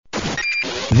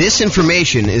This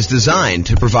information is designed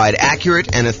to provide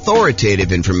accurate and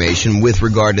authoritative information with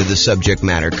regard to the subject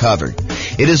matter covered.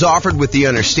 It is offered with the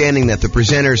understanding that the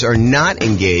presenters are not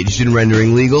engaged in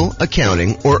rendering legal,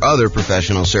 accounting, or other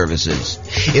professional services.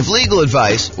 If legal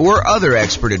advice or other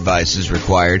expert advice is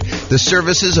required, the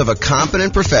services of a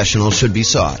competent professional should be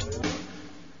sought.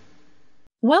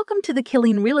 Welcome to the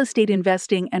Killeen Real Estate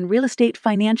Investing and Real Estate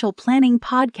Financial Planning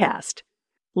podcast.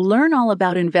 Learn all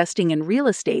about investing in real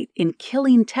estate in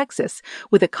Killeen, Texas,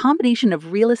 with a combination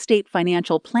of real estate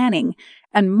financial planning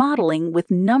and modeling with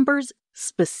numbers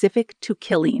specific to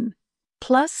Killeen,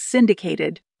 plus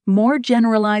syndicated, more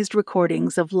generalized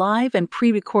recordings of live and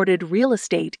pre-recorded real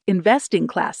estate investing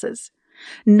classes,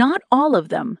 not all of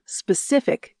them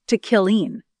specific to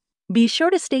Killeen. Be sure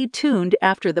to stay tuned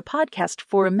after the podcast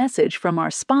for a message from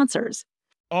our sponsors.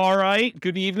 All right.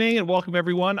 Good evening and welcome,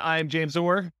 everyone. I'm James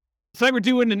Orr. Tonight we're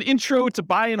doing an intro to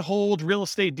buy and hold real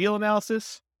estate deal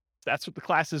analysis. That's what the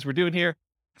class is we're doing here.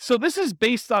 So this is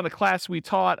based on a class we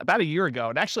taught about a year ago.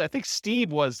 And actually, I think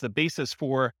Steve was the basis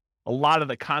for a lot of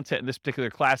the content in this particular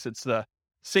class. It's the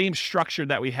same structure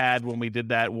that we had when we did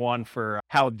that one for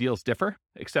how deals differ,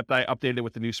 except I updated it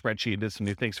with the new spreadsheet and did some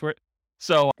new things for it.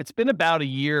 So it's been about a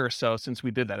year or so since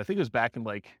we did that. I think it was back in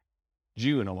like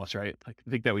June almost, right? I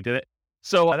think that we did it.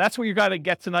 So that's what you're going to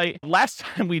get tonight. Last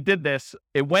time we did this,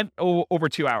 it went over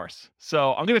 2 hours.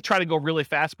 So I'm going to try to go really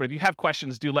fast, but if you have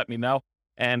questions, do let me know.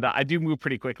 And I do move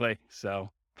pretty quickly. So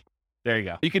there you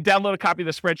go. You can download a copy of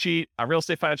the spreadsheet on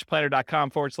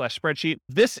realestatefinancialplanner.com/spreadsheet.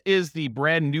 This is the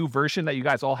brand new version that you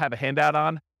guys all have a handout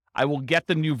on. I will get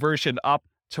the new version up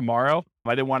tomorrow.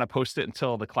 I didn't want to post it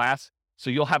until the class.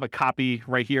 So you'll have a copy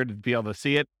right here to be able to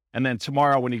see it. And then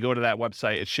tomorrow when you go to that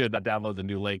website, it should download the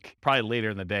new link, probably later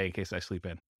in the day in case I sleep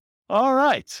in. All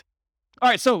right.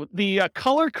 So the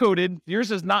color-coded,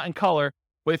 yours is not in color,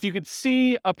 but if you could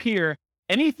see up here,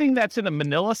 anything that's in a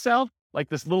manila cell, like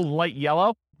this little light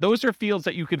yellow, those are fields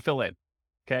that you can fill in,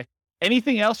 okay?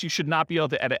 Anything else you should not be able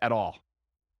to edit at all.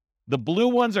 The blue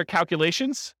ones are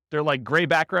calculations. They're like gray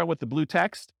background with the blue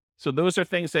text. So those are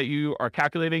things that you are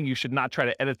calculating. You should not try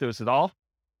to edit those at all.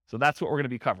 So that's what we're going to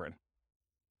be covering.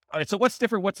 All right, so what's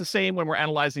different? What's the same when we're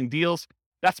analyzing deals?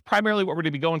 That's primarily what we're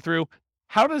going to be going through.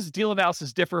 How does deal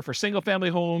analysis differ for single-family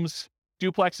homes,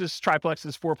 duplexes,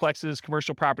 triplexes, fourplexes,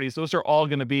 commercial properties? Those are all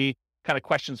going to be kind of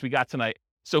questions we got tonight.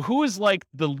 So who is like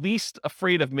the least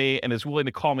afraid of me and is willing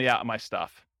to call me out on my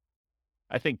stuff?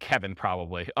 I think Kevin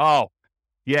probably. Oh,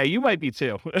 yeah, you might be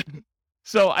too.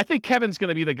 So I think Kevin's going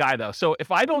to be the guy though. So if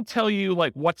I don't tell you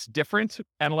like what's different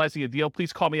analyzing a deal,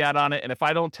 please call me out on it. And if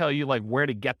I don't tell you like where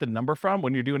to get the number from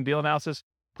when you're doing deal analysis,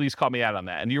 please call me out on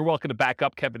that. And you're welcome to back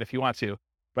up Kevin if you want to,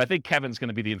 but I think Kevin's going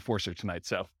to be the enforcer tonight.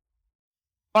 So,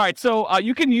 all right. So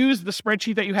you can use the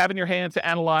spreadsheet that you have in your hand to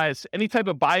analyze any type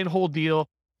of buy and hold deal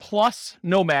plus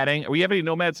nomading. We have any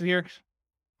nomads in here?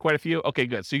 Quite a few. Okay,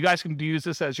 good. So you guys can use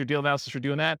this as your deal analysis for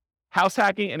doing that. House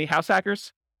hacking, any house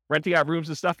hackers? Renting out rooms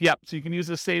and stuff. Yep. So you can use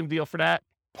the same deal for that.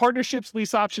 Partnerships,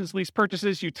 lease options, lease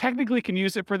purchases. You technically can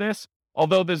use it for this,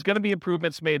 although there's going to be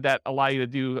improvements made that allow you to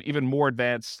do even more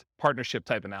advanced partnership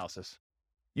type analysis.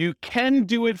 You can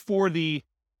do it for the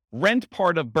rent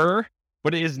part of BRRRR,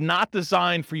 but it is not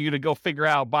designed for you to go figure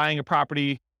out buying a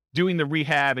property, doing the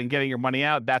rehab and getting your money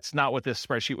out. That's not what this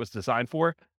spreadsheet was designed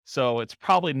for. So it's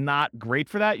probably not great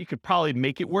for that. You could probably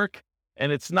make it work,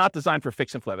 and it's not designed for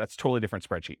fix and flip. That's a totally different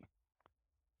spreadsheet.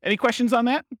 Any questions on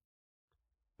that?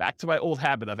 Back to my old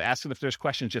habit of asking if there's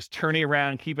questions, just turning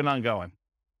around, keeping on going.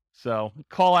 So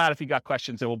call out if you got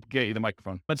questions and we'll get you the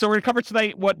microphone. And so we're going to cover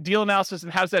tonight what deal analysis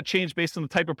and how does that change based on the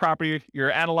type of property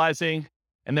you're analyzing,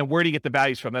 and then where do you get the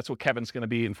values from? That's what Kevin's going to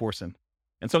be enforcing.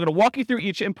 And so I'm going to walk you through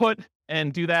each input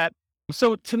and do that.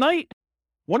 So tonight,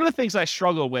 one of the things I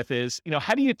struggle with is,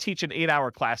 how do you teach an 8-hour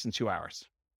class in 2 hours?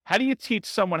 How do you teach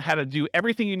someone how to do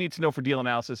everything you need to know for deal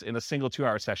analysis in a single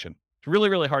 2-hour session? It's really,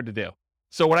 really hard to do.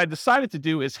 So what I decided to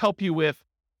do is help you with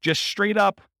just straight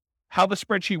up how the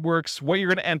spreadsheet works, what you're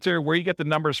going to enter, where you get the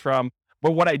numbers from.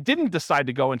 But what I didn't decide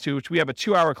to go into, which we have a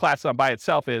 2-hour class on by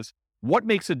itself, is what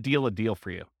makes a deal for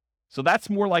you. So that's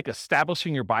more like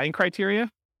establishing your buying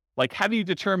criteria. Like, how do you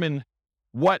determine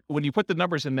when you put the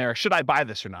numbers in there, should I buy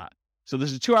this or not? So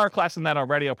there's a 2-hour class on that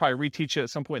already. I'll probably reteach it at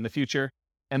some point in the future.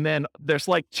 And then there's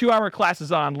like 2-hour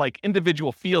classes on like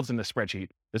individual fields in the spreadsheet.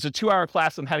 There's a 2-hour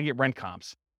class on how to get rent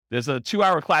comps. There's a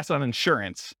 2-hour class on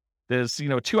insurance. There's,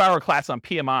 2-hour class on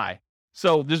PMI.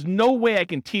 So there's no way I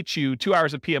can teach you 2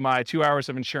 hours of PMI, 2 hours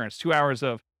of insurance, 2 hours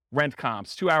of rent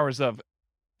comps, 2 hours of,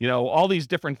 all these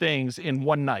different things in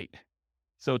one night.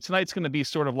 So tonight's going to be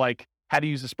sort of like how to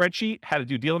use a spreadsheet, how to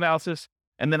do deal analysis,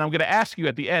 And then I'm going to ask you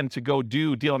at the end to go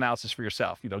do deal analysis for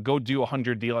yourself. Go do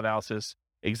 100 deal analysis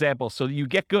examples so that you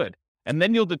get good. And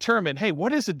then you'll determine, hey,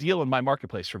 what is a deal in my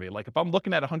marketplace for me? Like if I'm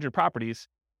looking at 100 properties,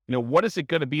 what is it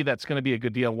going to be that's going to be a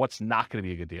good deal and what's not going to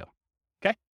be a good deal?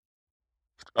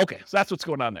 Okay, so that's what's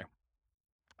going on there.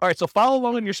 All right, so follow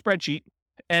along on your spreadsheet.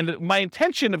 And my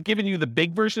intention of giving you the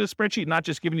big version of the spreadsheet, not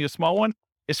just giving you a small one,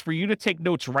 is for you to take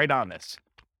notes right on this.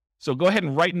 So go ahead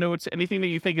and write notes. Anything that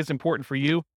you think is important for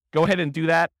you, go ahead and do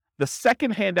that. The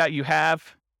second handout you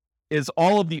have is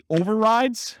all of the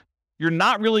overrides. You're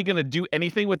not really going to do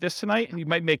anything with this tonight. You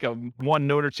might make one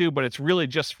note or two, but it's really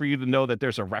just for you to know that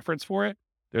there's a reference for it.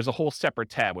 There's a whole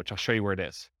separate tab, which I'll show you where it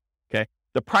is. Okay.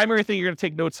 The primary thing you're going to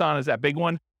take notes on is that big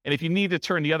one. And if you need to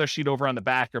turn the other sheet over on the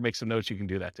back or make some notes, you can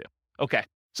do that too. Okay.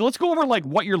 So let's go over like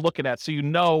what you're looking at so you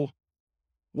know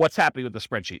what's happening with the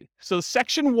spreadsheet. So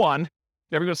section 1,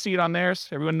 everyone see it on theirs?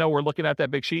 Everyone know we're looking at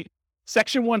that big sheet?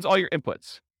 Section 1's all your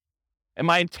inputs. And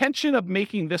my intention of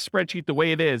making this spreadsheet the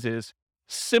way it is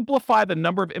simplify the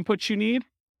number of inputs you need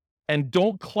and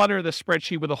don't clutter the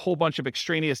spreadsheet with a whole bunch of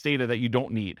extraneous data that you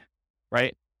don't need,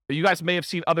 right? But you guys may have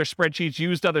seen other spreadsheets,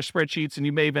 used other spreadsheets, and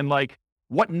you may have been like,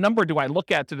 what number do I look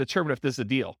at to determine if this is a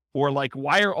deal? Or like,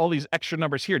 why are all these extra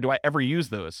numbers here? Do I ever use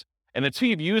those? And until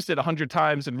you've used it 100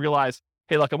 times and realize,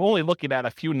 hey, look, I'm only looking at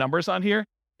a few numbers on here,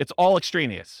 it's all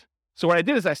extraneous. So what I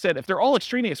did is I said, if they're all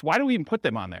extraneous, why do we even put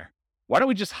them on there? Why don't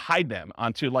we just hide them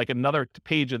onto like another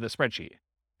page of the spreadsheet?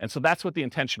 And so that's what the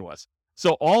intention was.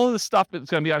 So all of the stuff that's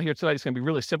going to be on here tonight is going to be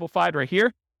really simplified right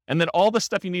here. And then all the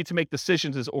stuff you need to make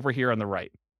decisions is over here on the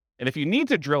right. And if you need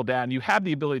to drill down, you have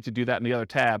the ability to do that in the other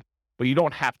tab, but you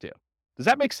don't have to. Does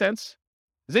that make sense?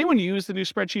 Does anyone use the new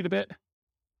spreadsheet a bit?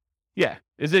 Yeah.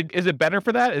 Is it better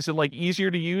for that? Is it like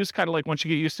easier to use kind of like once you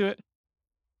get used to it?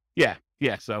 Yeah.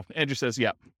 So Andrew says,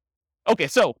 yep. Okay.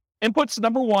 So inputs,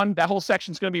 number 1, that whole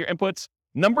section is going to be your inputs.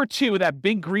 Number 2, that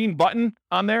big green button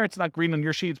on there. It's not green on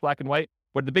your sheet, it's black and white,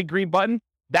 but the big green button,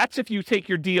 that's if you take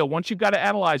your deal. Once you've got to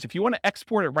analyze, if you want to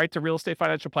export it right to Real Estate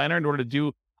Financial Planner in order to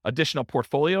do additional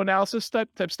portfolio analysis type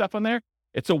stuff on there,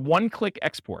 it's a one-click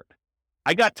export.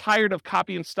 I got tired of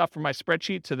copying stuff from my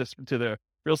spreadsheet to the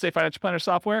Real Estate Financial Planner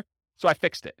software, so I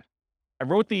fixed it. I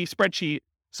wrote the spreadsheet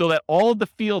so that all of the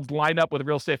fields line up with a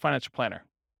Real Estate Financial Planner.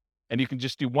 And you can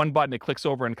just do one button, it clicks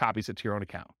over and copies it to your own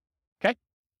account. Okay?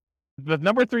 The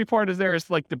number 3 part is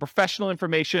like the professional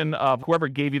information of whoever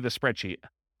gave you the spreadsheet.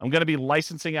 I'm going to be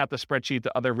licensing out the spreadsheet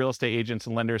to other real estate agents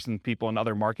and lenders and people in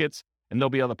other markets, and they'll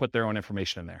be able to put their own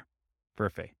information in there for a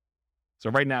fee. So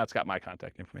right now it's got my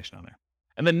contact information on there.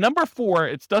 And then number 4,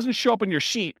 it doesn't show up in your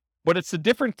sheet, but it's the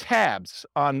different tabs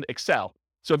on Excel.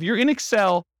 So if you're in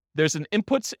Excel, there's an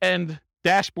inputs and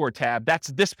dashboard tab. That's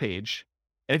this page.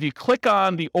 And if you click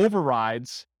on the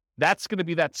overrides, that's going to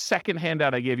be that second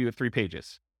handout I gave you with 3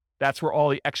 pages. That's where all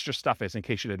the extra stuff is in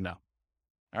case you didn't know.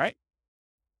 All right.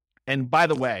 And by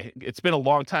the way, it's been a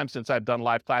long time since I've done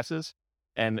live classes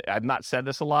and I've not said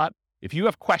this a lot. If you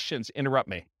have questions, interrupt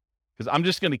me because I'm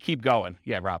just going to keep going.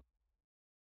 Yeah, Rob.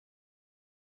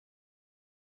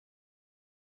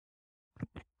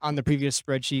 On the previous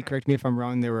spreadsheet, correct me if I'm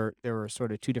wrong, there were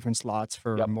sort of 2 different slots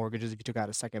for mortgages if you took out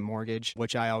a second mortgage,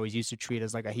 which I always used to treat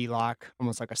as like a HELOC,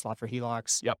 almost like a slot for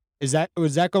HELOCs. Yep. Does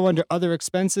that go under other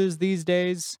expenses these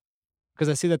days? Because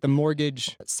I see that the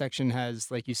mortgage section has,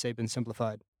 like you say, been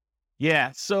simplified.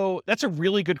 Yeah, so that's a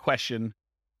really good question.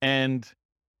 And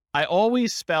I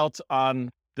always felt on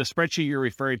the spreadsheet you're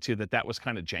referring to that was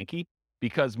kind of janky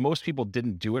because most people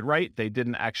didn't do it right. They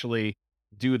didn't actually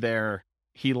do their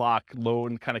HELOC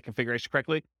loan kind of configuration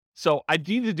correctly. So I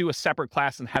need to do a separate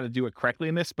class on how to do it correctly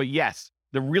in this. But yes,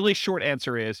 the really short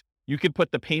answer is you could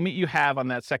put the payment you have on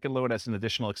that second loan as an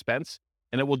additional expense,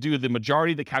 and it will do the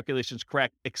majority of the calculations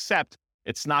correct, except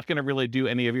it's not going to really do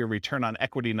any of your return on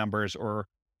equity numbers or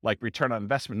like return on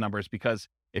investment numbers, because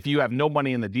if you have no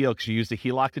money in the deal because you used a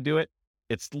HELOC to do it,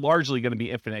 it's largely going to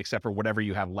be infinite except for whatever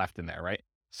you have left in there, right?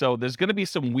 So there's going to be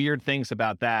some weird things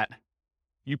about that.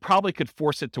 You probably could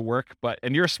force it to work,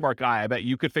 and you're a smart guy. I bet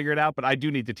you could figure it out, but I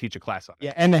do need to teach a class on it.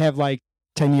 Yeah, and they have like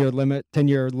 10-year limit,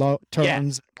 10-year low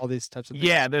terms, all these types of things.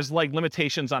 Yeah, there's like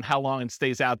limitations on how long it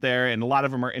stays out there, and a lot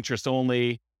of them are interest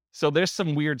only. So there's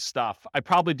some weird stuff. I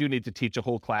probably do need to teach a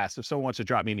whole class. If someone wants to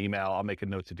drop me an email, I'll make a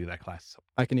note to do that class.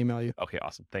 I can email you. Okay,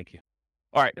 awesome. Thank you.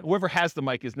 All right, whoever has the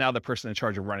mic is now the person in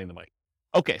charge of running the mic.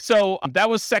 Okay, so that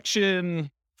was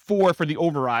section 4 for the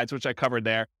overrides, which I covered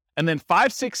there. And then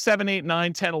 5, 6, 7, 8,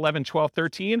 9, 10, 11, 12,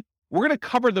 13, we're going to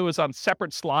cover those on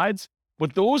separate slides,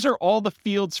 but those are all the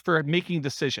fields for making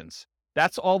decisions.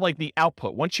 That's all like the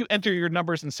output. Once you enter your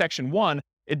numbers in section 1,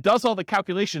 it does all the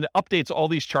calculation. It updates all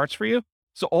these charts for you.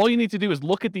 So all you need to do is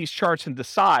look at these charts and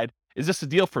decide, is this a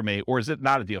deal for me or is it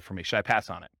not a deal for me? Should I pass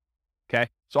on it? Okay.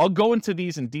 So I'll go into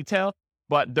these in detail,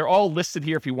 but they're all listed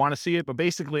here if you want to see it. But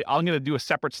basically, I'm going to do a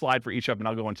separate slide for each of them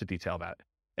and I'll go into detail about it.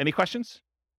 Any questions?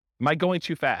 Am I going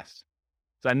too fast?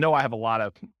 Because I know I have a lot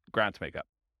of ground to make up.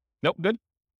 Nope. Good.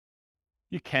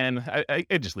 You can.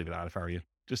 I'd just leave it on if I were you.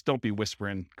 Just don't be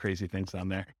whispering crazy things on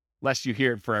there, lest you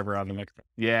hear it forever on the microphone.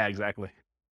 Yeah, exactly.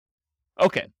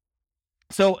 Okay.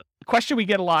 So the question we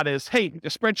get a lot is, hey, the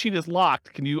spreadsheet is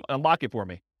locked. Can you unlock it for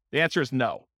me? The answer is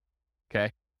no.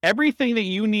 Okay. Everything that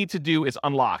you need to do is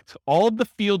unlocked. All of the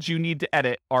fields you need to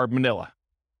edit are Manila.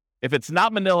 If it's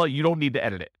not Manila, you don't need to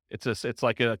edit it. It's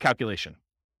like a calculation.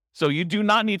 So you do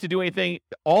not need to do anything.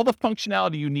 All the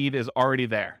functionality you need is already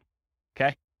there.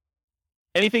 Okay.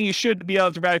 Anything you should be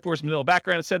able to value for is Manila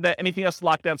background. I said that. Anything else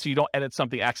locked down so you don't edit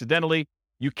something accidentally.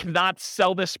 You cannot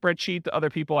sell this spreadsheet to other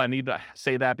people. I need to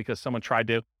say that because someone tried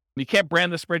to. You can't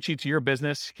brand the spreadsheet to your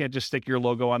business. You can't just stick your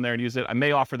logo on there and use it. I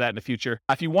may offer that in the future.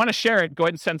 If you want to share it, go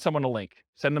ahead and send someone a link.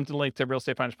 Send them to the link to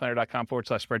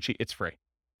realestatefinancialplanner.com/spreadsheet. It's free.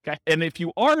 Okay. And if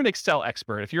you are an Excel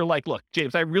expert, if you're like, look,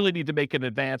 James, I really need to make an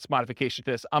advanced modification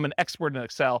to this. I'm an expert in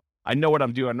Excel. I know what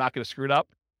I'm doing. I'm not going to screw it up.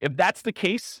 If that's the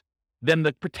case, then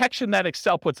the protection that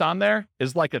Excel puts on there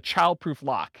is like a childproof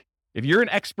lock. If you're an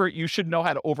expert, you should know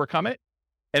how to overcome it.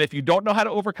 And if you don't know how to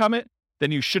overcome it,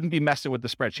 then you shouldn't be messing with the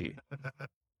spreadsheet.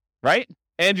 Right?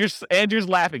 Andrew's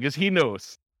laughing because he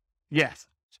knows. Yes.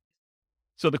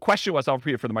 So the question was, I'll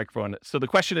repeat it for the microphone. So the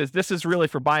question is, this is really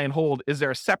for buy and hold. Is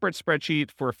there a separate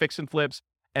spreadsheet for fix and flips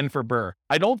and for BRRRR?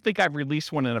 I don't think I've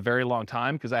released one in a very long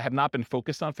time because I have not been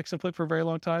focused on fix and flip for a very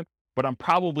long time, but I'm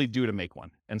probably due to make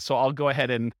one. And so I'll go ahead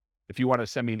and, if you want to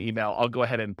send me an email, I'll go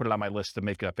ahead and put it on my list to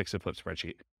make a fix and flip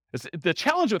spreadsheet. The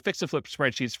challenge with fix and flip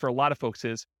spreadsheets for a lot of folks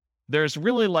is there's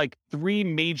really like 3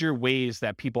 major ways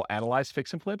that people analyze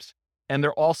fix and flips, and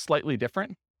they're all slightly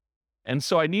different. And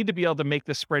so I need to be able to make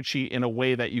the spreadsheet in a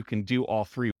way that you can do all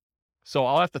 3. So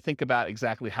I'll have to think about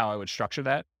exactly how I would structure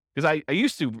that. Because I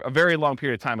used to, a very long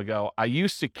period of time ago, I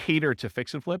used to cater to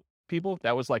fix and flip people.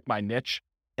 That was like my niche.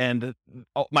 And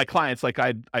my clients, like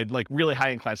I'd like really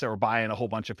high-end clients that were buying a whole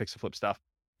bunch of fix and flip stuff.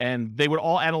 And they would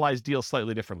all analyze deals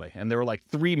slightly differently. And there were like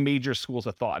 3 major schools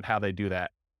of thought on how they do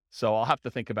that. So I'll have to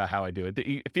think about how I do it.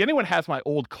 If anyone has my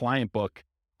old client book,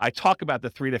 I talk about the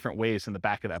 3 different ways in the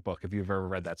back of that book, if you've ever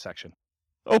read that section.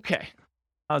 Okay.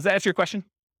 Does that answer your question?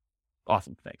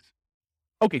 Awesome. Thanks.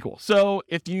 Okay, cool. So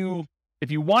if you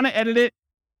want to edit it,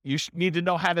 you need to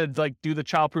know how to like do the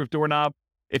childproof doorknob.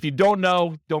 If you don't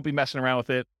know, don't be messing around with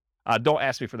it. Don't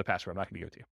ask me for the password. I'm not going to give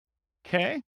it to you.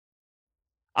 Okay.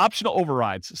 Optional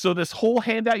overrides. So this whole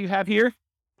handout you have here,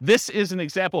 this is an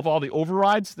example of all the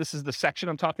overrides. This is the section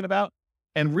I'm talking about.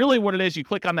 And really what it is, you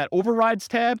click on that overrides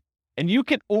tab and you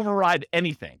can override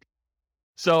anything.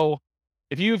 So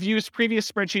if you've used previous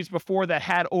spreadsheets before that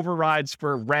had overrides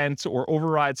for rent or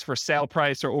overrides for sale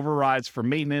price or overrides for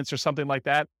maintenance or something like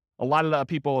that, a lot of the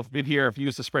people have been here, have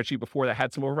used a spreadsheet before that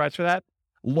had some overrides for that.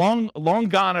 Long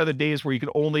gone are the days where you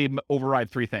could only override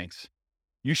 3 things.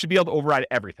 You should be able to override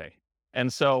everything.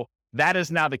 And so that is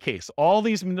now the case. All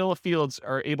these Manila fields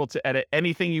are able to edit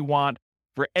anything you want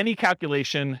for any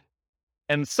calculation,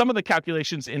 and some of the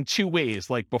calculations in 2 ways,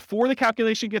 like before the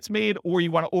calculation gets made, or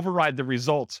you want to override the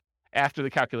results after the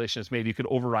calculation is made, you could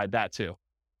override that too.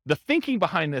 The thinking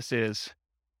behind this is,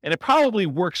 and it probably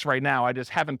works right now, I just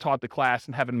haven't taught the class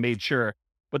and haven't made sure,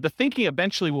 but the thinking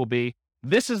eventually will be,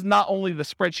 this is not only the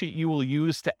spreadsheet you will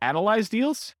use to analyze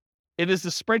deals, it is the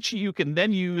spreadsheet you can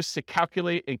then use to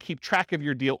calculate and keep track of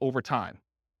your deal over time.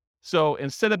 So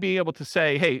instead of being able to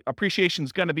say, hey, appreciation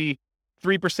is going to be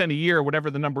 3% a year, or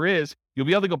whatever the number is, you'll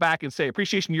be able to go back and say,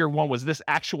 appreciation year 1 was this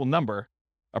actual number.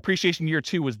 Appreciation year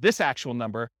 2 was this actual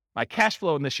number. My cash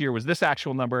flow in this year was this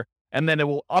actual number. And then it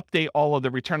will update all of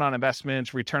the return on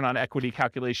investments, return on equity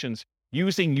calculations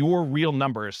using your real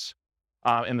numbers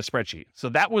in the spreadsheet. So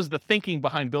that was the thinking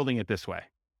behind building it this way.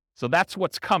 So that's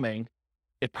what's coming.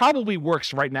 It probably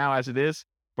works right now as it is,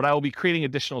 but I will be creating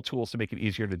additional tools to make it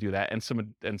easier to do that and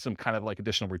some kind of like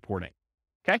additional reporting.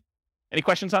 Okay. Any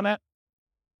questions on that?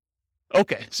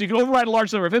 Okay. So you can override a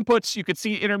large number of inputs. You could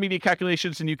see intermediate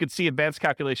calculations and you could see advanced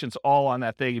calculations all on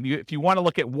that thing. And if you want to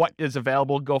look at what is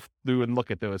available, go through and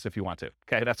look at those if you want to.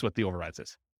 Okay. That's what the overrides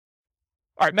is.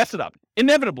 All right. Mess it up.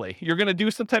 Inevitably, you're going to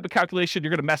do some type of calculation.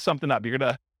 You're going to mess something up. You're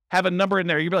going to have a number in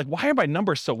there. You'll be like, why are my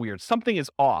numbers so weird? Something is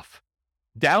off.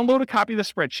 Download a copy of the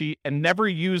spreadsheet and never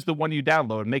use the one you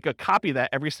download. Make a copy of that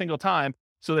every single time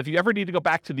so that if you ever need to go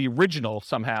back to the original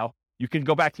somehow, you can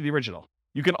go back to the original.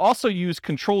 You can also use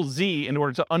Control-Z in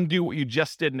order to undo what you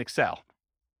just did in Excel,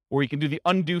 or you can do the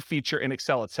undo feature in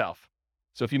Excel itself.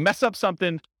 So if you mess up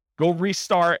something, Go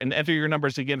restart and enter your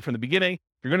numbers again from the beginning.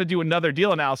 If you're going to do another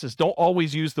deal analysis, don't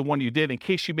always use the one you did in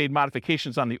case you made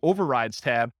modifications on the overrides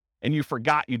tab and you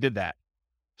forgot you did that.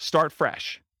 Start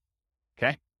fresh.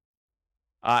 Okay?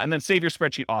 And then save your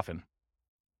spreadsheet often.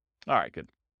 All right, good.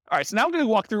 All right, so now I'm going to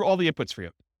walk through all the inputs for you.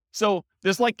 So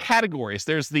there's like categories.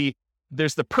 There's the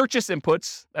purchase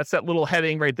inputs. That's that little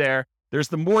heading right there. There's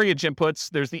the mortgage inputs.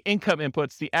 There's the income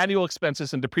inputs, the annual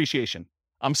expenses, and depreciation.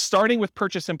 I'm starting with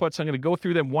purchase inputs. I'm going to go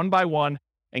through them one by one,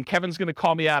 and Kevin's going to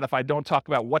call me out if I don't talk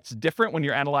about what's different when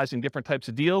you're analyzing different types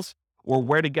of deals or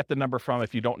where to get the number from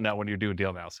if you don't know when you're doing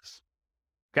deal analysis.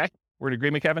 Okay? We're in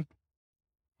agreement, Kevin?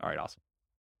 All right, awesome.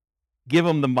 Give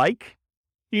him the mic.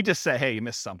 You just say, hey, you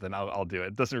missed something. I'll do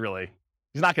it.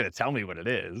 He's not going to tell me what it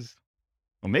is.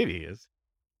 Well, maybe he is.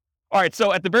 All right,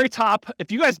 so at the very top,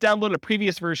 if you guys downloaded a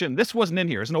previous version, this wasn't in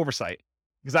here. It's an oversight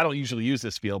because I don't usually use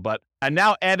this field, but I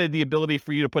now added the ability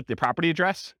for you to put the property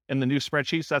address in the new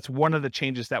spreadsheet. So that's one of the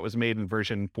changes that was made in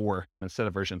version 4 instead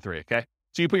of version 3, okay?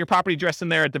 So you put your property address in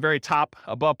there at the very top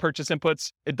above purchase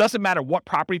inputs. It doesn't matter what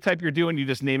property type you're doing. You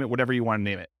just name it whatever you want to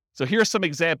name it. So here's some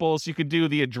examples. You could do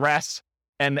the address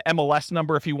and the MLS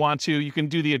number if you want to. You can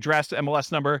do the address,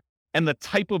 MLS number, and the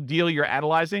type of deal you're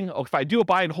analyzing. Oh, if I do a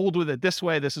buy and hold with it this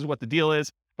way, this is what the deal is.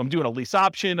 If I'm doing a lease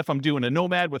option, if I'm doing a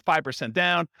Nomad with 5%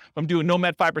 down, if I'm doing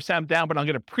Nomad 5% down, but I'm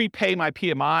going to prepay my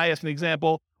PMI as an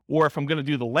example, or if I'm going to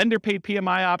do the lender paid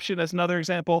PMI option as another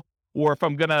example, or if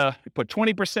I'm going to put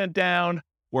 20% down,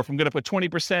 or if I'm going to put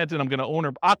 20% and I'm going to own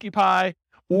or occupy,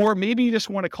 or maybe you just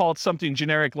want to call it something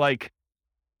generic like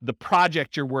the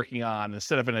project you're working on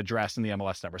instead of an address and the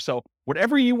MLS number. So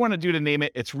whatever you want to do to name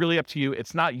it, it's really up to you.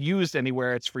 It's not used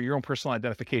anywhere. It's for your own personal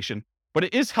identification, but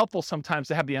it is helpful sometimes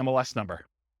to have the MLS number.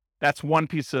 That's one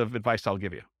piece of advice I'll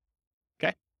give you.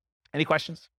 Okay. Any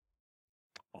questions?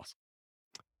 Awesome.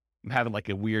 I'm having like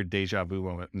a weird deja vu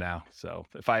moment now. So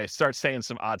if I start saying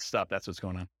some odd stuff, that's what's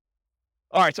going on.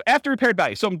 All right. So after repaired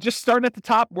value. So I'm just starting at the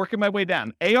top, working my way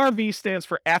down. ARV stands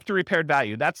for after repaired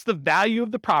value. That's the value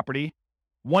of the property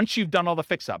once you've done all the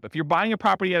fix up. If you're buying a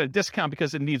property at a discount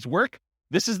because it needs work,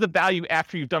 this is the value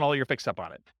after you've done all your fix up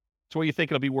on it. It's what you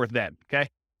think it'll be worth then. Okay.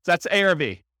 So that's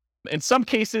ARV. In some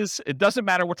cases, it doesn't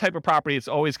matter what type of property, it's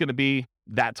always going to be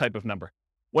that type of number.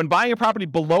 When buying a property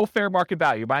below fair market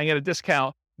value, buying at a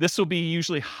discount, this will be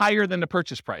usually higher than the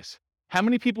purchase price. How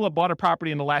many people have bought a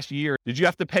property in the last year? Did you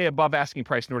have to pay above asking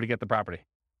price in order to get the property?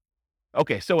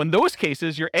 Okay. So in those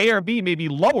cases, your ARV may be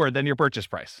lower than your purchase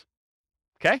price.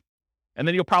 Okay. And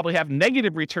then you'll probably have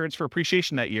negative returns for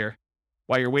appreciation that year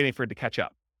while you're waiting for it to catch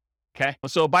up. Okay.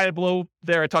 So buy it below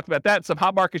there. I talked about that. Some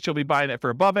hot markets, you'll be buying it for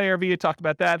above ARV. I talked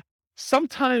about that.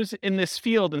 Sometimes in this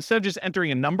field, instead of just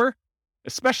entering a number,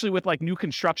 especially with like new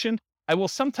construction, I will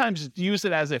sometimes use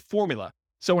it as a formula.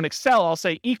 So in Excel, I'll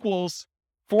say equals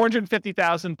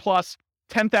 450,000 plus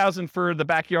 10,000 for the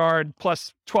backyard,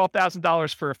 plus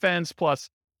 $12,000 for a fence, plus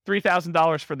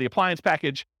 $3,000 for the appliance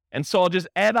package. And so I'll just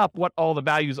add up what all the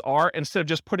values are instead of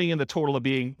just putting in the total of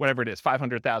being whatever it is,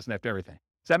 500,000 after everything.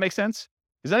 Does that make sense?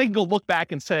 Because then I can go look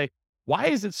back and say, why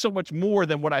is it so much more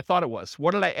than what I thought it was?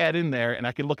 What did I add in there? And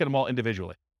I can look at them all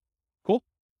individually. Cool?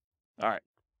 All right.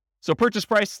 So purchase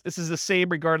price, this is the same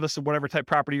regardless of whatever type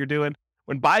property you're doing.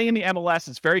 When buying in the MLS,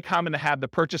 it's very common to have the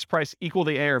purchase price equal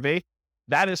the ARV.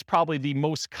 That is probably the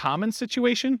most common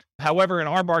situation. However, in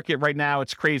our market right now,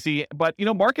 it's crazy. But,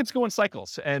 markets go in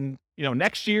cycles. And,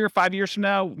 next year, 5 years from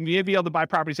now, we may be able to buy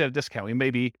properties at a discount. We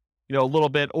may be, a little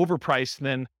bit overpriced, and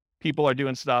then people are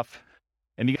doing stuff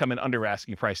and you come in under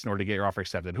asking price in order to get your offer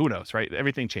accepted. Who knows, right?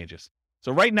 Everything changes.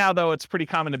 So right now, though, it's pretty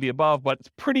common to be above, but it's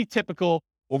pretty typical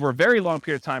over a very long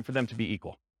period of time for them to be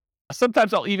equal.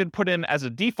 Sometimes I'll even put in as a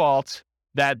default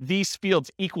that these fields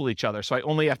equal each other. So I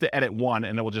only have to edit one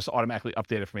and it will just automatically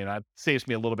update it for me. And that saves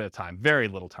me a little bit of time, very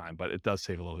little time, but it does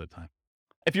save a little bit of time.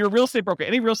 If you're a real estate broker,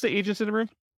 any real estate agents in the room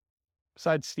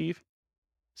besides Steve?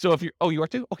 So if you are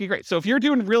too? Okay, great. So if you're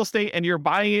doing real estate and you're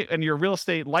buying it and your real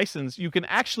estate license, you can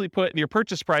actually put in your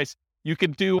purchase price, you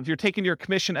can do, if you're taking your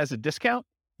commission as a discount,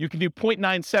 you can do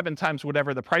 0.97 times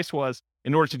whatever the price was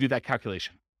in order to do that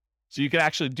calculation. So you can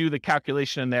actually do the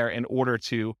calculation in there in order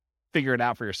to figure it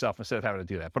out for yourself instead of having to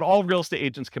do that. But all real estate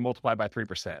agents can multiply by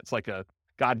 3%. It's like a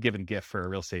God-given gift for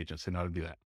real estate agents to know how to do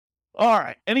that. All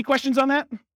right. Any questions on that?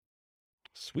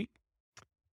 Sweet.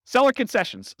 Seller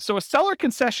concessions. So a seller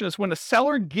concession is when a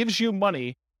seller gives you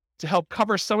money to help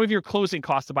cover some of your closing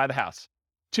costs to buy the house.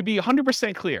 To be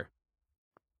 100% clear,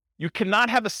 you cannot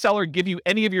have a seller give you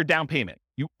any of your down payment.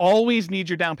 You always need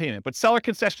your down payment, but seller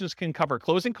concessions can cover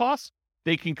closing costs.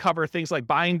 They can cover things like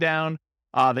buying down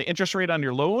the interest rate on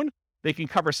your loan. They can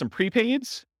cover some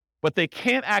prepaids. but they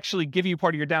can't actually give you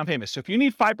part of your down payment. So if you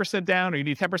need 5% down or you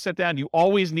need 10% down, you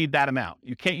always need that amount.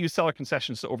 You can't use seller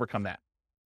concessions to overcome that.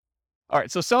 All right,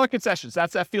 so seller concessions,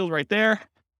 that's that field right there.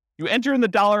 You enter in the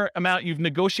dollar amount you've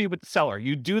negotiated with the seller.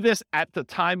 You do this at the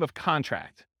time of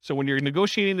contract. So when you're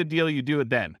negotiating the deal, you do it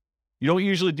then. You don't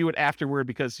usually do it afterward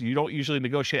because you don't usually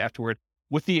negotiate afterward,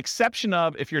 with the exception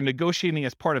of if you're negotiating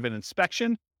as part of an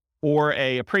inspection or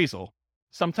a appraisal.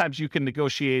 Sometimes you can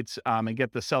negotiate and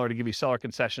get the seller to give you seller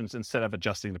concessions instead of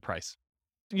adjusting the price.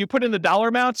 You put in the dollar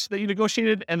amounts that you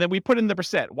negotiated, and then we put in the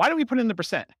percent. Why do we put in the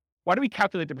percent? Why do we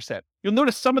calculate the percent? You'll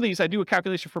notice some of these, I do a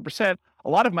calculation for percent. A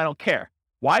lot of them I don't care.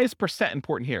 Why is percent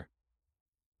important here?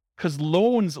 Because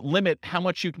loans limit how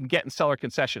much you can get in seller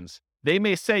concessions. They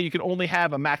may say you can only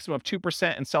have a maximum of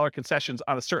 2% in seller concessions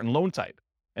on a certain loan type.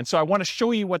 And so I want to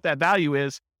show you what that value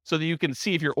is so that you can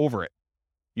see if you're over it.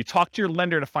 You talk to your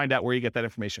lender to find out where you get that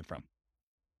information from.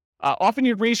 Often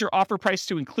you'd raise your offer price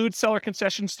to include seller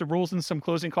concessions to rules and some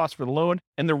closing costs for the loan.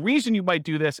 And the reason you might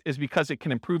do this is because it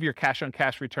can improve your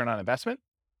cash-on-cash return on investment.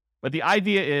 But the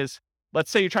idea is, let's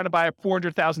say you're trying to buy a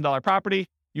 $400,000 property.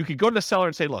 You could go to the seller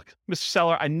and say, look, Mr.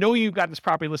 Seller, I know you've got this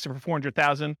property listed for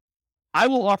 $400,000. I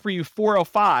will offer you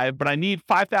 $405,000, but I need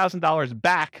 $5,000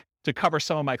 back to cover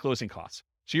some of my closing costs.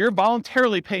 So you're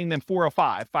voluntarily paying them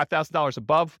 $405,000, $5,000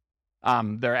 above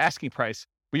their asking price,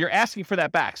 but you're asking for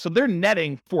that back. So they're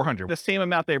netting $400,000, the same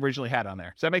amount they originally had on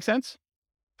there. Does that make sense?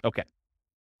 Okay.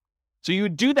 So you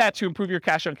would do that to improve your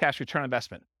cash-on-cash return on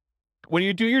investment. When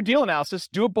you do your deal analysis,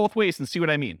 do it both ways and see what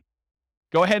I mean.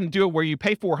 Go ahead and do it where you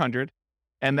pay $400,000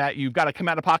 and that you've got to come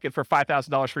out of pocket for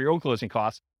 $5,000 for your own closing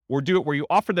costs, or do it where you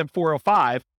offer them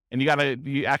 $405,000 and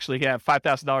you actually have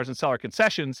 $5,000 in seller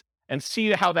concessions, and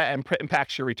see how that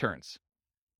impacts your returns.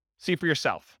 See for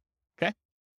yourself. Okay.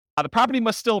 The property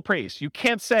must still appraise. You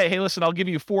can't say, hey, listen, I'll give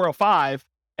you $405,000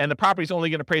 and the property's only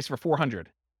going to appraise for $400,000,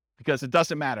 because it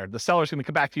doesn't matter. The seller's going to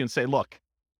come back to you and say, look,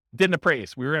 didn't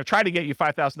appraise. We were going to try to get you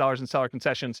 $5,000 in seller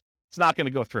concessions. It's not going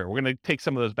to go through. We're going to take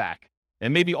some of those back.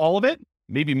 And maybe all of it,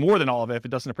 maybe more than all of it if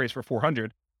it doesn't appraise for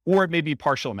 $400,000, or it may be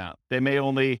partial amount. They may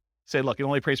only say, look, it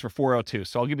only appraised for $402,000.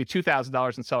 So I'll give you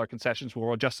 $2,000 in seller concessions.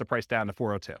 We'll adjust the price down to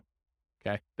 $402,000.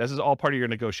 Okay. This is all part of your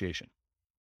negotiation.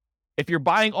 If you're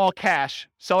buying all cash,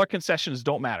 seller concessions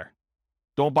don't matter.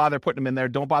 Don't bother putting them in there.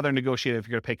 Don't bother negotiating if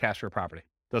you're going to pay cash for a property.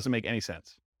 Doesn't make any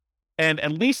sense. And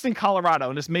at least in Colorado,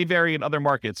 and this may vary in other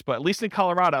markets, but at least in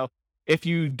Colorado, if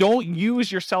you don't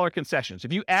use your seller concessions,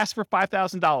 if you ask for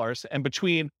 $5,000 and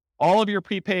between all of your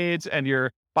prepaids and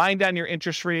your buying down your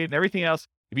interest rate and everything else,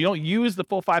 if you don't use the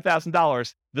full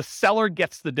 $5,000, the seller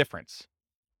gets the difference.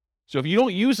 So if you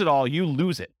don't use it all, you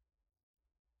lose it.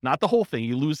 Not the whole thing,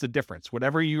 you lose the difference,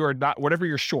 whatever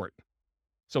you're short.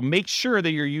 So make sure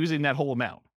that you're using that whole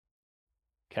amount.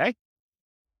 Okay?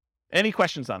 Any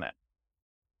questions on that?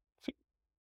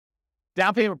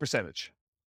 Down payment percentage.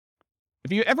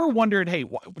 If you ever wondered, hey,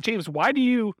 James, why do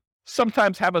you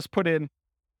sometimes have us put in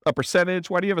a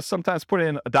percentage? Why do you have us sometimes put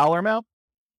in a dollar amount?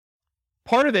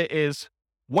 Part of it is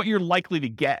what you're likely to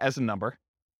get as a number.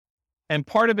 And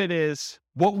part of it is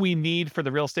what we need for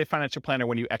the real estate financial planner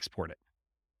when you export it.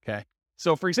 Okay.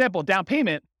 So for example, down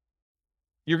payment,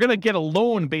 you're going to get a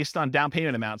loan based on down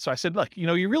payment amount. So I said, look, you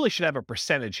really should have a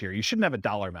percentage here. You shouldn't have a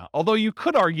dollar amount. Although you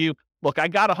could argue, look, I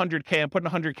got $100K, I'm putting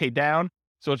 $100K down.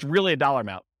 So it's really a dollar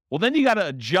amount. Well, then you got to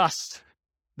adjust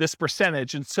this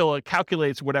percentage until it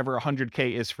calculates whatever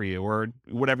 $100K is for you, or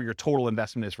whatever your total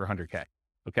investment is for $100K.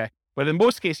 Okay. But in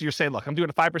most cases, you're saying, look, I'm doing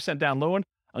a 5% down loan.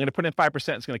 I'm going to put in 5%.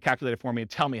 It's going to calculate it for me and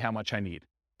tell me how much I need.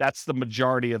 That's the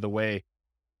majority of the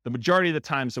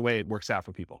times the way it works out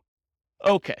for people.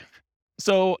 Okay.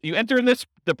 So you enter in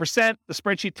the percent, the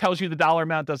spreadsheet tells you the dollar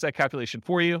amount, does that calculation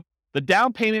for you. The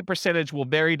down payment percentage will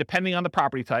vary depending on the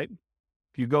property type.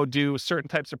 If you go do certain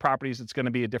types of properties, it's going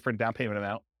to be a different down payment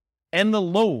amount. And the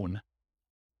loan.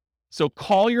 So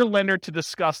call your lender to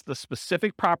discuss the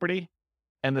specific property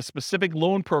and the specific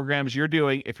loan programs you're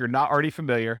doing if you're not already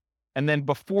familiar. And then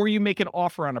before you make an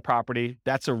offer on a property,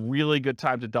 that's a really good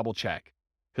time to double check.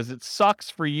 Because it sucks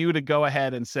for you to go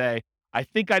ahead and say, I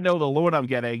think I know the loan I'm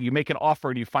getting. You make an offer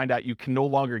and you find out you can no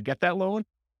longer get that loan,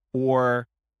 or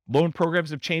loan programs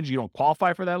have changed. You don't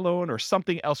qualify for that loan, or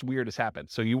something else weird has happened.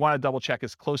 So you want to double check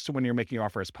as close to when you're making your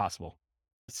offer as possible.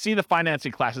 See the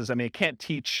financing classes. I mean, I can't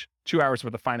teach 2 hours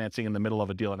worth of financing in the middle of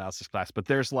a deal analysis class, but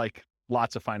there's like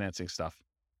lots of financing stuff.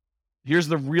 Here's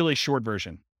the really short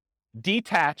version.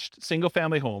 Detached single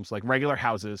family homes, like regular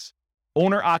houses,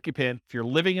 owner occupant, if you're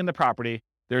living in the property,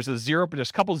 there's a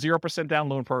couple 0% down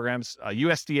loan programs.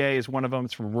 USDA is one of them.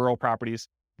 It's for rural properties.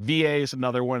 VA is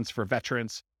another one. It's for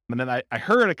veterans. And then I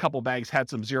heard a couple banks had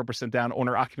some 0% down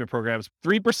owner occupant programs.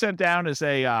 3% down is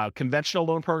a conventional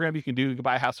loan program you can do. You can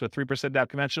buy a house with 3% down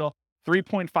conventional.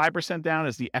 3.5% down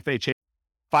is the FHA.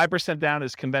 5% down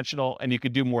is conventional, and you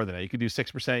could do more than that. You could do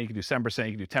 6%, you could do 7%,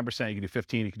 you could do 10%, you could do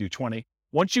 15, you could do 20.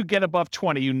 Once you get above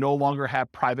 20, you no longer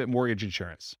have private mortgage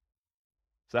insurance.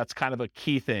 So that's kind of a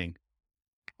key thing.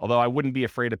 Although I wouldn't be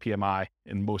afraid of PMI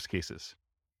in most cases.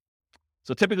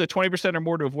 So typically 20% or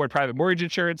more to avoid private mortgage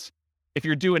insurance. If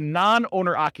you're doing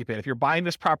non-owner occupant, if you're buying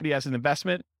this property as an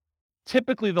investment,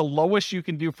 typically the lowest you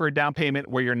can do for a down payment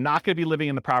where you're not going to be living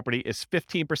in the property is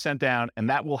 15% down, and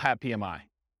that will have PMI.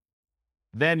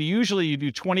 Then usually you do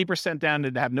 20% down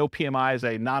to have no PMI as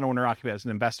a non-owner occupant as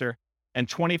an investor, and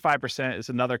 25% is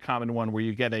another common one where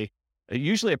you get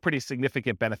usually a pretty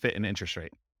significant benefit in interest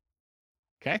rate.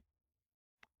 Okay?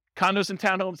 Condos and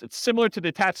townhomes, it's similar to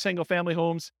detached single-family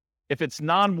homes. If it's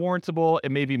non-warrantable,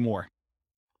 it may be more.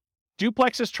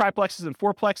 Duplexes, triplexes, and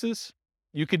fourplexes,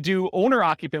 you could do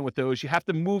owner-occupant with those. You have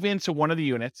to move into one of the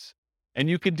units, and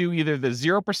you could do either the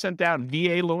 0% down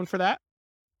VA loan for that.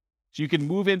 So you can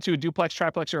move into a duplex,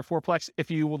 triplex, or a fourplex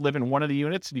if you live in one of the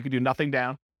units. You can do nothing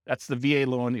down. That's the VA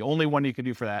loan, the only one you can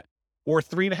do for that. Or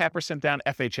 3.5% down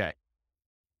FHA.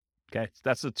 Okay, so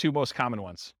that's the two most common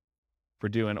ones for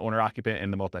doing owner-occupant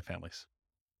in the multifamilies.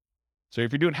 So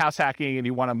if you're doing house hacking and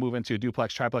you want to move into a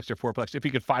duplex, triplex, or fourplex, if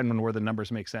you could find one where the numbers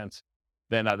make sense,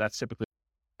 then that's typically.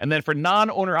 And then for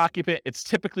non-owner occupant, it's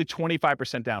typically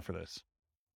 25% down for this.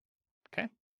 Okay.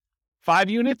 5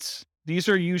 units, these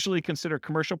are usually considered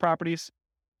commercial properties.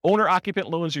 Owner occupant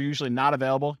loans are usually not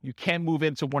available. You can move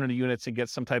into one of the units and get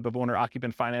some type of owner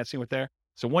occupant financing with there.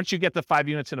 So once you get the 5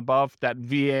 units and above, that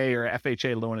VA or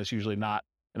FHA loan is usually not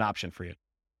an option for you.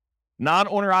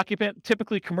 Non-owner occupant,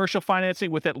 typically commercial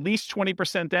financing with at least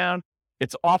 20% down.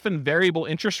 It's often variable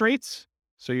interest rates.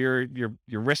 So you're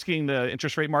risking the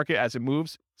interest rate market as it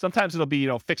moves. Sometimes it'll be,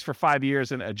 fixed for 5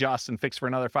 years and adjust, and fixed for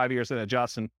another 5 years and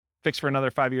adjust, and fixed for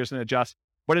another 5 years and adjust.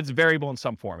 But it's variable in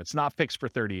some form. It's not fixed for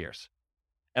 30 years.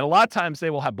 And a lot of times they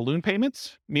will have balloon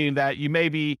payments, meaning that you may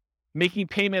be making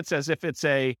payments as if it's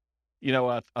a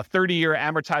 30-year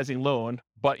amortizing loan,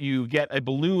 but you get a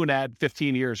balloon at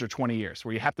 15 years or 20 years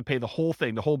where you have to pay the whole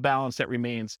thing, the whole balance that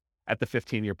remains at the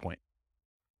 15-year point.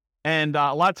 And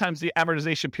a lot of times the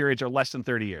amortization periods are less than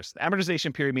 30 years. The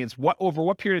amortization period means over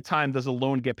what period of time does a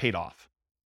loan get paid off?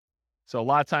 So a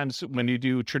lot of times when you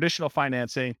do traditional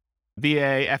financing,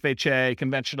 VA, FHA,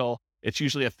 conventional, it's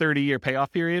usually a 30-year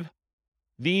payoff period.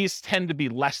 These tend to be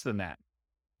less than that,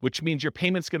 which means your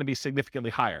payment's going to be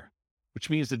significantly higher, which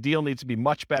means the deal needs to be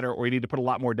much better, or you need to put a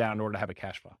lot more down in order to have a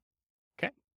cash flow.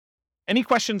 Okay. Any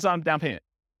questions on down payment?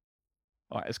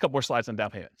 All right, there's a couple more slides on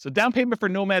down payment. So down payment for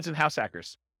nomads and house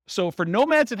hackers. So for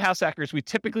nomads and house hackers, we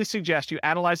typically suggest you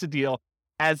analyze the deal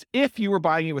as if you were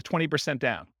buying it with 20%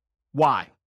 down. Why?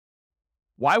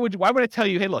 Why would I tell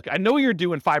you, hey, look, I know you're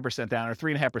doing 5% down or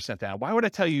 3.5% down. Why would I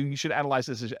tell you should analyze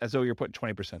this as though you're putting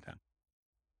 20% down?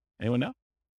 Anyone know?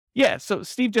 Yeah, so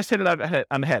Steve just hit it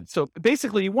on the head. So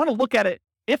basically, you want to look at it,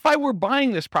 if I were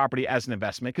buying this property as an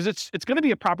investment, because it's going to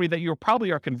be a property that you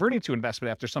probably are converting to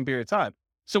investment after some period of time.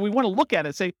 So we want to look at it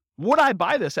and say, would I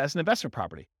buy this as an investment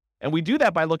property? And we do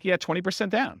that by looking at 20%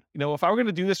 down. If I were going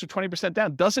to do this with 20%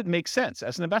 down, does it make sense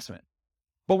as an investment?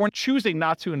 But we're choosing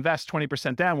not to invest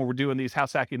 20% down when we're doing these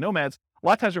house hacking nomads. A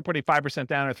lot of times we're putting 5%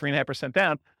 down or 3.5%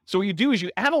 down. So what you do is you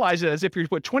analyze it as if you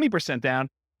put 20% down.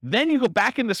 Then you go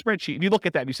back in the spreadsheet and you look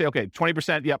at that and you say, okay,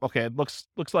 20%, yep, okay, it looks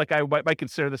like I might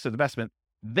consider this an investment.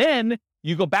 Then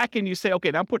you go back and you say, okay,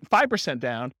 now I'm putting 5%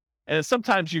 down. And then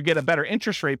sometimes you get a better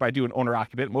interest rate by doing owner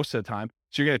occupant most of the time.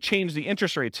 So you're going to change the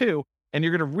interest rate too. And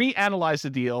you're going to reanalyze the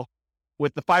deal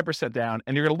with the 5% down.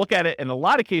 And you're going to look at it. In a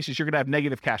lot of cases, you're going to have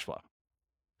negative cash flow.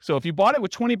 So if you bought it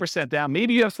with 20% down,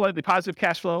 maybe you have slightly positive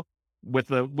cash flow. With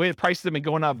the way the prices have been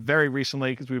going up very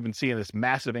recently, because we've been seeing this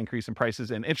massive increase in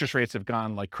prices and interest rates have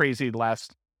gone like crazy the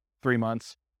last 3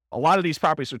 months. A lot of these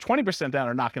properties with 20% down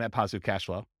are not going to have positive cash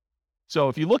flow. So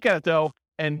if you look at it though,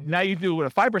 and now you do it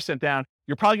with a 5% down,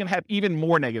 you're probably going to have even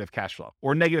more negative cash flow,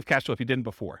 or negative cash flow if you didn't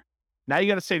before. Now you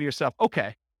got to say to yourself,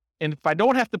 okay, and if I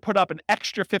don't have to put up an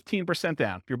extra 15%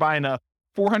 down, if you're buying a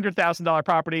 $400,000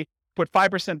 property, put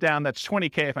 5% down, that's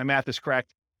 $20K if my math is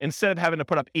correct, instead of having to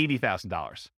put up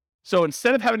 $80,000. So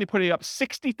instead of having to put up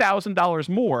 $60,000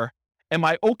 more, am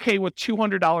I okay with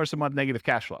 $200 a month negative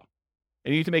cash flow?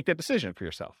 And you need to make that decision for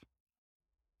yourself.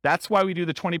 That's why we do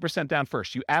the 20% down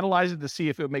first. You analyze it to see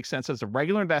if it makes sense as a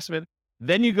regular investment.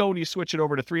 Then you go and you switch it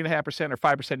over to 3.5% or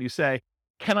 5%. You say,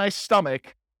 can I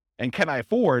stomach and can I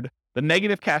afford the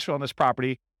negative cash flow on this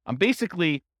property? I'm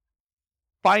basically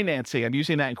financing, I'm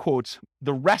using that in quotes,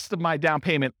 the rest of my down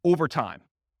payment over time.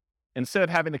 instead of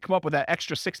having to come up with that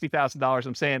extra $60,000,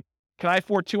 I'm saying, can I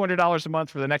afford $200 a month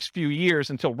for the next few years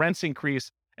until rents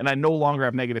increase and I no longer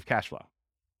have negative cash flow?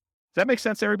 Does that make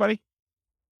sense to everybody?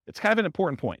 It's kind of an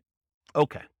important point.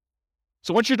 Okay.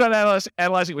 So once you're done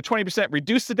analyzing with 20%,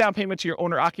 reduce the down payment to your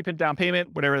owner-occupant down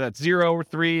payment, whatever that's 0,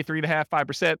 3, 3.5%,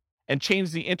 5%, and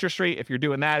change the interest rate if you're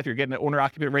doing that, if you're getting an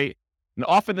owner-occupant rate. And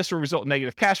often this will result in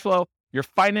negative cash flow. You're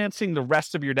financing the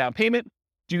rest of your down payment.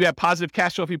 Do you have positive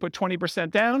cash flow if you put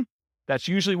 20% down? That's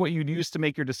usually what you'd use to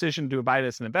make your decision to buy it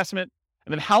as an investment.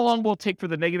 And then how long will it take for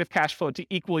the negative cash flow to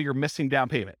equal your missing down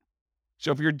payment?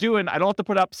 So if you're doing, I don't have to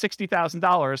put up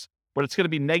 $60,000, but it's going to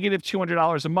be negative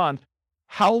 $200 a month.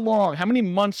 How many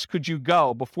months could you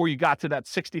go before you got to that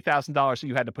 $60,000 that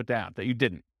you had to put down that you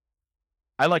didn't?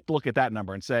 I like to look at that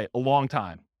number and say a long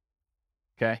time.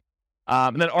 Okay.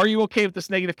 And then are you okay with this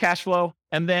negative cash flow?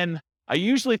 And then I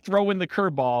usually throw in the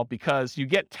curveball because you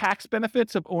get tax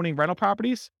benefits of owning rental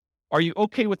properties. Are you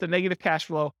okay with the negative cash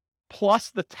flow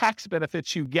plus the tax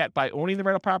benefits you get by owning the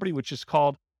rental property, which is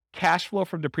called cash flow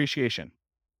from depreciation?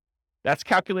 That's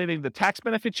calculating the tax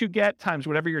benefits you get times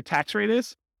whatever your tax rate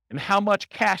is and how much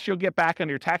cash you'll get back on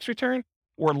your tax return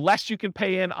or less you can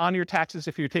pay in on your taxes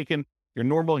if you're taking your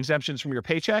normal exemptions from your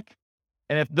paycheck.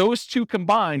 And if those two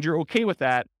combined, you're okay with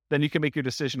that, then you can make your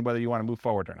decision whether you want to move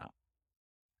forward or not.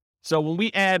 So when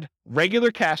we add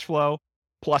regular cash flow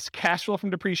plus cash flow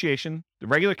from depreciation, the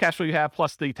regular cash flow you have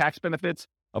plus the tax benefits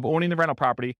of owning the rental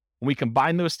property, when we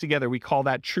combine those together, we call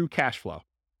that true cash flow.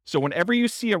 So whenever you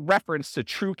see a reference to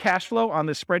true cash flow on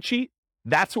this spreadsheet,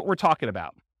 that's what we're talking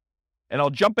about. And I'll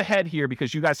jump ahead here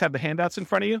because you guys have the handouts in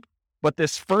front of you. But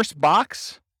this first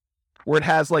box where it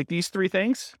has like these three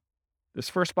things, this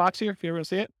first box here, if you ever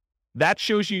see it, that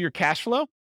shows you your cash flow.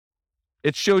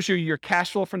 It shows you your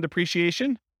cash flow from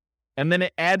depreciation. And then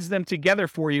it adds them together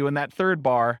for you in that third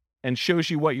bar and shows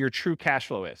you what your true cash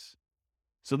flow is.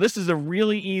 So this is a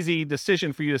really easy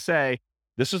decision for you to say,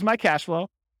 this is my cash flow.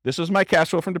 This is my cash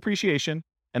flow from depreciation.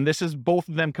 And this is both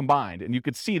of them combined. And you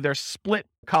could see they're split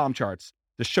column charts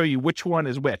to show you which one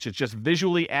is which. It's just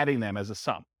visually adding them as a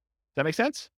sum. Does that make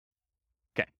sense?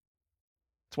 Okay.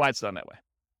 That's why it's done that way.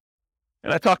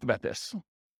 And I talked about this.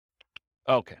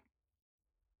 Okay.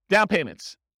 Down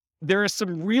payments. There are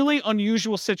some really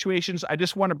unusual situations. I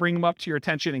just want to bring them up to your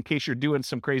attention in case you're doing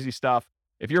some crazy stuff.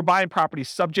 If you're buying property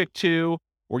subject to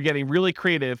or getting really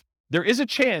creative, there is a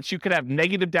chance you could have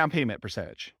negative down payment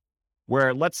percentage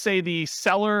where let's say the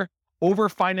seller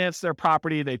overfinanced their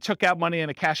property. They took out money in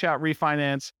a cash out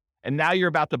refinance. And now you're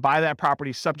about to buy that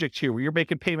property subject to where you're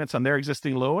making payments on their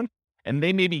existing loan. And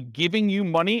they may be giving you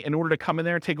money in order to come in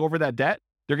there and take over that debt.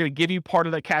 They're going to give you part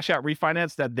of the cash out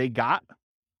refinance that they got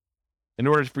in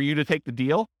order for you to take the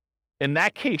deal. In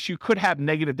that case, you could have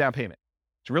negative down payment.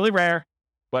 It's really rare,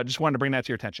 but I just wanted to bring that to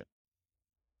your attention.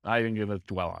 I ain't going to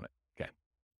dwell on it. Okay.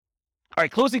 All right.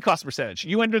 Closing cost percentage.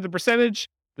 You enter the percentage.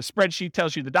 The spreadsheet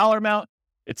tells you the dollar amount.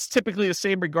 It's typically the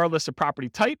same regardless of property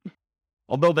type,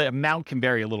 although the amount can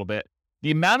vary a little bit.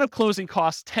 The amount of closing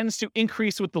costs tends to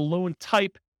increase with the loan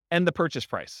type and the purchase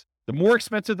price. The more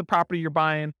expensive the property you're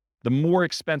buying, the more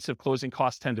expensive closing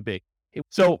costs tend to be.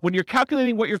 So when you're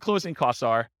calculating what your closing costs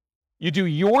are, you do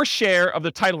your share of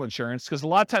the title insurance because a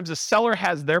lot of times the seller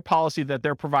has their policy that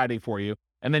they're providing for you.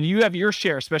 And then you have your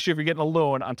share, especially if you're getting a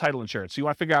loan on title insurance. So you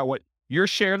want to figure out what your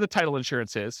share of the title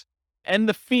insurance is and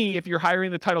the fee if you're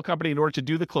hiring the title company in order to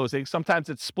do the closing. Sometimes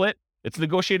it's split. It's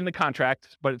negotiated in the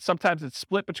contract, but sometimes it's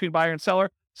split between buyer and seller.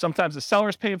 Sometimes the seller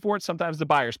is paying for it. Sometimes the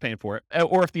buyer's paying for it.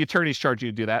 Or if the attorneys charge you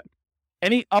to do that.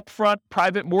 Any upfront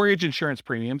private mortgage insurance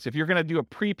premiums, if you're going to do a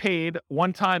prepaid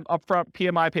one-time upfront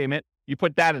PMI payment, you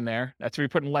put that in there. That's where you're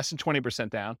putting less than 20%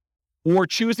 down. Or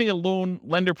choosing a loan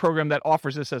lender program that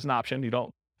offers this as an option. You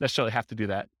don't necessarily have to do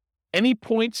that. Any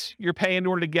points you're paying in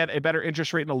order to get a better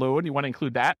interest rate in a loan, you want to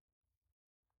include that.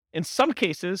 In some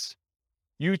cases,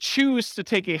 you choose to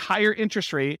take a higher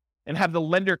interest rate and have the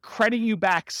lender credit you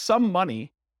back some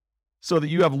money so that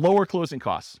you have lower closing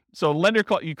costs. So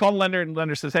you call the lender and the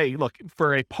lender says, hey, look,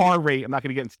 for a par rate, I'm not going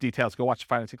to get into details, go watch the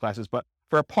financing classes, but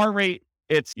for a par rate,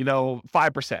 it's,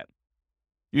 5%.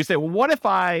 You say, well, what if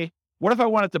I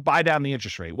wanted to buy down the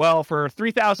interest rate? Well, for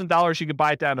 $3,000, you could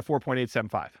buy it down to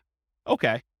 4.875.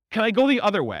 Okay. Can I go the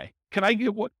other way?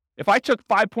 If I took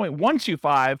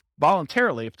 5.125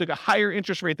 voluntarily, if I took a higher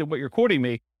interest rate than what you're quoting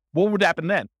me, what would happen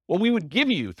then? Well, we would give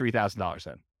you $3,000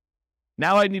 then.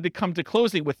 Now I need to come to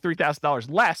closing with $3,000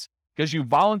 less because you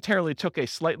voluntarily took a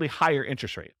slightly higher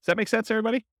interest rate. Does that make sense,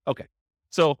 everybody? Okay.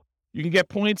 So you can get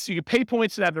points, you can pay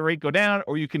points to have the rate go down,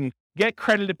 or you can get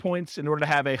credited points in order to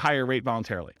have a higher rate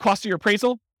voluntarily. Cost of your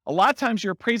appraisal. A lot of times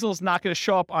your appraisal is not going to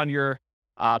show up on your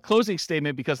closing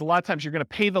statement, because a lot of times you're going to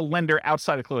pay the lender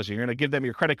outside of closing. You're going to give them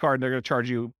your credit card and they're going to charge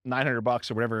you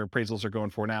 $900 or whatever appraisals are going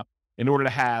for now in order to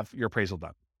have your appraisal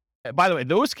done. By the way,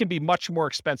 those can be much more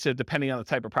expensive depending on the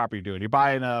type of property you're doing. You're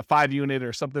buying a 5-unit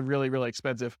or something really, really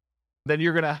expensive, then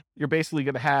you're basically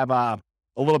going to have a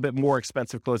little bit more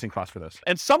expensive closing costs for those.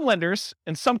 And some lenders,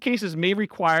 in some cases, may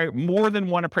require more than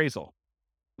one appraisal.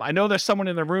 I know there's someone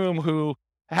in the room who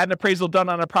had an appraisal done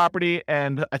on a property,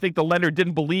 and I think the lender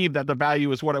didn't believe that the value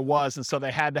was what it was, and so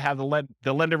they had to have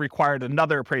the lender required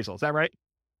another appraisal. Is that right?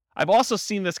 I've also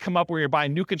seen this come up where you're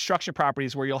buying new construction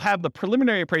properties where you'll have the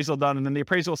preliminary appraisal done, and then the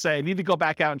appraisal will say, I need to go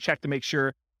back out and check to make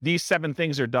sure these 7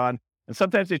 things are done. And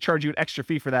sometimes they charge you an extra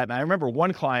fee for that. And I remember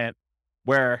one client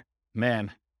where,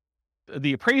 man,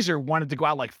 the appraiser wanted to go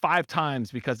out like 5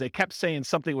 times because they kept saying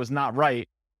something was not right.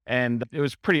 And it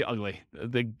was pretty ugly.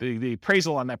 The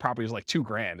appraisal on that property was like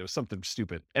 $2,000. It was something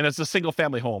stupid. And it's a single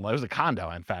family home. It was a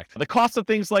condo, in fact. The cost of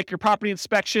things like your property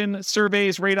inspection,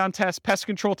 surveys, radon tests, pest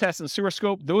control tests, and sewer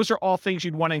scope, those are all things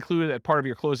you'd want to include as part of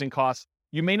your closing costs.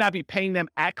 You may not be paying them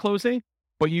at closing,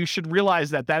 but you should realize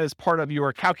that that is part of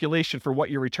your calculation for what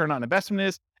your return on investment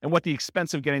is and what the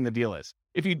expense of getting the deal is.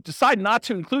 If you decide not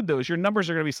to include those, your numbers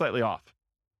are going to be slightly off,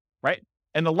 right?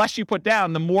 And the less you put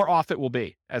down, the more off it will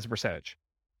be as a percentage.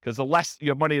 Because the less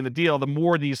you have money in the deal, the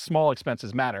more these small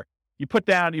expenses matter. You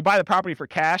buy the property for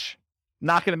cash,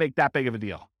 not going to make that big of a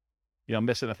deal.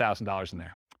 Missing $1,000 in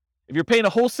there. If you're paying a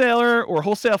wholesaler or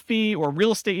wholesale fee or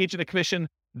real estate agent a commission,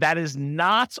 that is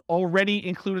not already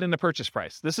included in the purchase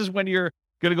price. This is when you're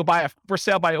going to go buy a for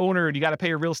sale by owner and you got to pay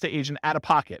your real estate agent out of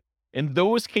pocket. In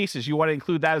those cases, you want to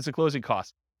include that as a closing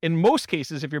cost. In most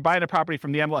cases, if you're buying a property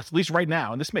from the MLS, at least right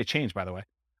now, and this may change, by the way,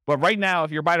 but right now,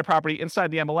 if you're buying a property inside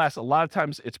the MLS, a lot of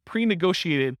times it's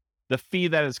pre-negotiated the fee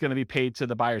that is going to be paid to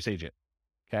the buyer's agent,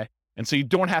 okay? And so you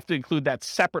don't have to include that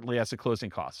separately as a closing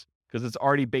cost because it's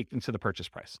already baked into the purchase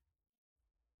price.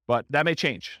 But that may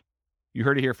change. You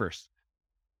heard it here first.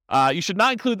 You should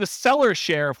not include the seller's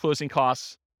share of closing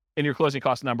costs in your closing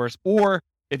cost numbers, or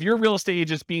if your real estate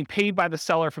agent is being paid by the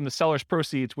seller from the seller's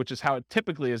proceeds, which is how it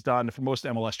typically is done for most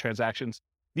MLS transactions,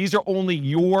 these are only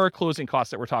your closing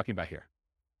costs that we're talking about here.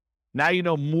 Now you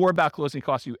know more about closing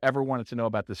costs you ever wanted to know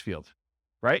about this field,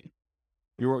 right?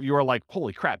 You were like,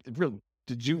 holy crap,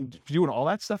 did you doing all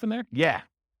that stuff in there? Yeah.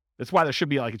 That's why there should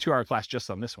be like a 2-hour class just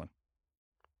on this one.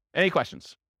 Any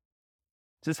questions?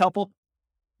 Is this helpful?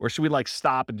 Or should we like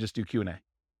stop and just do Q&A?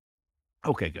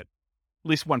 Okay, good. At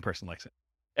least one person likes it.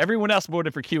 Everyone else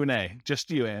voted for Q&A. Just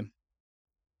you, Ann.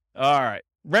 All right.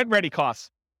 Rent-ready costs.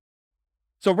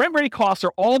 So rent-ready costs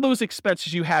are all those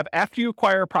expenses you have after you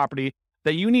acquire a property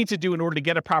that you need to do in order to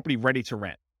get a property ready to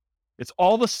rent. It's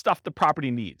all the stuff the property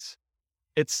needs.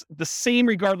 It's the same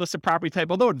regardless of property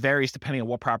type, although it varies depending on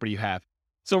what property you have.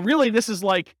 So really, this is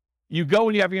like you go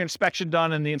and you have your inspection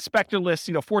done and the inspector lists,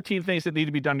 14 things that need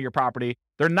to be done to your property.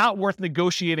 They're not worth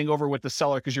negotiating over with the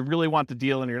seller because you really want the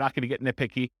deal and you're not going to get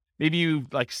nitpicky. Maybe you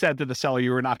said to the seller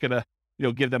you were not going to,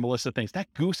 give them a list of things.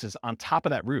 That goose is on top of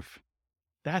that roof.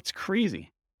 That's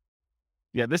crazy.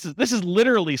 Yeah, this is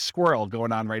literally squirrel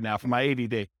going on right now for my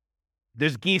ADD.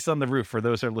 There's geese on the roof for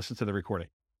those that listen to the recording.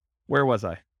 Where was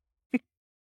I?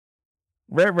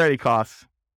 Rent-ready costs.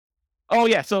 Oh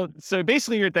yeah, so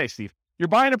basically Steve. You're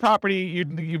buying a property,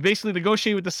 you basically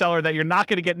negotiate with the seller that you're not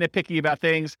going to get nitpicky about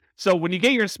things. So when you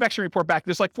get your inspection report back,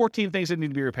 there's like 14 things that need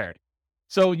to be repaired.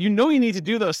 So you need to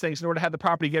do those things in order to have the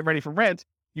property get ready for rent.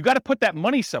 You got to put that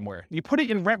money somewhere. You put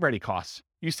it in rent-ready costs.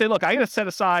 You say, look, I got to set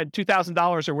aside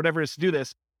 $2,000 or whatever it is to do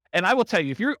this. And I will tell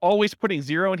you, if you're always putting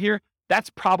zero in here, that's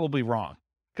probably wrong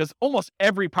because almost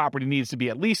every property needs to be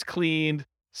at least cleaned.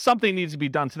 Something needs to be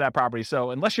done to that property.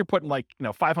 So unless you're putting $500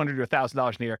 to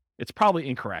 $1,000 in here, it's probably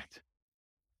incorrect.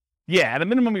 Yeah, at a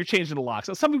minimum, you're changing the lock.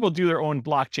 So some people do their own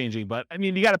block changing, but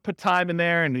you got to put time in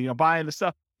there and, buying the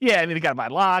stuff. Yeah, you got to buy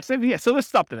locks. Yeah, so there's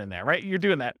something in there, right? You're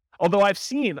doing that. Although I've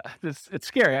seen this, it's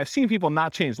scary. I've seen people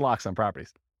not change locks on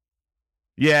properties.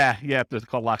 Yeah, you have to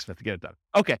call locksmith to get it done.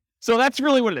 Okay, so that's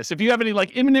really what it is. If you have any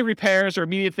imminent repairs or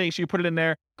immediate things, you put it in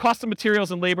there. Cost of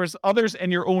materials and labors, others,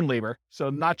 and your own labor. So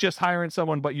not just hiring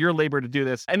someone, but your labor to do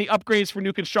this. Any upgrades for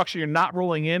new construction you're not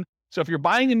rolling in. So if you're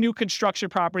buying a new construction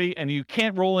property and you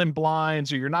can't roll in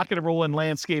blinds or you're not going to roll in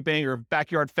landscaping or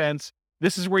backyard fence,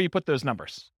 this is where you put those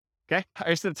numbers. Okay,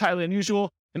 I said it's highly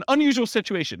unusual. An unusual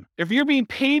situation. If you're being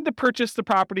paid to purchase the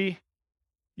property,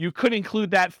 you could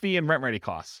include that fee in rent-ready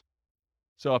costs.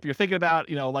 So if you're thinking about,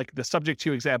 like the subject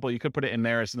to example, you could put it in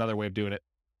there as another way of doing it.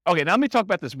 Okay, now let me talk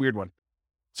about this weird one.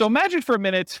 So imagine for a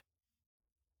minute,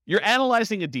 you're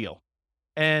analyzing a deal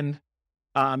and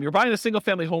you're buying a single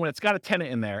family home and it's got a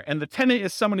tenant in there. And the tenant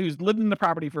is someone who's lived in the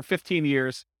property for 15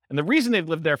 years And the reason they've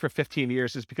lived there for 15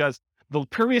 years is because the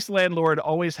previous landlord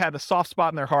always had a soft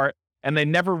spot in their heart and they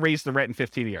never raised the rent in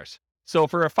 15 years. So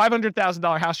for a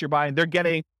 $500,000 house you're buying,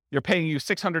 you're paying you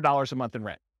 $600 a month in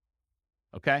rent.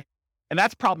 Okay. And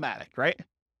that's problematic, right?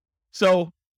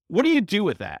 So what do you do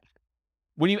with that?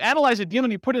 When you analyze a deal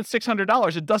and you put in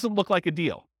 $600, it doesn't look like a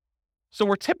deal. So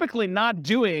we're typically not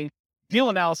doing deal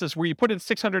analysis where you put in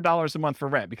 $600 a month for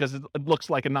rent because it looks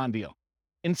like a non-deal.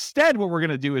 Instead, what we're going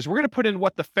to do is we're going to put in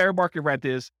what the fair market rent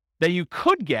is that you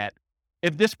could get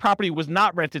if this property was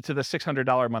not rented to the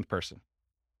 $600 a month person.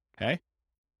 Okay.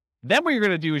 Then what you're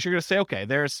going to do is you're going to say, okay,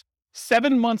 there's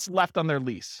 7 months left on their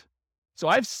lease. So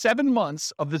I have 7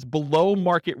 months of this below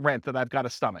market rent that I've got to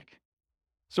stomach.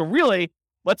 So really,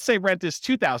 let's say rent is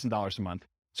 $2,000 a month.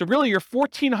 So really you're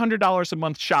 $1,400 a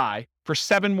month shy for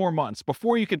 7 more months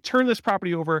before you can turn this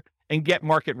property over and get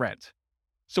market rent.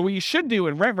 So what you should do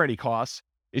in rent ready costs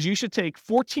is you should take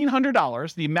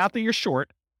 $1,400, the amount that you're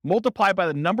short, multiply by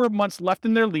the number of months left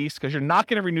in their lease, because you're not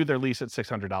going to renew their lease at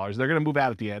 $600. They're going to move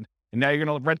out at the end. And now you're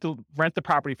going to rent the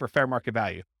property for fair market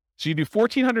value. So you do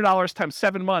 $1,400 times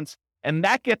 7 months, and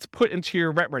that gets put into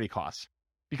your rent ready costs.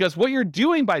 Because what you're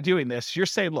doing by doing this, you're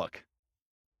saying, look,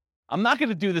 I'm not going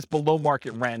to do this below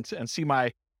market rent and see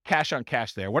my cash on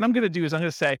cash there. What I'm going to do is I'm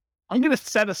going to say, I'm going to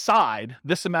set aside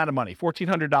this amount of money,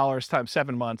 $1,400 times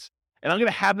 7 months, and I'm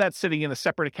going to have that sitting in a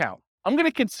separate account. I'm going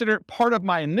to consider it part of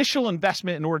my initial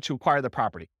investment in order to acquire the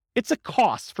property. It's a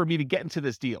cost for me to get into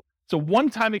this deal. It's a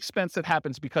one-time expense that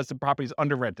happens because the property is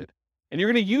under rented. And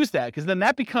you're going to use that because then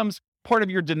that becomes part of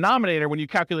your denominator when you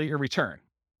calculate your return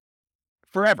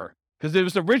forever, because it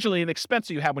was originally an expense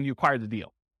that you had when you acquired the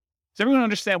deal. Does everyone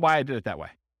understand why I did it that way?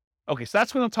 Okay, so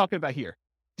that's what I'm talking about here.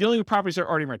 Dealing with properties that are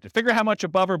already rented. Figure out how much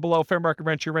above or below fair market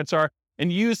rent your rents are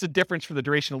and use the difference for the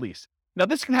duration of lease. Now,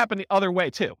 this can happen the other way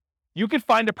too. You could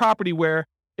find a property where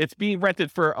it's being rented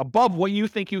for above what you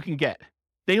think you can get.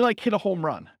 They hit a home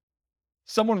run.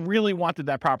 Someone really wanted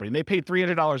that property and they paid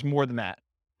 $300 more than that.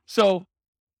 So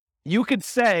you could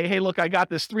say, hey, look, I got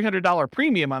this $300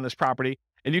 premium on this property,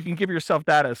 and you can give yourself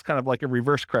that as kind of like a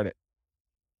reverse credit.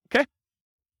 Okay?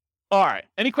 All right.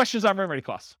 Any questions on rent ready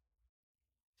costs?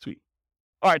 Sweet.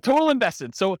 All right. Total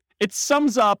invested. So it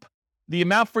sums up the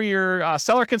amount for your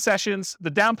seller concessions, the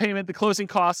down payment, the closing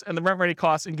costs, and the rent ready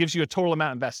costs, and gives you a total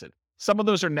amount invested. Some of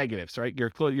those are negatives, right?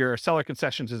 Your seller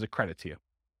concessions is a credit to you.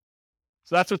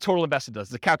 So that's what total invested does.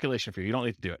 It's a calculation for you. You don't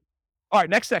need to do it. All right,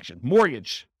 next section,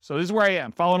 mortgage. So this is where I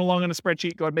am. Following along on the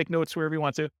spreadsheet. Go ahead and make notes wherever you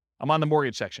want to. I'm on the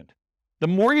mortgage section. The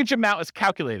mortgage amount is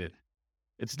calculated.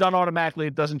 It's done automatically.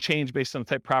 It doesn't change based on the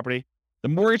type of property. The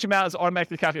mortgage amount is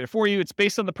automatically calculated for you. It's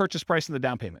based on the purchase price and the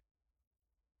down payment.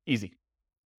 Easy.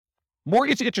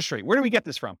 Mortgage interest rate. Where do we get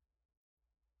this from?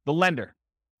 The lender.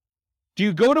 Do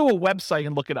you go to a website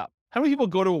and look it up? How many people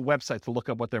go to a website to look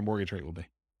up what their mortgage rate will be?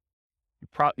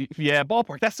 Yeah,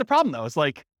 ballpark. That's the problem, though. It's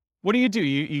like, what do?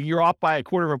 You're off by a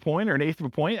quarter of a point or an eighth of a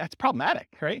point. That's problematic,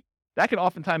 right? That can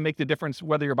oftentimes make the difference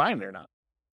whether you're buying it or not.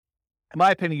 In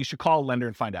my opinion, you should call a lender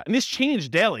and find out. And this changes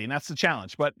daily, and that's the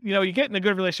challenge. But, you get in a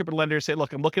good relationship with a lender, say,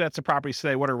 look, I'm looking at some properties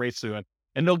today. What are rates doing?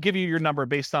 And they'll give you your number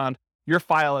based on your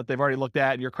file that they've already looked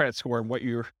at, your credit score, and what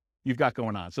you've got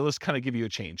going on. So let's kind of give you a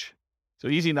change. So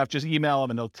easy enough, just email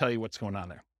them and they'll tell you what's going on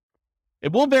there.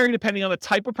 It will vary depending on the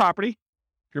type of property.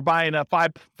 If you're buying a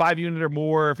five unit or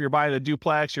more, if you're buying a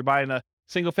duplex, you're buying a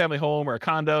single family home or a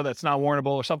condo that's not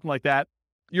warrantable or something like that.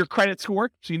 Your credit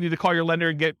score, so you need to call your lender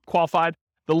and get qualified.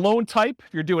 The loan type,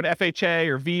 if you're doing FHA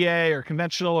or VA or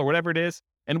conventional or whatever it is,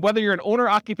 and whether you're an owner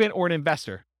occupant or an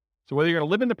investor. So whether you're going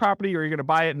to live in the property or you're going to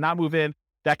buy it and not move in,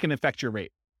 that can affect your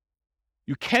rate.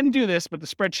 You can do this, but the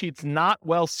spreadsheet's not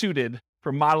well suited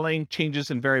for modeling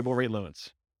changes in variable rate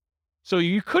loans. So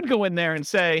you could go in there and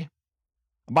say,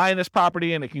 I'm buying this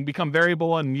property and it can become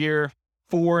variable in year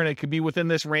 4 and it could be within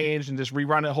this range, and just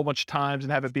rerun it a whole bunch of times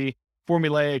and have it be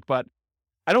formulaic, but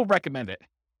I don't recommend it.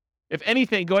 If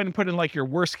anything, go ahead and put in your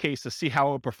worst case to see how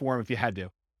it would perform if you had to.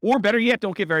 Or better yet,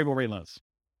 don't get variable rate loans.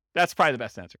 That's probably the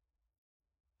best answer.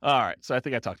 All right, so I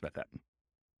think I talked about that.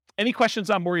 Any questions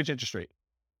on mortgage interest rate?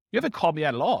 You haven't called me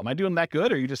out at all. Am I doing that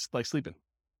good, or are you just sleeping?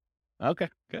 Okay,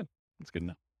 good. That's good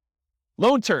enough.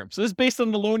 Loan term. So this is based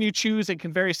on the loan you choose and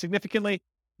can vary significantly.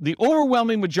 The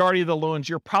overwhelming majority of the loans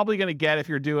you're probably going to get if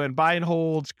you're doing buy and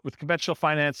holds with conventional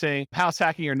financing, house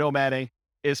hacking, or nomading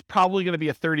is probably going to be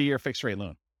a 30-year fixed rate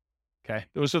loan. Okay,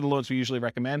 those are the loans we usually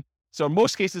recommend. So in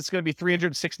most cases, it's going to be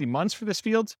 360 months for this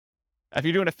field. If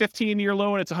you're doing a 15-year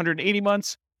loan, it's 180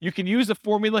 months. You can use the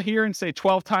formula here and say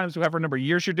 12 times whatever number of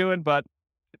years you're doing, but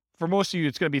for most of you,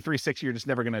 it's going to be 360. You're just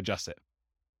never going to adjust it.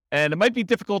 And it might be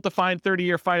difficult to find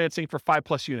 30-year financing for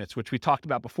 5+ units, which we talked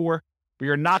about before, but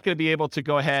you're not going to be able to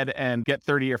go ahead and get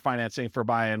 30-year financing for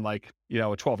buying like, a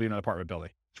 12-unit apartment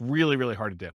building. It's really, really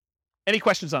hard to do. Any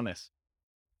questions on this?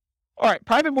 All right,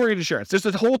 private mortgage insurance. There's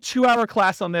a whole 2-hour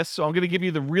class on this, so I'm going to give you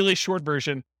the really short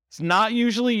version. It's not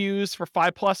usually used for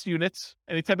 5+ units,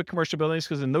 any type of commercial buildings,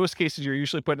 because in those cases, you're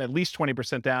usually putting at least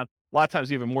 20% down. A lot of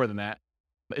times even more than that.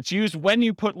 It's used when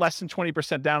you put less than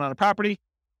 20% down on a property.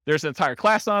 There's an entire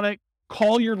class on it.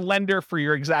 Call your lender for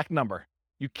your exact number.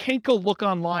 You can't go look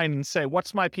online and say,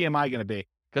 what's my PMI going to be?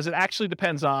 Because it actually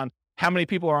depends on how many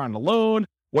people are on the loan,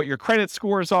 what your credit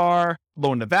scores are,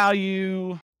 loan to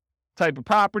value, type of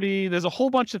property. There's a whole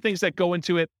bunch of things that go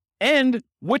into it, and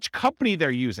which company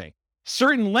they're using.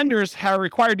 Certain lenders are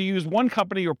required to use one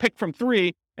company or pick from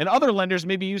 3, and other lenders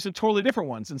may be using totally different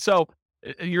ones. And so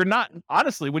you're not,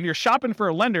 honestly, when you're shopping for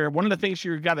a lender, one of the things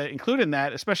you've got to include in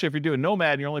that, especially if you're doing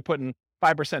Nomad and you're only putting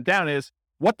 5% down, is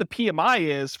what the PMI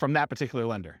is from that particular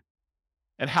lender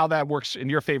and how that works in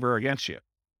your favor or against you.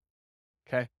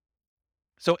 Okay.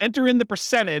 So enter in the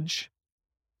percentage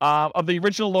of the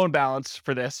original loan balance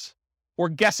for this, or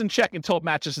guess and check until it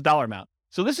matches the dollar amount.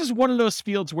 So this is one of those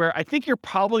fields where I think you're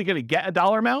probably going to get a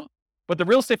dollar amount, but the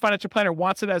real estate financial planner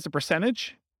wants it as a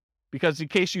percentage, because in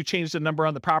case you change the number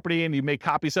on the property and you make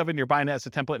copies of it and you're buying it as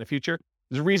a template in the future,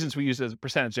 there's reasons we use it as a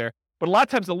percentage there. But a lot of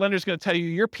times the lender's going to tell you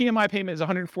your PMI payment is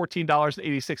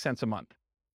 $114.86 a month.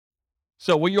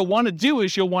 So what you'll want to do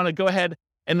is you'll want to go ahead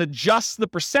and adjust the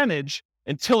percentage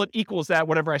until it equals that,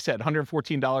 whatever I said,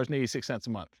 $114.86 a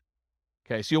month.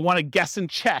 Okay, so you'll want to guess and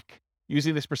check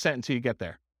using this percent until you get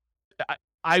there.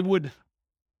 I would,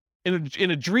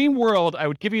 in a dream world, I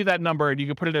would give you that number and you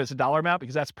can put it as a dollar amount,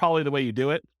 because that's probably the way you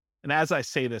do it. And as I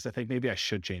say this, I think maybe I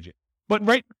should change it. But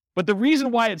the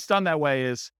reason why it's done that way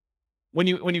is when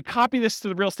you copy this to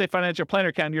the real estate financial planner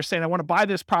account, you're saying, I want to buy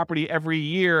this property every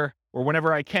year or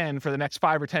whenever I can for the next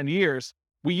 5 or 10 years.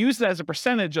 We use it as a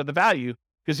percentage of the value,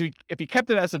 because if you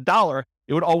kept it as a dollar,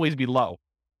 it would always be low.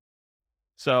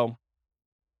 So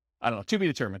I don't know, to be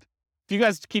determined. If you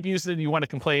guys keep using it and you want to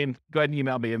complain, go ahead and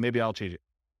email me and maybe I'll change it.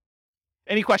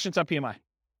 Any questions on PMI?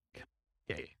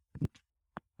 Yeah. You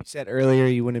said earlier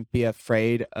you wouldn't be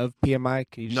afraid of PMI.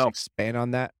 Can you just expand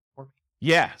on that for me?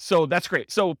 Yeah, so that's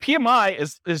great. So PMI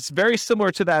is very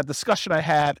similar to that discussion I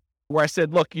had where I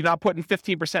said, look, you're not putting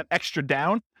 15% extra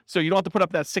down, so you don't have to put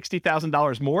up that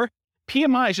 $60,000 more.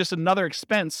 PMI is just another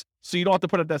expense, so you don't have to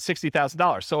put up that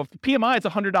 $60,000. So if the PMI is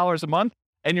 $100 a month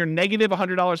and you're negative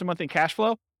 $100 a month in cash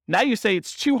flow, now you say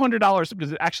it's $200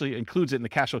 because it actually includes it in the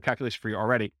cash flow calculation for you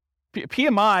already.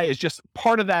 PMI is just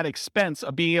part of that expense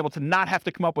of being able to not have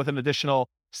to come up with an additional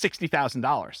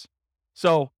 $60,000.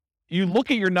 So you look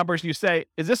at your numbers and you say,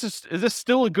 is this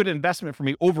still a good investment for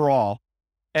me overall?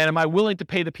 And am I willing to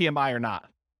pay the PMI or not?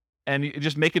 And you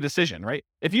just make a decision, right?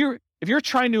 If you're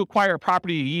trying to acquire a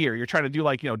property a year, you're trying to do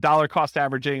like, dollar cost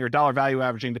averaging or dollar value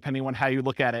averaging, depending on how you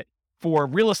look at it, for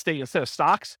real estate instead of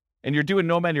stocks, and you're doing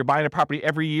Nomad, you're buying a property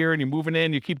every year and you're moving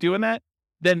in, you keep doing that,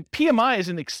 then PMI is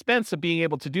an expense of being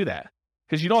able to do that,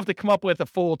 because you don't have to come up with a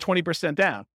full 20%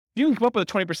 down. If you can come up with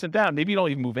a 20% down, maybe you don't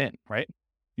even move in, right?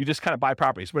 You just kind of buy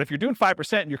properties. But if you're doing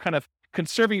 5% and you're kind of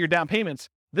conserving your down payments,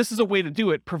 this is a way to do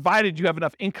it, provided you have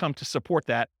enough income to support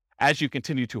that as you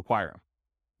continue to acquire them.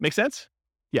 Make sense?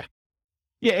 Yeah.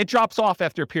 Yeah, it drops off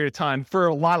after a period of time for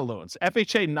a lot of loans.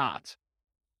 FHA, not.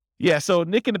 Yeah, so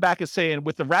Nick in the back is saying,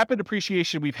 with the rapid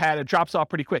appreciation we've had, it drops off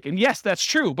pretty quick. And yes, that's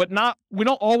true, but we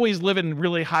don't always live in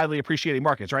really highly appreciating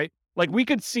markets, right? Like we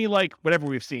could see like whatever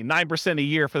we've seen, 9% a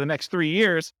year for the next 3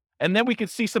 years, and then we could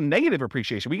see some negative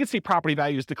appreciation. We could see property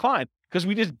values decline because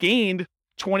we just gained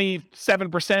 27%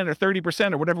 or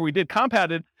 30% or whatever we did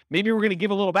compounded. Maybe we're going to give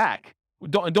a little back.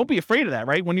 Don't be afraid of that,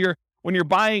 right? When you're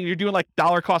buying, you're doing like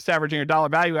dollar cost averaging or dollar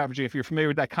value averaging, if you're familiar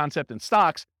with that concept in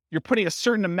stocks, you're putting a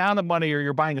certain amount of money or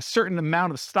you're buying a certain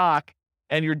amount of stock,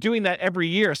 and you're doing that every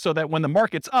year so that when the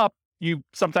market's up, you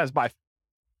sometimes buy.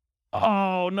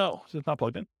 Oh no, it's not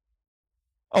plugged in.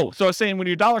 Oh, so I was saying when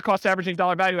you're dollar cost averaging,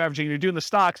 dollar value averaging, you're doing the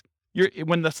stocks,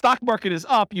 when the stock market is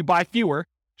up, you buy fewer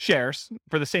shares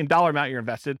for the same dollar amount you're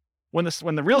invested. When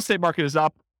the real estate market is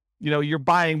up, you're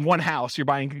buying one house, you're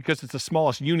buying because it's the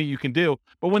smallest unit you can do.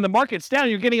 But when the market's down,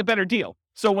 you're getting a better deal.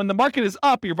 So when the market is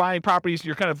up, you're buying properties,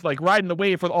 you're kind of like riding the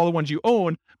wave for all the ones you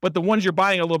own, but the ones you're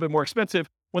buying are a little bit more expensive.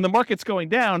 When the market's going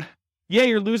down, yeah,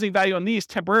 you're losing value on these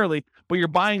temporarily, but you're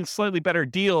buying slightly better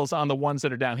deals on the ones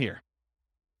that are down here.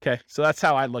 Okay, so that's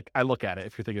how I look at it,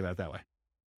 if you're thinking about it that way.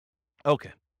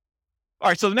 Okay. All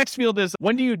right, so the next field is,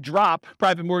 when do you drop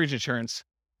private mortgage insurance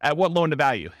at what loan to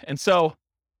value? And so,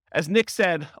 as Nick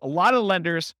said, a lot of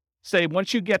lenders say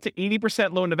once you get to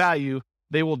 80% loan to value,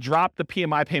 they will drop the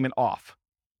PMI payment off.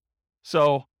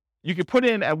 So you can put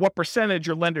in at what percentage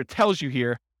your lender tells you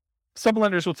here. Some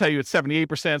lenders will tell you it's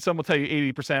 78%. Some will tell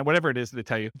you 80%, whatever it is they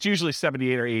tell you. It's usually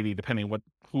 78 or 80, depending on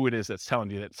who it is that's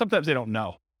telling you that. Sometimes they don't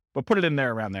know, but put it in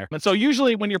there around there. And so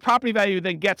usually when your property value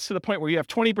then gets to the point where you have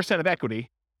 20% of equity,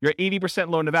 you're 80%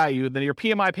 loan to value, then your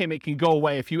PMI payment can go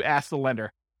away if you ask the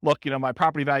lender, look, my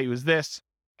property value is this.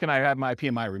 Can I have my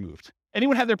PMI removed?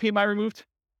 Anyone have their PMI removed?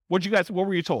 What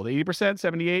were you told? 80%,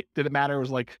 78? Did it matter? It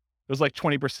was like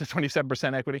 20%,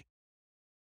 27% equity.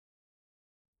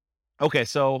 Okay,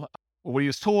 so what he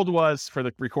was told was, for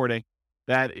the recording,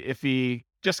 that if he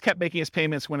just kept making his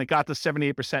payments, when it got to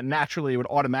 78%, naturally it would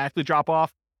automatically drop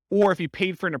off. Or if he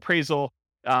paid for an appraisal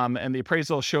and the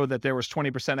appraisal showed that there was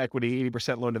 20% equity,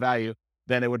 80% loan to value,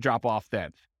 then it would drop off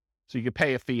then. So you could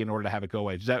pay a fee in order to have it go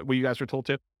away. Is that what you guys were told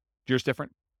too? Yours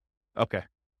different? Okay.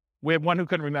 We had one who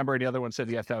couldn't remember and the other one said,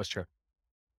 yes, that was true.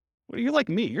 Well, you're like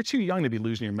me. You're too young to be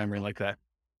losing your memory like that.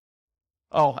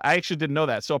 Oh, I actually didn't know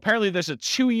that. So apparently there's a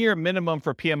 2-year minimum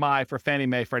for PMI for Fannie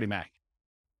Mae, Freddie Mac.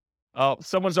 Oh,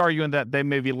 someone's arguing that they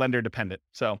may be lender dependent.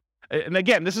 So, and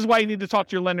again, this is why you need to talk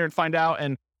to your lender and find out,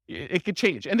 and it could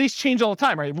change. And these change all the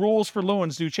time, right? Rules for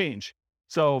loans do change.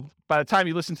 So by the time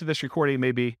you listen to this recording, it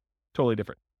may be totally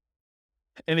different.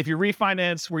 And if you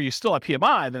refinance where you still have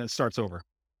PMI, then it starts over.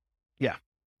 Yeah.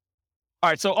 All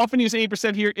right, so often use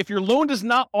 80% here. If your loan does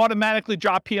not automatically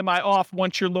drop PMI off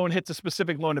once your loan hits a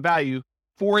specific loan to value,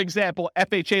 for example,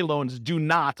 FHA loans do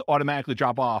not automatically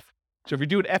drop off. So if you're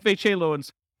doing FHA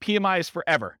loans, PMI is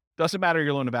forever. Doesn't matter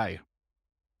your loan to value.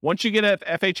 Once you get an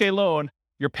FHA loan,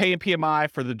 you're paying PMI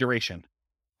for the duration.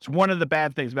 It's one of the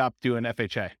bad things about doing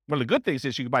FHA. One of the good things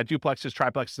is you can buy duplexes,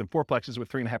 triplexes, and fourplexes with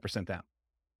 3.5% down.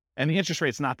 And the interest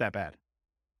rate's not that bad.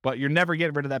 But you're never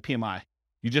getting rid of that PMI.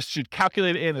 You just should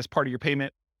calculate it in as part of your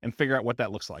payment and figure out what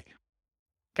that looks like.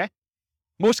 Okay?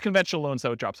 Most conventional loans,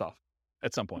 though, it drops off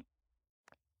at some point.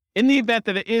 In the event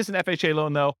that it is an FHA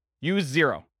loan, though, use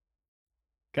 0.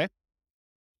 Okay?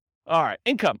 All right.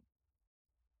 Income.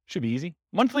 Should be easy.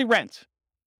 Monthly rent.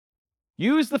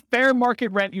 Use the fair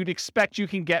market rent you'd expect you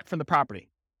can get from the property.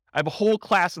 I have a whole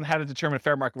class on how to determine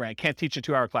fair market rent. I can't teach a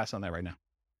 2-hour class on that right now.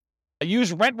 I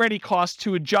use rent-ready costs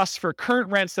to adjust for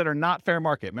current rents that are not fair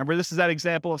market. Remember, this is that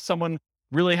example of someone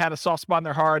really had a soft spot in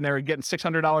their heart and they were getting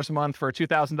 $600 a month for a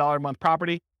 $2,000 a month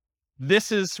property.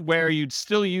 This is where you'd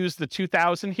still use the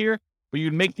 $2,000 here, but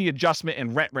you'd make the adjustment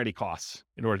in rent-ready costs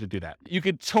in order to do that. You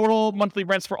could total monthly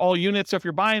rents for all units. So if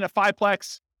you're buying a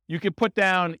 5-plex, you could put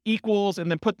down equals and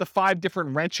then put the 5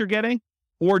 different rents you're getting,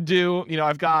 or do,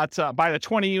 I've got buy the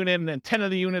 20 unit and then 10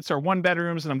 of the units are 1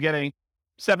 bedrooms and I'm getting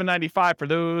 $795 for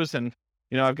those. And,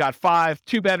 I've got 5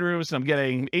 2-bedrooms and I'm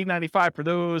getting $895 for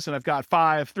those. And I've got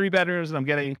 5 3-bedrooms and I'm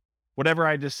getting whatever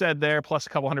I just said there, plus a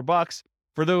couple $100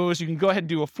 for those. You can go ahead and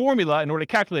do a formula in order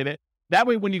to calculate it. That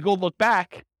way, when you go look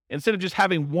back, instead of just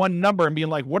having one number and being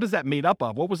like, what is that made up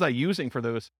of? What was I using for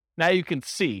those? Now you can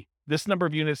see this number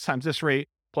of units times this rate,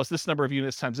 plus this number of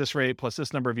units times this rate, plus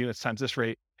this number of units times this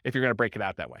rate, if you're going to break it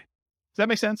out that way. Does that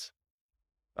make sense?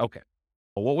 Okay.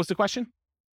 Well, what was the question?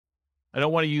 I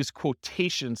don't want to use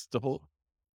quotations to hold.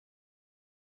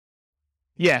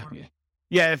 Yeah.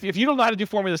 If you don't know how to do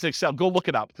formulas in Excel, go look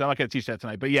it up, because I'm not going to teach that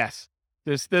tonight. But yes,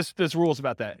 there's rules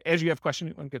about that. Andrew, you have a question?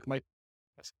 You want to get the mic?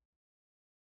 Yes.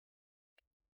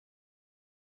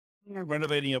 You're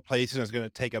renovating a place and it's going to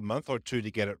take a month or 2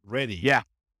 to get it ready. Yeah.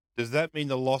 Does that mean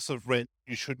the loss of rent,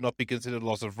 you should not be considered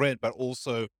loss of rent, but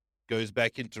also goes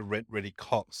back into rent-ready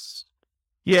costs?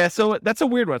 Yeah, so that's a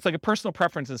weird one. It's like a personal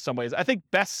preference in some ways. I think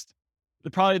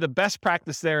probably the best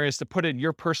practice there is to put in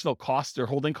your personal costs or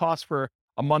holding costs for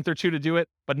a month or 2 to do it,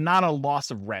 but not a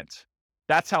loss of rent.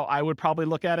 That's how I would probably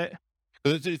look at it.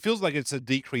 It feels like it's a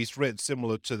decreased rent,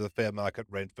 similar to the fair market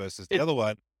rent versus the other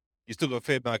one. You still got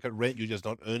fair market rent, you're just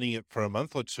not earning it for a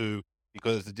month or 2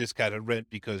 because it's a discounted rent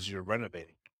because you're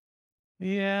renovating.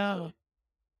 Yeah.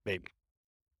 Maybe.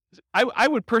 I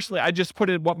would personally, I just put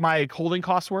in what my holding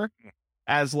costs were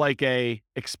as like a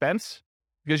expense,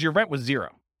 because your rent was 0.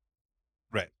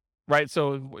 Right.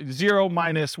 So 0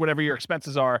 minus whatever your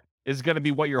expenses are is going to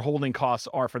be what your holding costs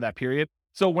are for that period.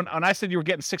 So when I said you were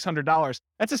getting $600,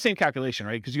 that's the same calculation,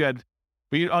 right? Because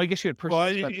I guess you had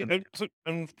personal expenses. So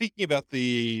I'm thinking about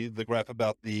the graph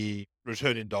about the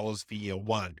return in dollars for year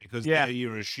 1, because there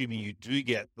you're assuming you do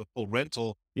get the full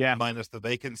rental minus the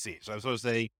vacancy. So I was sort of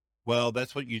saying, well,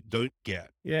 that's what you don't get.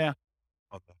 Yeah.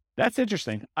 Okay. That's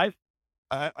interesting.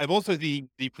 I'm also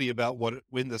deeply about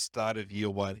when the start of year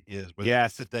 1 is. Whether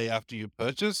it's the day after you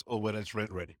purchase or when it's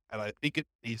rent ready. And I think it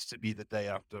needs to be the day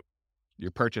after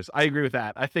your purchase. I agree with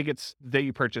that. I think it's the day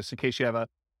you purchase, in case you have a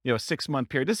 6-month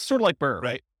period. This is sort of like BRRRR,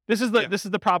 right? This is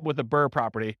the problem with the BRRRR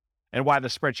property. and why the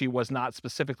spreadsheet was not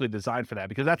specifically designed for that,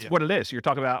 because that's what it is. You're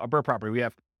talking about a BRRRR property. We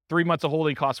have 3 months of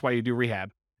holding costs while you do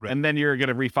rehab, and then you're going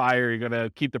to refi or you're going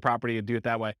to keep the property and do it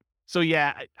that way. So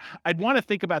yeah, I'd want to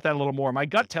think about that a little more. My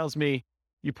gut tells me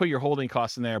you put your holding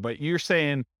costs in there, but you're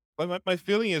saying... My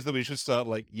feeling is that we should start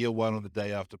like year one on the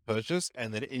day after purchase,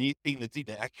 and then anything that's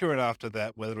inaccurate after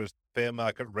that, whether it's fair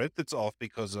market rent that's off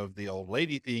because of the old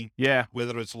lady thing,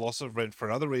 whether it's loss of rent for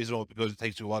another reason or because it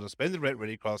takes you a while to spend the rent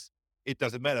ready costs, it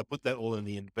doesn't matter. Put that all in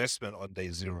the investment on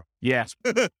day zero. Yeah.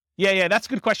 Yeah. That's a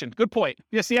good question. Good point.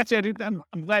 Yeah, see, actually, I'm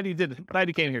glad you did. Glad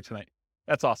you came here tonight.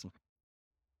 That's awesome.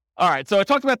 All right. So I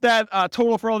talked about that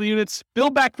total for all the units,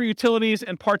 build back for utilities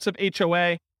and parts of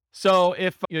HOA. So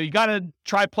if you got a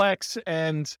triplex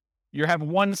and you have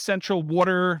one central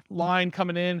water line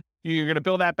coming in, you're going to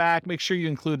build that back. Make sure you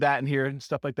include that in here and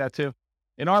stuff like that too.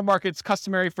 In our market, it's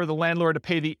customary for the landlord to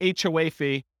pay the HOA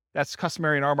fee. That's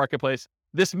customary in our marketplace.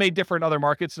 This may differ in other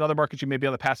markets. In other markets, you may be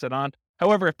able to pass it on.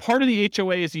 However, if part of the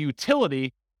HOA is a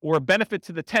utility or a benefit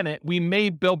to the tenant, we may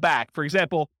bill back. For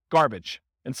example, garbage.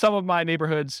 In some of my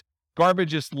neighborhoods,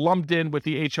 garbage is lumped in with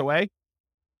the HOA.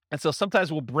 And so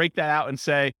sometimes we'll break that out and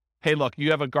say, hey, look, you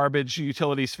have a garbage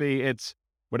utilities fee. It's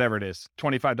whatever it is,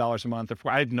 $25 a month.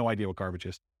 I have no idea what garbage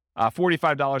is.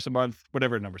 $45 a month,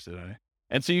 whatever number is it.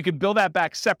 And so you can bill that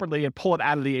back separately and pull it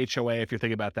out of the HOA if you're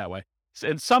thinking about it that way.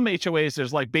 In some HOAs,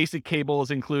 there's like basic cables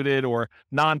included or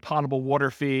non-potable water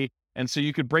fee. And so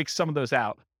you could break some of those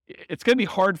out. It's going to be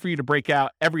hard for you to break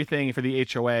out everything for the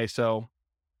HOA.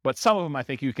 But some of them, I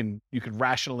think you could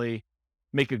rationally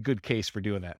make a good case for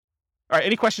doing that. All right.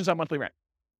 Any questions on monthly rent?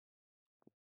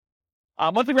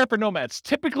 Monthly rent for nomads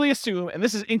typically assume, and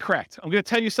this is incorrect. I'm going to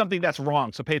tell you something that's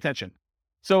wrong. So pay attention.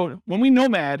 So when we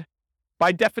nomad,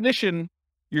 by definition,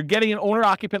 you're getting an owner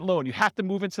occupant loan. You have to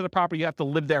move into the property. You have to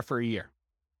live there for a year.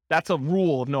 That's a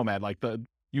rule of nomad.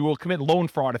 You will commit loan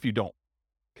fraud if you don't.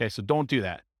 Okay. So don't do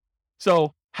that.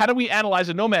 So how do we analyze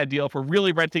a nomad deal if we're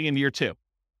really renting in year 2?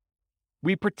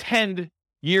 We pretend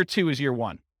year 2 is year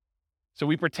 1. So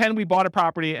we pretend we bought a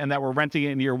property and that we're renting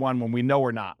it in year 1 when we know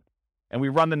we're not. And we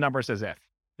run the numbers as if.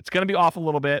 It's going to be off a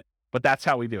little bit, but that's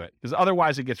how we do it. Because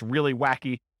otherwise it gets really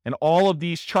wacky. And all of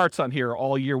these charts on here are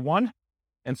all year 1.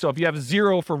 And so if you have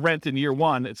 0 for rent in year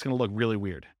 1, it's going to look really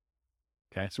weird.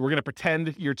 Okay. So we're going to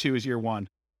pretend year 2 is year 1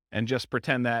 and just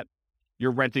pretend that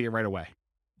you're renting it right away,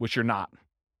 which you're not.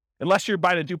 Unless you're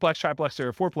buying a duplex, triplex, or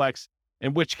a fourplex,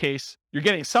 in which case you're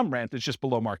getting some rent that's just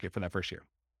below market for that first year.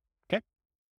 Okay.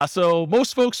 So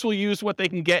most folks will use what they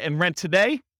can get in rent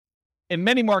today. In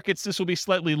many markets, this will be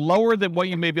slightly lower than what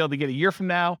you may be able to get a year from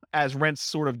now as rents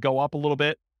sort of go up a little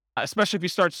bit, especially if you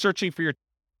start searching for your...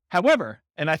 However,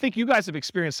 and I think you guys have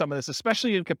experienced some of this,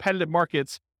 especially in competitive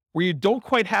markets where you don't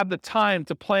quite have the time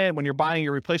to plan when you're buying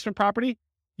your replacement property,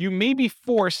 you may be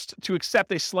forced to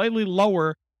accept a slightly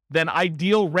lower than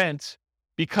ideal rent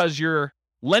because your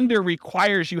lender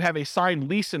requires you have a signed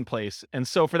lease in place. And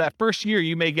so for that first year,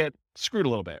 you may get screwed a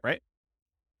little bit, right?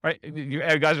 Right? You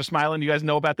guys are smiling. You guys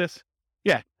know about this?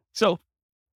 Yeah. So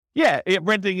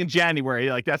renting in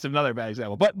January, that's another bad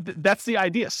example, but that's the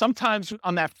idea. Sometimes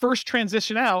on that first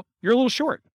transition out, you're a little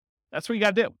short. That's what you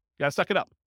got to do. You got to suck it up.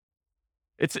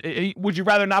 Would you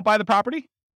rather not buy the property?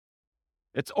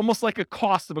 It's almost like a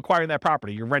cost of acquiring that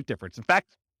property, your rent difference. In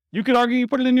fact, you could argue you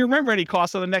put it in your rent ready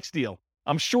cost on the next deal.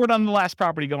 I'm short on the last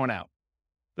property going out.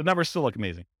 The numbers still look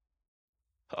amazing.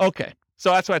 Okay.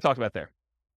 So that's what I talked about there.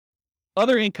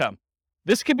 Other income.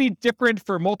 This could be different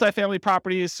for multifamily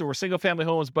properties or single family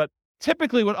homes, but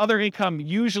typically what other income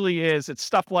usually is, it's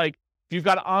stuff like if you've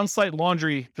got an on-site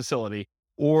laundry facility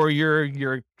or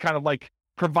you're kind of like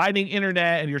providing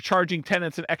internet and you're charging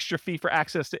tenants an extra fee for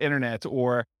access to internet,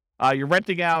 or you're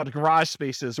renting out garage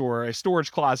spaces or a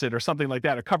storage closet or something like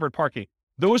that, or covered parking.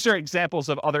 Those are examples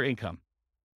of other income.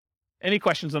 Any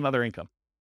questions on other income?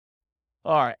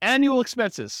 All right. Annual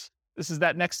expenses. This is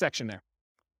that next section there.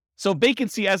 So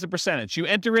vacancy as a percentage. You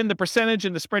enter in the percentage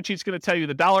and the spreadsheet's going to tell you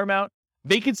the dollar amount.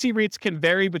 Vacancy rates can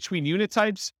vary between unit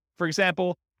types. For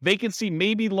example, vacancy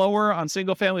may be lower on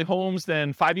single family homes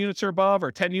than 5 units or above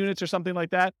or 10 units or something like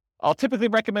that. I'll typically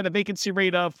recommend a vacancy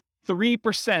rate of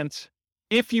 3%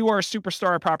 if you are a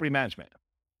superstar at property management.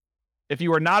 If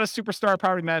you are not a superstar at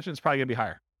property management, it's probably going to be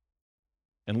higher.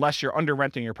 Unless you're under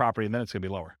renting your property, and then it's going to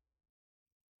be lower.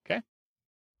 Okay.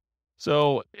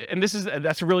 So, and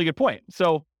that's a really good point.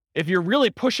 So if you're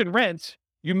really pushing rent,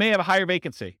 you may have a higher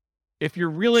vacancy. If you're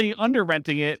really under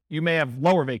renting it, you may have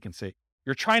lower vacancy.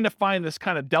 You're trying to find this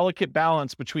kind of delicate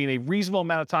balance between a reasonable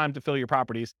amount of time to fill your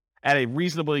properties at a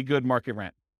reasonably good market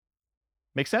rent.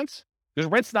 Make sense? Because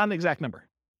rent's not an exact number.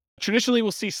 Traditionally,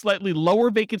 we'll see slightly lower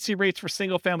vacancy rates for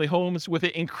single family homes with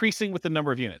it increasing with the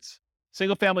number of units.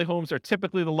 Single family homes are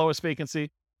typically the lowest vacancy,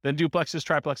 then duplexes,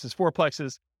 triplexes,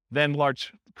 fourplexes, then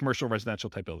large commercial residential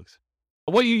type buildings.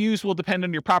 What you use will depend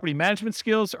on your property management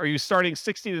skills. Are you starting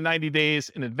 60 to 90 days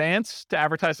in advance to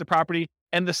advertise the property,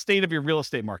 and the state of your real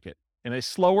estate market? In a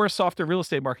slower, softer real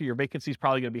estate market, your vacancy is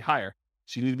probably going to be higher.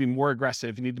 So you need to be more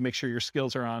aggressive. You need to make sure your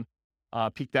skills are on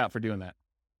peaked out for doing that.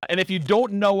 And if you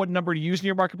don't know what number to use in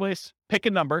your marketplace, pick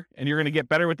a number, and you're going to get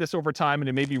better with this over time, and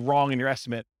it may be wrong in your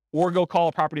estimate, or go call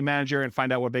a property manager and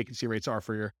find out what vacancy rates are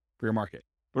for your market.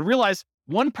 But realize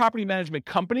one property management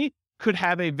company could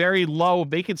have a very low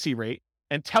vacancy rate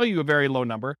and tell you a very low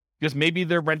number because maybe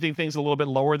they're renting things a little bit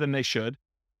lower than they should,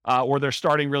 or they're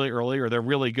starting really early, or they're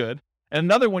really good. And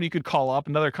another one you could call up,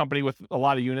 another company with a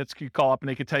lot of units could call up and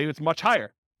they could tell you it's much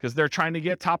higher because they're trying to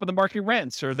get top of the market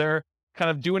rents, or they're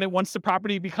kind of doing it once the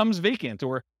property becomes vacant,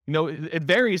 or, it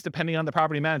varies depending on the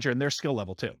property manager and their skill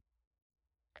level too,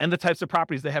 and the types of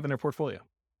properties they have in their portfolio.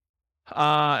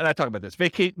 And I talk about this.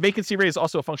 Vacancy rate is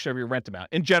also a function of your rent amount.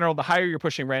 In general, the higher you're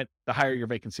pushing rent, the higher your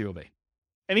vacancy will be.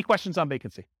 Any questions on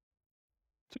vacancy?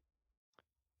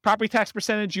 Property tax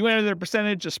percentage, you enter the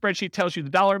percentage, a spreadsheet tells you the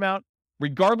dollar amount.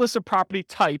 Regardless of property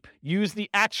type, use the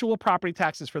actual property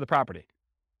taxes for the property.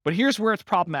 But here's where it's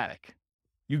problematic.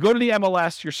 You go to the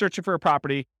MLS, you're searching for a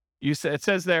property, it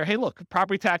says there, hey, look,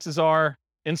 property taxes are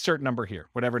insert number here,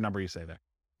 whatever number you say there.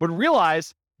 But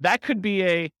realize that could be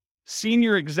a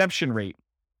senior exemption rate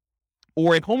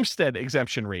or a homestead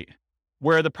exemption rate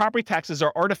where the property taxes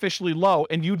are artificially low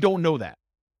and you don't know that.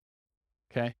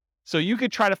 Okay. So you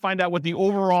could try to find out what the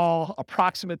overall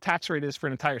approximate tax rate is for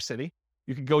an entire city.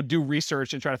 You could go do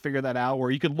research and try to figure that out,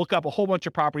 or you could look up a whole bunch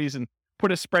of properties and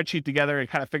put a spreadsheet together and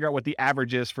kind of figure out what the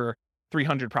average is for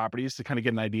 300 properties to kind of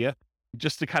get an idea,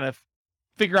 just to kind of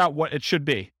figure out what it should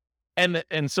be. And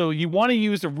so you want to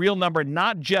use a real number,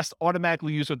 not just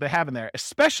automatically use what they have in there,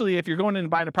 especially if you're going in and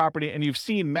buying a property and you've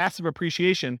seen massive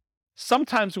appreciation.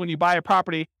 Sometimes when you buy a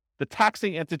property, the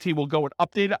taxing entity will go and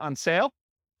update it on sale.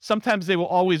 Sometimes they will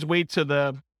always wait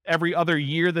to every other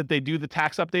year that they do the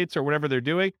tax updates or whatever they're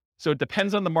doing. So it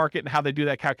depends on the market and how they do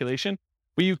that calculation.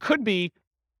 But you could be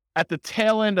at the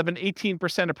tail end of an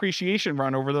 18% appreciation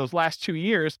run over those last 2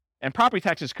 years, and property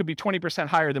taxes could be 20%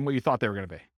 higher than what you thought they were going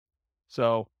to be.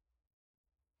 So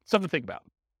something to think about.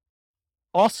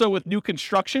 Also, with new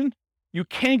construction, you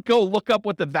can't go look up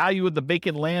what the value of the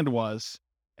vacant land was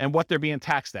and what they're being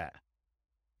taxed at,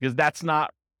 because that's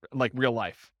not like real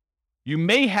life. You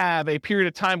may have a period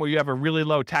of time where you have a really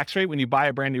low tax rate when you buy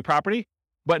a brand new property,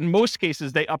 but in most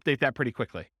cases, they update that pretty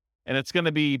quickly. And it's going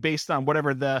to be based on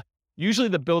whatever usually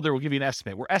the builder will give you an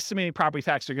estimate. We're estimating property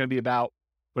taxes are going to be about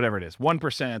whatever it is,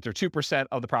 1% or 2%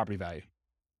 of the property value.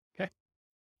 Okay.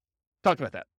 Talked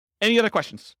about that. Any other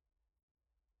questions?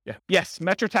 Yeah. Yes.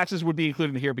 Metro taxes would be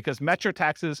included here because metro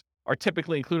taxes are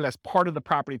typically included as part of the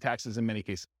property taxes in many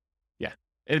cases. Yeah.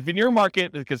 And if in your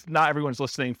market, because not everyone's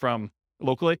listening from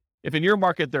locally, if in your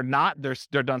market they're not,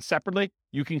 they're done separately,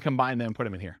 you can combine them and put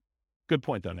them in here. Good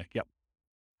point though, Nick. Yep.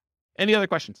 Any other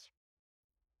questions?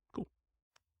 Cool.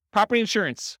 Property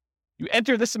insurance. You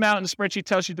enter this amount and the spreadsheet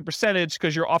tells you the percentage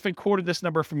because you're often quoted this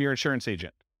number from your insurance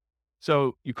agent.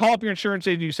 So you call up your insurance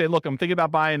agent, you say, look, I'm thinking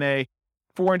about buying a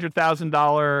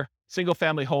 $400,000 single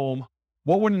family home.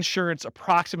 What would insurance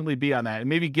approximately be on that? And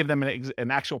maybe give them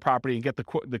an actual property and get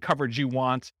the coverage you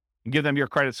want and give them your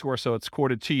credit score so it's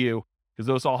quoted to you, because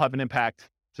those all have an impact.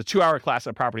 It's a 2-hour class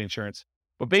on property insurance.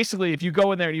 But basically, if you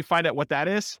go in there and you find out what that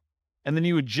is, and then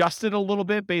you adjust it a little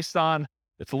bit based on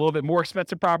it's a little bit more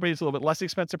expensive property, it's a little bit less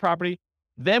expensive property,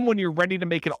 then when you're ready to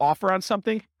make an offer on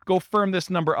something, go firm this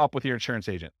number up with your insurance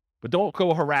agent. But don't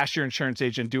go harass your insurance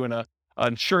agent doing an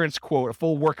insurance quote, a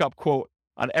full workup quote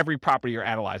on every property you're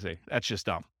analyzing. That's just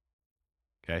dumb.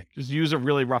 Okay. Just use a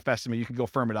really rough estimate. You can go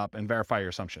firm it up and verify your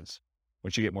assumptions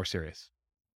once you get more serious.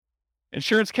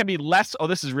 Insurance can be less. Oh,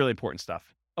 this is really important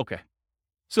stuff. Okay.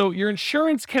 So your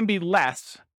insurance can be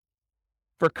less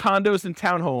for condos and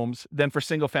townhomes than for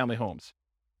single family homes,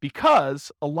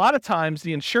 because a lot of times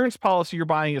the insurance policy you're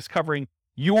buying is covering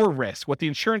your risk, what the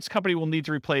insurance company will need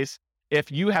to replace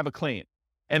if you have a claim.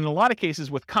 And in a lot of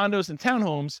cases with condos and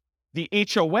townhomes, the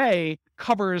HOA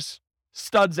covers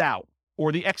studs out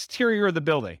or the exterior of the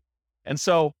building. And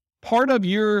so part of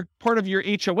your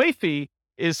HOA fee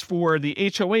is for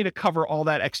the HOA to cover all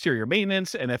that exterior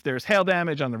maintenance, and if there's hail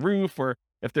damage on the roof or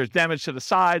if there's damage to the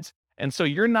sides. And so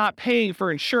you're not paying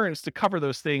for insurance to cover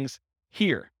those things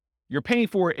here. You're paying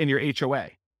for it in your HOA.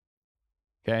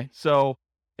 Okay. So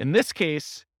in this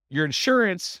case, your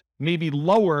insurance may be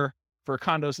lower for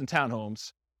condos and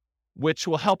townhomes, which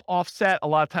will help offset a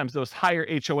lot of times those higher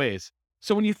HOAs.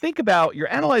 So when you think about,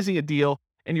 you're analyzing a deal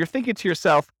and you're thinking to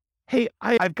yourself, hey,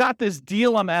 I've got this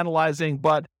deal I'm analyzing,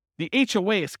 but the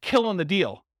HOA is killing the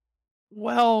deal.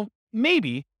 Well,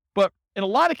 maybe, but in a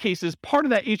lot of cases, part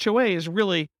of that HOA is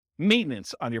really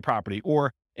maintenance on your property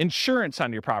or insurance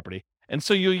on your property. And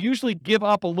so you'll usually give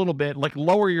up a little bit, like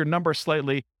lower your number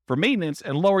slightly for maintenance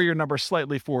and lower your number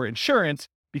slightly for insurance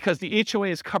because the HOA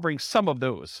is covering some of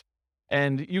those.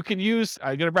 And you can use,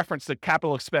 I'm going to reference the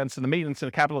capital expense and the maintenance and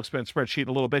the capital expense spreadsheet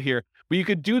a little bit here, but you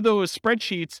could do those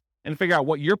spreadsheets and figure out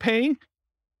what you're paying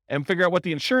and figure out what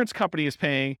the insurance company is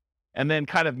paying and then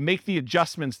kind of make the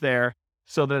adjustments there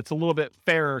so that it's a little bit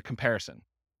fairer comparison.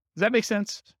 Does that make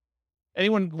sense?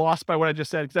 Anyone lost by what I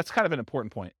just said? Because that's kind of an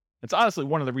important point. It's honestly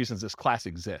one of the reasons this class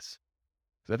exists.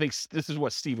 Because I think this is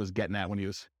what Steve was getting at when he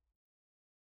was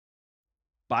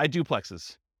buy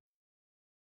duplexes.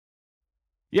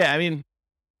 Yeah, I mean,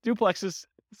 duplexes,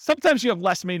 sometimes you have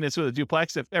less maintenance with a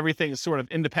duplex if everything is sort of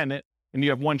independent and you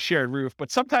have one shared roof.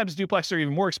 But sometimes duplexes are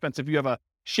even more expensive. You have a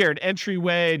shared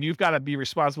entryway and you've got to be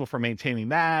responsible for maintaining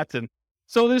that. And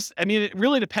so it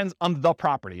really depends on the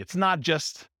property. It's not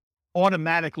just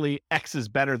automatically X is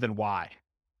better than Y.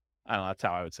 I don't know. That's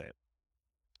how I would say it.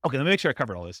 Okay, let me make sure I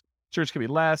covered all this. Insurance can be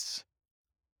less.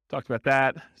 Talked about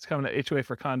that. It's coming to HOA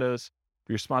for condos.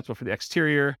 Be responsible for the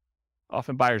exterior.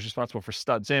 Often buyers responsible for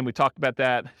studs in. We talked about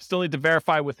that. Still need to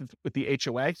verify with the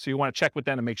HOA. So you want to check with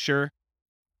them to make sure.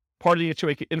 Part of the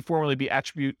HOA can informally be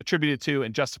attributed to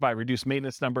and justify a reduced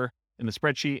maintenance number in the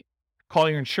spreadsheet. Call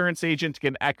your insurance agent to get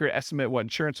an accurate estimate what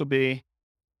insurance will be.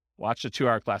 Watch the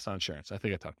 2-hour class on insurance. I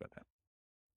think I talked about that.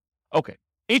 Okay.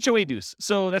 HOA dues.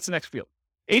 So that's the next field.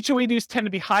 HOA dues tend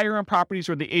to be higher on properties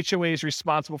where the HOA is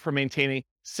responsible for maintaining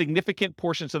significant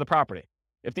portions of the property.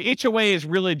 If the HOA is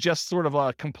really just sort of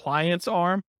a compliance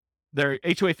arm, their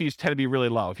HOA fees tend to be really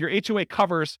low. If your HOA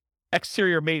covers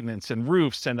exterior maintenance and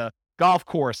roofs and a golf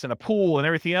course and a pool and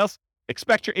everything else,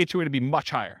 expect your HOA to be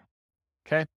much higher.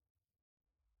 Okay?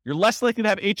 You're less likely to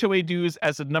have HOA dues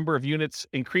as the number of units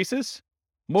increases.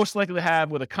 Most likely to have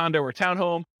with a condo or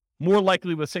townhome, more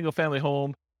likely with single-family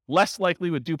home, less likely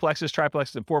with duplexes,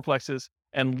 triplexes, and fourplexes,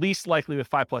 and least likely with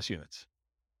 5+ units.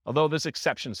 Although there's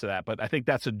exceptions to that, but I think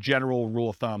that's a general rule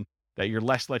of thumb that you're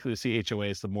less likely to see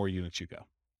HOAs the more units you go.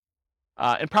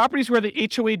 In properties where the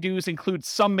HOA dues include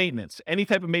some maintenance, any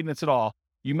type of maintenance at all,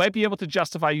 you might be able to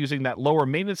justify using that lower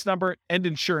maintenance number and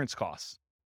insurance costs.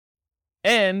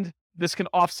 And this can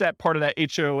offset part of that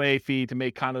HOA fee to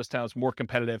make condos, towns more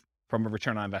competitive from a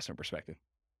return on investment perspective.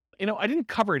 I didn't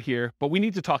cover it here, but we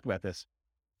need to talk about this.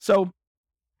 So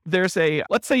let's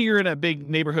say you're in a big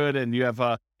neighborhood and you have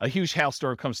a huge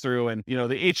hailstorm comes through and,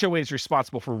 the HOA is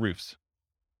responsible for roofs.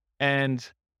 And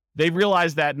they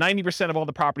realize that 90% of all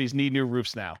the properties need new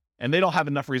roofs now. And they don't have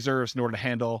enough reserves in order to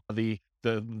handle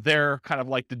their kind of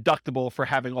like deductible for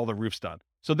having all the roofs done.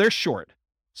 So they're short.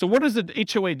 So what does the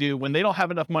HOA do when they don't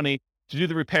have enough money to do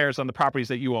the repairs on the properties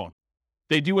that you own?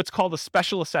 They do what's called a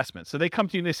special assessment. So they come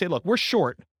to you and they say, look, we're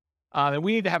short and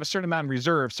we need to have a certain amount of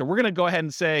reserves. So we're going to go ahead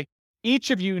and say, each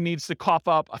of you needs to cough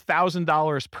up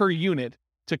 $1,000 per unit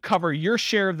to cover your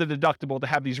share of the deductible to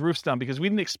have these roofs done because we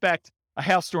didn't expect a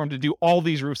hailstorm to do all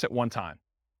these roofs at one time.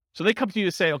 So they come to you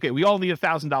to say, okay, we all need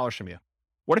 $1,000 from you.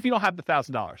 What if you don't have the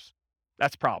 $1,000?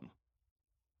 That's a problem.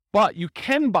 But you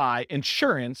can buy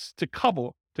insurance to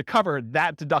cover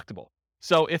that deductible.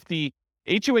 So if the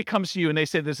HOA comes to you and they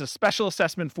say there's a special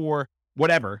assessment for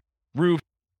whatever, roof,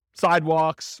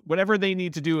 sidewalks, whatever they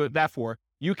need to do that for,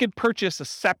 you can purchase a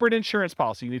separate insurance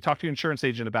policy. You need to talk to your insurance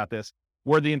agent about this,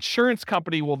 where the insurance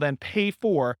company will then pay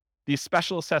for the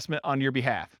special assessment on your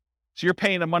behalf. So you're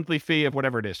paying a monthly fee of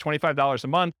whatever it is, $25 a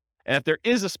month. And if there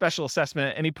is a special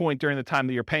assessment at any point during the time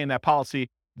that you're paying that policy,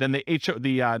 then the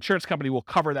insurance company will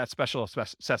cover that special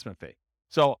assessment fee.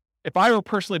 So if I were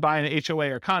personally buying an HOA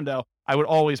or condo, I would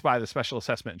always buy the special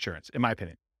assessment insurance, in my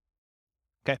opinion.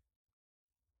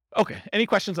 Okay. Any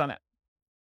questions on that?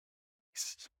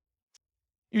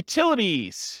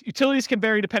 Utilities. Utilities can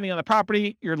vary depending on the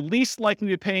property. You're least likely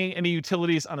to be paying any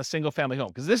utilities on a single family home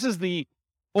because this is the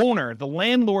owner, the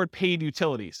landlord paid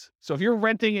utilities. So if you're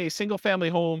renting a single family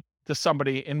home to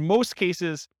somebody, in most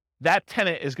cases, that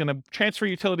tenant is going to transfer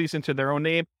utilities into their own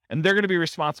name and they're going to be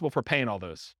responsible for paying all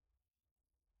those.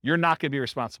 You're not going to be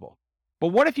responsible.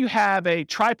 But what if you have a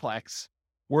triplex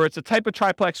where it's a type of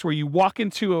triplex where you walk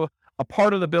into a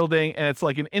part of the building and it's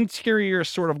like an interior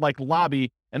sort of like lobby,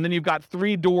 and then you've got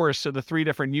 3 doors to the 3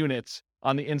 different units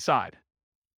on the inside?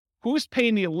 Who's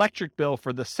paying the electric bill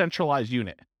for the centralized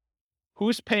unit?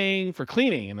 Who's paying for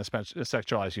cleaning in the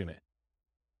centralized unit?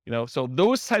 So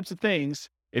those types of things,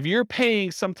 if you're paying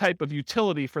some type of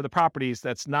utility for the properties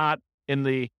that's not in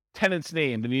the tenant's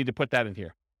name, then you need to put that in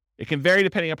here. It can vary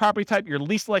depending on property type. You're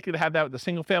least likely to have that with the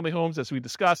single family homes, as we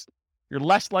discussed. You're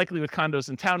less likely with condos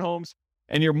and townhomes,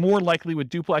 and you're more likely with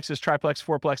duplexes, triplex,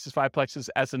 fourplexes, fiveplexes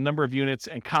as the number of units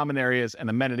and common areas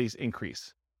and amenities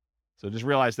increase. So just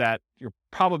realize that your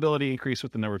probability increase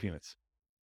with the number of units.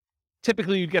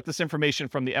 Typically, you'd get this information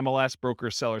from the MLS,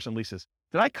 brokers, sellers, and leases.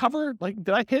 Did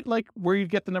I hit where you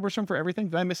get the numbers from for everything?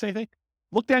 Did I miss anything?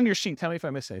 Look down your sheet. Tell me if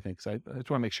I missed anything, because I just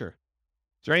want to make sure.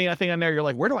 Is there anything on there you're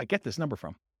like, where do I get this number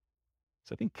from?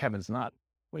 So I think Kevin's not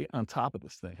way on top of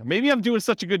this thing. Maybe I'm doing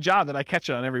such a good job that I catch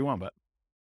it on every one, but.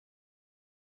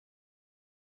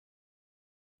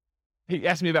 He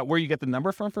asked me about where you get the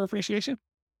number from for appreciation.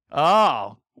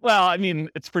 Oh, well, I mean,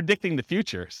 it's predicting the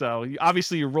future. So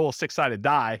obviously you roll a 6-sided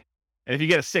die. And if you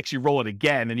get a 6, you roll it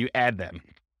again and you add them.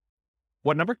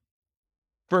 What number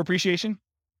for appreciation?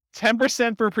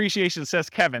 10% for appreciation, says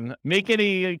Kevin. Make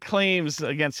any claims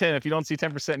against him if you don't see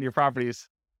 10% in your properties.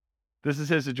 This is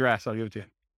his address. I'll give it to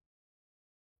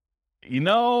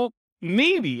you.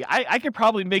 Maybe. I could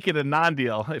probably make it a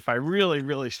non-deal if I really,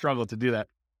 really struggle to do that.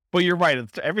 But you're right.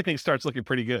 Everything starts looking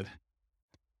pretty good,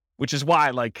 which is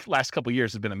why, last couple of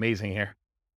years has been amazing here.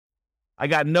 I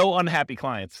got no unhappy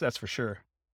clients, that's for sure.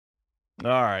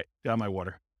 All right, got my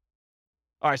water.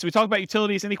 All right, so we talked about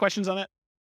utilities. Any questions on that?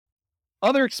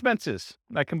 Other expenses.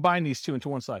 I combine these two into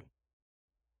one slide.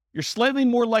 You're slightly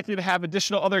more likely to have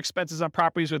additional other expenses on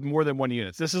properties with more than one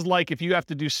unit. This is like if you have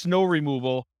to do snow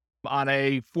removal on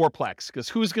a fourplex, because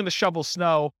who's going to shovel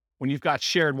snow when you've got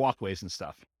shared walkways and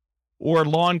stuff? Or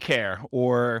lawn care,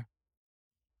 or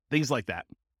things like that.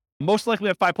 Most likely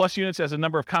have 5+ units as the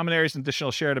number of common areas and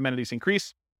additional shared amenities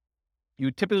increase.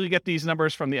 You typically get these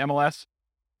numbers from the MLS,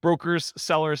 brokers,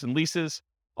 sellers, and leases,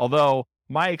 although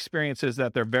my experience is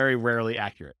that they're very rarely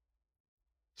accurate.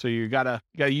 So you gotta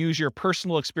use your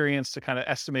personal experience to kind of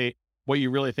estimate what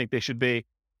you really think they should be.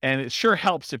 And it sure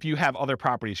helps if you have other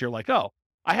properties. You're like, oh,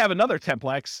 I have another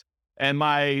 10plex and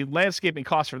my landscaping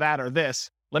costs for that are this.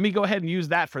 Let me go ahead and use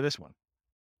that for this one.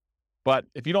 But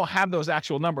if you don't have those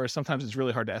actual numbers, sometimes it's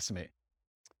really hard to estimate.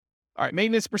 All right,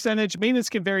 maintenance percentage. Maintenance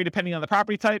can vary depending on the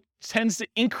property type. It tends to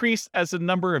increase as the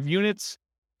number of units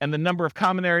and the number of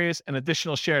common areas and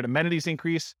additional shared amenities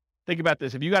increase. Think about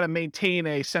this. If you got to maintain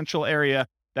a central area,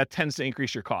 that tends to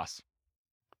increase your costs.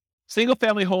 Single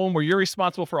family home where you're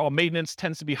responsible for all maintenance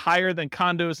tends to be higher than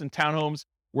condos and townhomes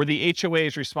where the HOA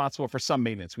is responsible for some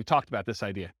maintenance. We talked about this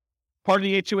idea. Part of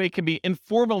the HOA can be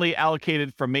informally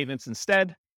allocated for maintenance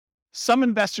instead. Some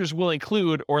investors will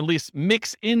include or at least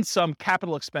mix in some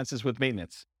capital expenses with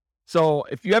maintenance. So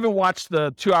if you haven't watched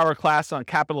the 2-hour class on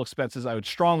capital expenses, I would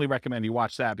strongly recommend you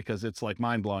watch that because it's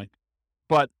mind-blowing.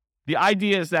 But the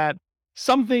idea is that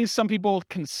some things some people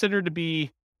consider to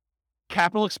be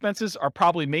capital expenses are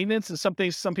probably maintenance, and some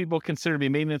things some people consider to be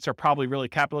maintenance are probably really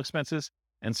capital expenses.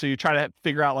 And so you try to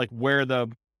figure out where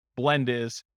the blend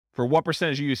is for what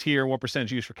percentage you use here, what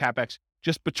percentage you use for CapEx.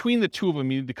 Just between the two of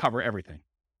them, you need to cover everything.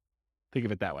 Think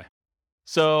of it that way.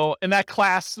 So in that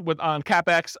class on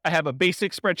CapEx, I have a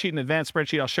basic spreadsheet and advanced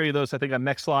spreadsheet. I'll show you those, I think, on the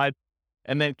next slide.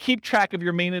 And then keep track of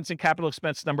your maintenance and capital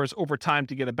expense numbers over time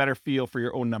to get a better feel for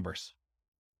your own numbers.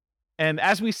 And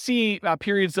as we see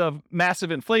periods of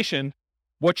massive inflation,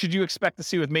 what should you expect to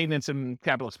see with maintenance and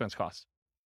capital expense costs?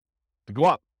 To go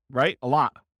up, right? A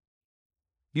lot.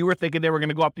 You were thinking they were going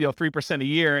to go up 3% a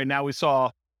year, and now we saw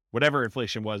whatever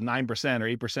inflation was, 9%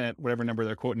 or 8%, whatever number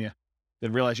they're quoting you.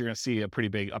 Then realize you're going to see a pretty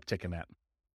big uptick in that.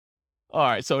 All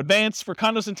right, so advanced for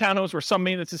condos and townhomes where some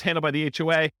maintenance is handled by the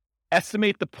HOA,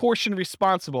 estimate the portion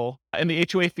responsible in the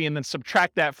HOA fee and then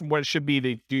subtract that from what it should be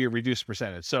to do your reduced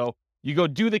percentage. So you go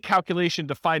do the calculation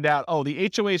to find out,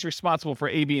 the HOA is responsible for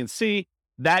A, B, and C.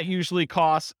 That usually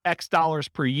costs X dollars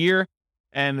per year.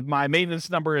 And my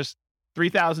maintenance number is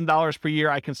 $3,000 per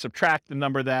year. I can subtract the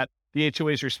number that the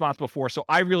HOA is responsible for. So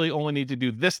I really only need to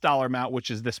do this dollar amount, which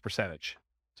is this percentage.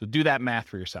 So do that math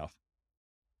for yourself.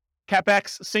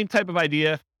 CapEx, same type of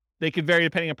idea. They can vary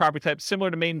depending on property type, similar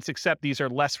to maintenance, except these are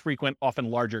less frequent, often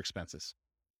larger expenses.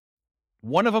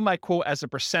 One of them I quote as a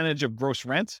percentage of gross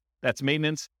rent. That's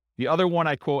maintenance. The other one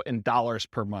I quote in dollars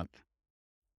per month.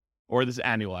 Or this is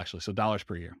annual, actually, so dollars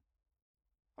per year.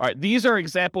 All right, these are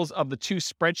examples of the two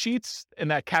spreadsheets in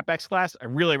that CapEx class. I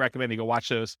really recommend you go watch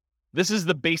those. This is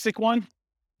the basic one.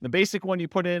 The basic one, you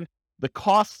put in the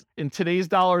cost in today's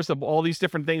dollars of all these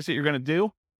different things that you're going to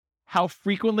do, how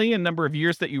frequently and number of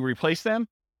years that you replace them,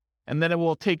 and then it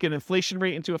will take an inflation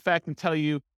rate into effect and tell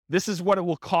you this is what it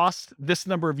will cost this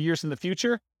number of years in the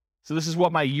future. So this is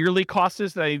what my yearly cost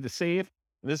is that I need to save.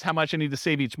 This is how much I need to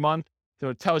save each month. So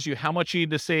it tells you how much you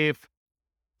need to save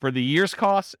for the year's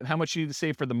costs and how much you need to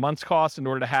save for the month's costs in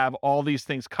order to have all these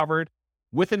things covered.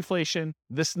 with inflation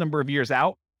this number of years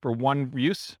out for one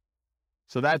use.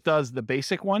 So that does the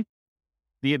basic one.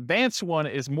 The advanced one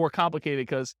is more complicated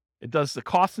because it does the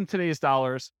cost in today's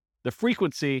dollars, the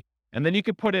frequency, and then you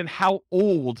can put in how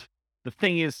old the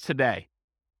thing is today.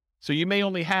 So you may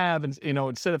only have,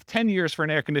 instead of 10 years for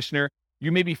an air conditioner,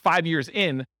 you may be 5 years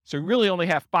in. So you really only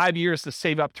have 5 years to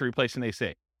save up to replace an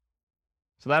AC.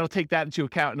 So that'll take that into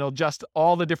account, and it'll adjust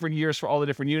all the different years for all the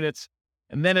different units.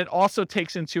 And then it also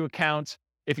takes into account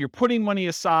if you're putting money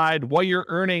aside, what you're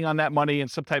earning on that money in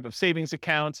some type of savings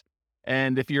account,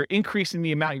 and if you're increasing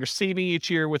the amount you're saving each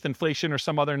year with inflation or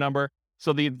some other number.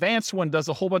 So the advanced one does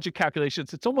a whole bunch of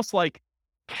calculations. It's almost like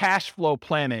cash flow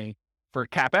planning for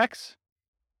CapEx.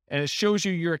 And it shows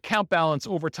you your account balance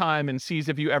over time and sees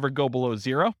if you ever go below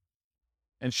zero,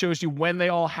 and shows you when they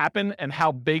all happen and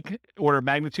how big order of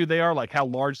magnitude they are, like how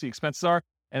large the expenses are.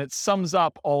 And it sums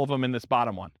up all of them in this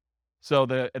bottom one. So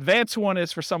the advanced one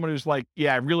is for someone who's like,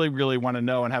 yeah, I really, really want to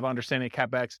know and have an understanding of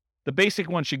CapEx. The basic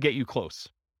one should get you close.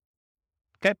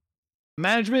 Okay.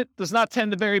 Management does not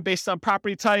tend to vary based on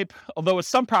property type, although with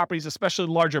some properties, especially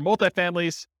larger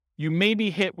multifamilies, you may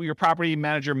be hit with your property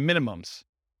manager minimums,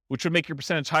 which would make your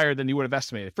percentage higher than you would have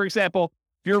estimated. For example,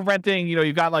 if you're renting,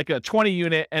 you've got like a 20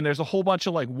 unit and there's a whole bunch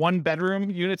of like 1-bedroom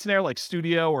units in there, like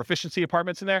studio or efficiency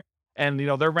apartments in there. And,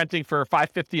 they're renting for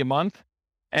 $550 a month,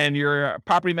 and your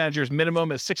property manager's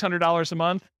minimum is $600 a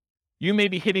month. You may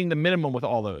be hitting the minimum with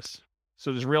all those.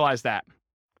 So just realize that.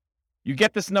 You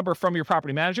get this number from your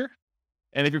property manager.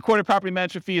 And if your quoted property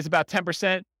management fee is about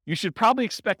 10%, you should probably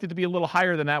expect it to be a little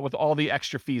higher than that with all the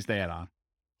extra fees they add on.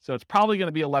 So it's probably going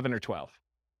to be 11 or 12.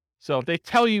 So if they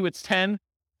tell you it's 10,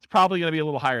 it's probably going to be a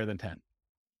little higher than 10.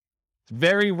 It's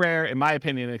very rare, in my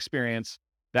opinion and experience,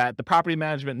 that the property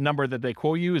management number that they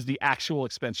quote you is the actual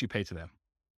expense you pay to them.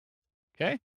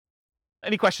 Okay?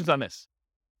 Any questions on this?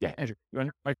 Yeah, Andrew, you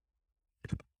want to?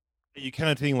 Are you kind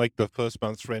of thinking like the first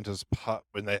month's rent as part,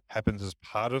 when that happens as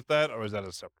part of that, or is that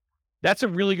a separate? That's a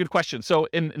really good question. So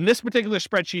in this particular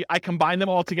spreadsheet, I combine them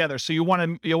all together. So you'll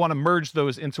want to merge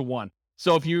those into one.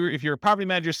 So if your property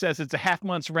manager says it's a half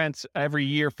month's rent every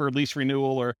year for lease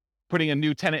renewal or putting a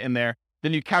new tenant in there,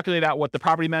 then you calculate out what the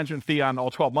property management fee on all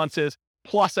 12 months is,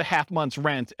 plus a half month's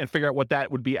rent, and figure out what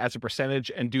that would be as a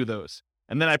percentage and do those.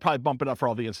 And then I'd probably bump it up for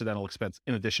all the incidental expense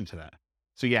in addition to that.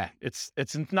 So yeah, it's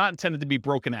not intended to be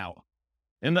broken out.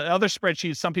 In the other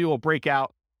spreadsheets, some people will break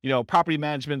out, property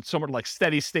management, somewhat like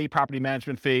steady state property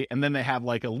management fee, and then they have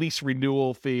like a lease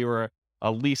renewal fee or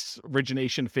a lease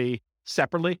origination fee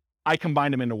separately. I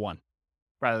combine them into one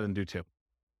rather than do two.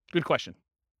 Good question.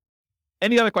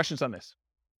 Any other questions on this?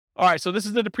 All right, so this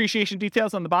is the depreciation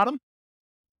details on the bottom.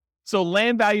 So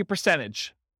land value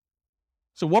percentage.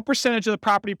 So what percentage of the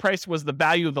property price was the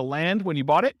value of the land when you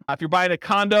bought it? If you're buying a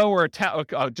condo or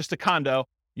just a condo,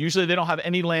 usually they don't have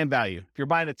any land value. If you're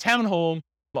buying a townhome,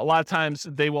 a lot of times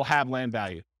they will have land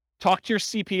value. Talk to your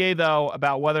CPA though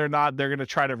about whether or not they're going to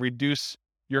try to reduce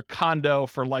your condo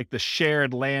for like the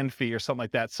shared land fee or something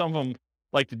like that. Some of them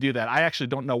like to do that. I actually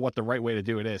don't know what the right way to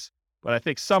do it is, but I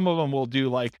think some of them will do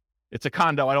like, it's a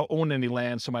condo, I don't own any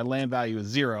land, so my land value is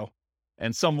 0.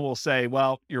 And some will say,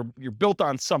 well, you're built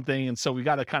on something, and so we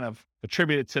got to kind of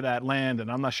attribute it to that land,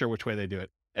 and I'm not sure which way they do it.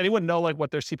 Anyone know like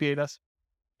what their CPA does?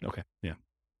 Okay, yeah.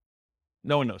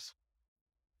 No one knows.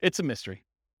 It's a mystery.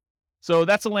 So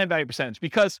that's a land value percentage,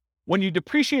 because when you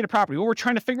depreciate a property, what we're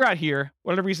trying to figure out here,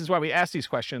 one of the reasons why we ask these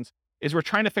questions, is we're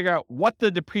trying to figure out what the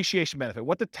depreciation benefit,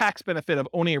 what the tax benefit of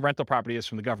owning a rental property is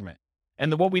from the government.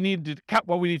 And what we need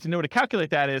to know to calculate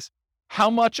that is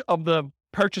how much of the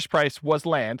purchase price was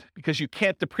land, because you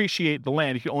can't depreciate the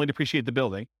land, you can only depreciate the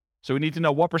building. So we need to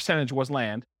know what percentage was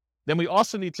land. Then we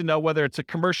also need to know whether it's a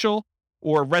commercial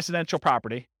or residential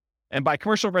property. And by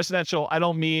commercial or residential, I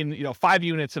don't mean, 5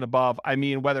 units and above. I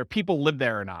mean whether people live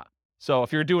there or not. So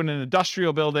if you're doing an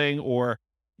industrial building or,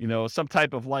 some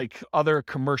type of like other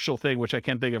commercial thing, which I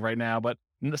can't think of right now, but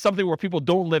something where people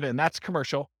don't live in, that's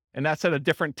commercial. And that's at a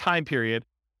different time period.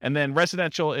 And then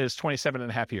residential is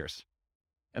 27.5 years.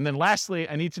 And then lastly,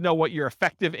 I need to know what your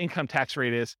effective income tax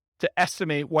rate is to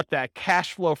estimate what that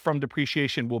cash flow from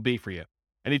depreciation will be for you.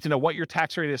 I need to know what your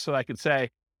tax rate is so that I can say,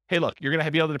 hey, look, you're going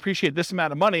to be able to depreciate this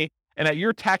amount of money, and at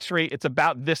your tax rate, it's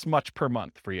about this much per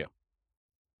month for you.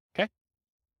 Okay?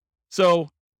 So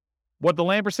what the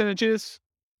land percentage is,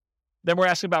 then we're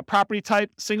asking about property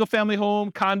type, single family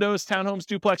home, condos, townhomes,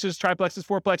 duplexes, triplexes,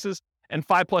 fourplexes, and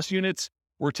 5+ units.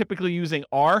 We're typically using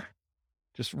R,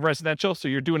 just residential. So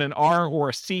you're doing an R or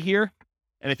a C here.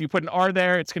 And if you put an R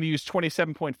there, it's going to use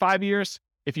 27.5 years.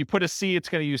 If you put a C, it's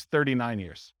going to use 39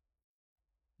 years.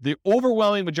 The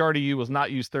overwhelming majority of you will not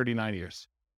use 39 years.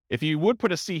 If you would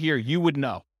put a C here, you would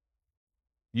know.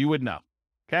 You would know.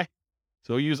 Okay?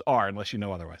 So use R unless you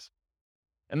know otherwise.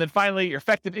 And then finally, your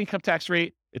effective income tax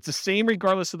rate, it's the same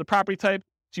regardless of the property type.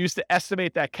 It's used to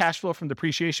estimate that cash flow from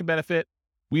depreciation benefit.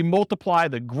 We multiply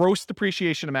the gross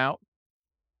depreciation amount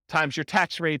times your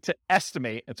tax rate to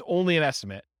estimate, it's only an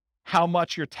estimate, how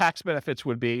much your tax benefits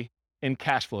would be in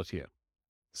cash flow to you.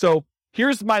 So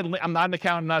here's I'm not an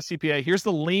accountant, not a CPA. Here's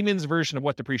the layman's version of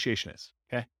what depreciation is,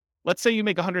 okay? Let's say you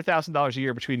make $100,000 a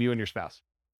year between you and your spouse,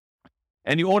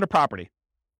 and you own a property.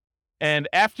 And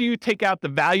after you take out the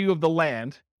value of the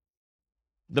land,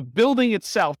 the building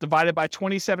itself divided by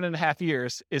 27 and a half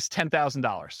years is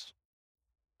 $10,000,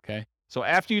 okay? So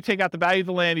after you take out the value of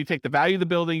the land, you take the value of the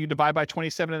building, you divide by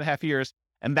 27 and a half years,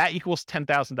 and that equals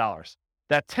 $10,000.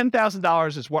 That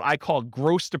 $10,000 is what I call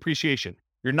gross depreciation.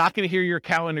 You're not going to hear your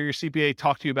accountant or your CPA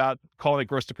talk to you about calling it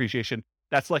gross depreciation.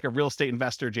 That's like a real estate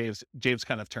investor, James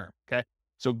kind of term, okay?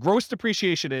 So gross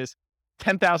depreciation is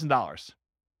 $10,000.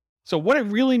 So what it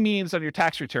really means on your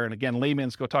tax return, again,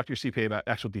 layman's, go talk to your CPA about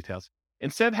actual details.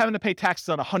 Instead of having to pay taxes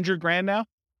on $100,000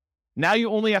 now you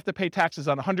only have to pay taxes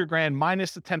on $100,000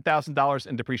 minus the $10,000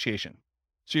 in depreciation.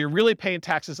 So you're really paying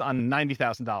taxes on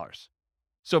 $90,000.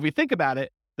 So if you think about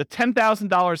it, the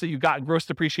 $10,000 that you got in gross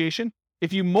depreciation,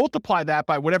 if you multiply that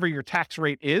by whatever your tax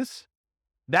rate is,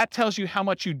 that tells you how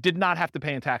much you did not have to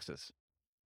pay in taxes.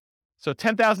 So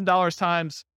 $10,000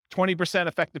 times 20%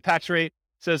 effective tax rate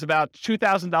says about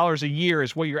 $2,000 a year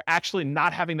is what you're actually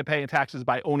not having to pay in taxes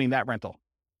by owning that rental.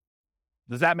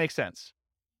 Does that make sense?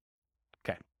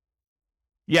 Okay.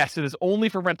 Yes, it is only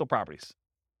for rental properties.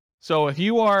 So if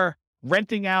you are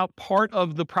renting out part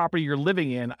of the property you're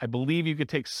living in, I believe you could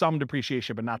take some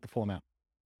depreciation, but not the full amount.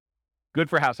 Good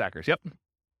for house hackers. Yep.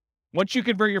 Once you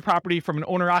convert your property from an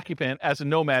owner-occupant as a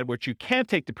nomad, which you can't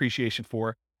take depreciation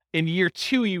for, in year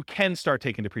 2, you can start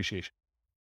taking depreciation.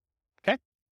 Okay?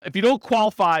 If you don't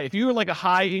qualify, if you're like a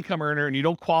high income earner and you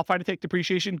don't qualify to take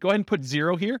depreciation, go ahead and put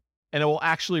 0 here, and it will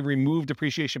actually remove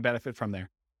depreciation benefit from there.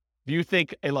 If you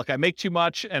think, hey, look, I make too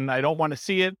much and I don't want to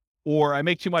see it, or I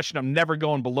make too much and I'm never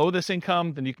going below this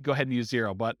income, then you can go ahead and use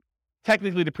 0. But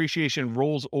technically, depreciation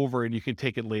rolls over and you can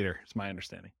take it later, is my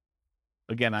understanding.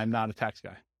 Again, I'm not a tax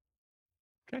guy.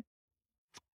 Okay.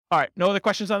 All right. No other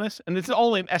questions on this? And this is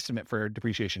only an estimate for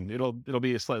depreciation. It'll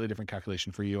be a slightly different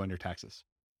calculation for you on your taxes.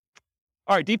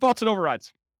 All right. Defaults and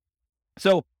overrides.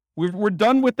 So we're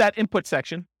done with that input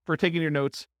section for taking your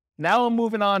notes. Now I'm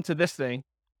moving on to this thing,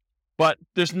 but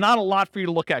there's not a lot for you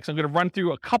to look at. So I'm going to run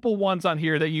through a couple ones on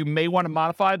here that you may want to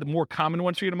modify, the more common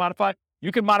ones for you to modify.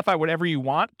 You can modify whatever you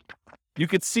want. You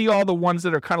could see all the ones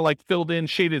that are kind of like filled in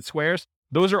shaded squares.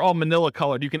 Those are all manila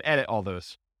colored. You can edit all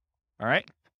those. All right.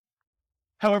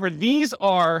 However, these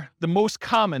are the most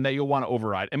common that you'll want to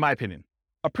override, in my opinion.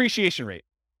 Appreciation rate.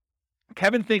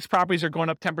 Kevin thinks properties are going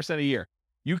up 10% a year.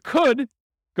 You could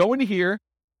go into here,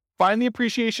 find the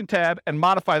appreciation tab, and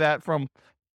modify that from,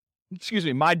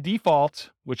 my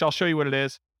default, which I'll show you what it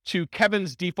is, to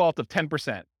Kevin's default of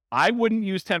 10%. I wouldn't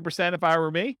use 10% if I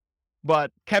were me,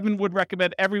 but Kevin would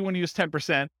recommend everyone use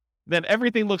 10%. Then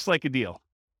everything looks like a deal.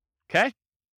 Okay?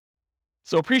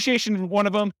 So appreciation is one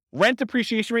of them. Rent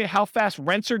appreciation rate, how fast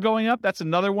rents are going up. That's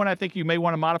another one I think you may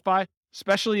want to modify,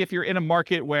 especially if you're in a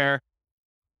market where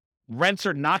rents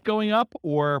are not going up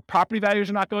or property values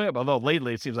are not going up. Although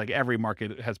lately it seems like every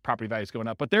market has property values going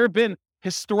up. But there have been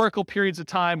historical periods of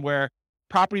time where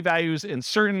property values in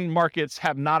certain markets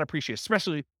have not appreciated,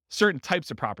 especially certain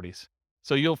types of properties.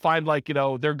 So you'll find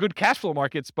they're good cash flow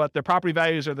markets, but their property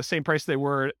values are the same price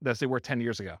as they were 10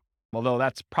 years ago. Although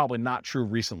that's probably not true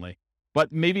recently. But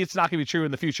maybe it's not going to be true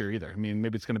in the future either. I mean,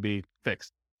 maybe it's going to be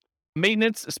fixed.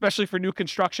 Maintenance, especially for new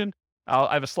construction.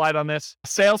 I have a slide on this.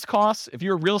 Sales costs. If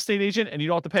you're a real estate agent and you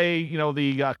don't have to pay,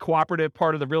 the cooperative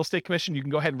part of the real estate commission, you can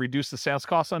go ahead and reduce the sales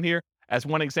costs on here as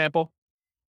one example.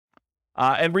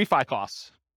 And refi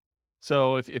costs.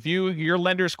 So if your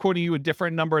lender is quoting you a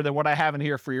different number than what I have in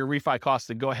here for your refi costs,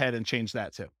 then go ahead and change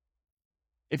that too.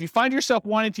 If you find yourself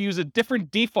wanting to use a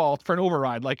different default for an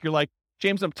override, like you're like,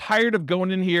 James, I'm tired of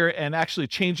going in here and actually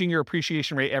changing your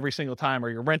appreciation rate every single time, or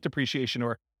your rent appreciation,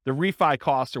 or the refi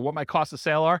cost, or what my cost of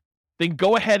sale are, then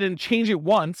go ahead and change it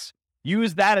once.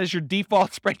 Use that as your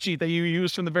default spreadsheet that you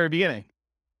used from the very beginning.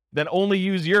 Then only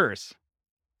use yours.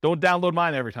 Don't download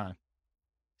mine every time.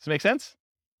 Does it make sense?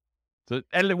 So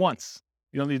edit it once.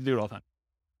 You don't need to do it all the time.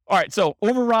 All right, so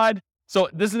override. So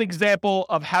this is an example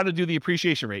of how to do the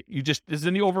appreciation rate. This is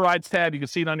in the overrides tab. You can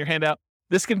see it on your handout.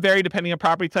 This can vary depending on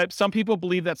property type. Some people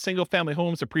believe that single-family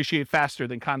homes appreciate faster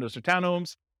than condos or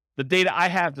townhomes. The data I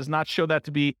have does not show that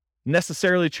to be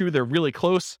necessarily true. They're really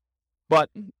close, but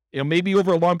maybe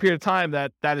over a long period of time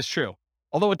that is true.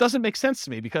 Although it doesn't make sense to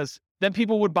me because then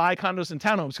people would buy condos and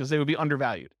townhomes because they would be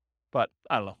undervalued. But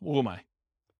I don't know. Who am I?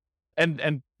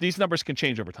 And these numbers can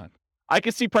change over time. I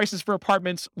can see prices for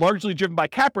apartments largely driven by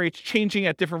cap rates changing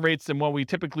at different rates than what we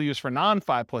typically use for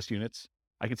non-5+ units.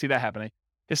 I can see that happening.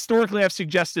 Historically, I've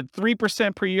suggested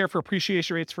 3% per year for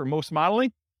appreciation rates for most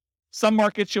modeling. Some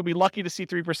markets, you'll be lucky to see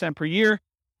 3% per year.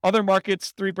 Other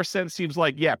markets, 3% seems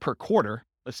like, per quarter,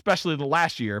 especially the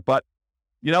last year. But,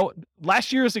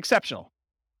 last year is exceptional.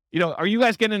 Are you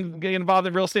guys getting involved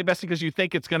in real estate investing because you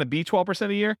think it's going to be 12%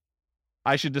 a year?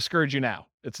 I should discourage you now.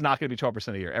 It's not going to be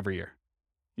 12% a year every year.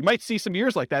 You might see some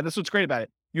years like that. That's what's great about it.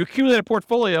 You accumulate a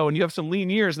portfolio and you have some lean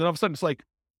years, and then all of a sudden it's like,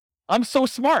 I'm so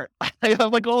smart. I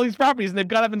have like all these properties and they've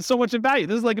got up in so much in value.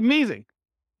 This is like amazing.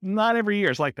 Not every year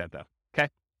is like that though. Okay.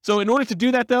 So in order to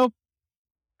do that though,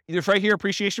 either right here,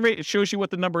 appreciation rate, it shows you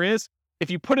what the number is. If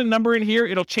you put a number in here,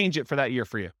 it'll change it for that year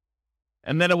for you.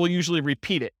 And then it will usually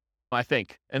repeat it, I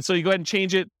think. And so you go ahead and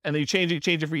change it, and then you change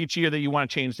it for each year that you want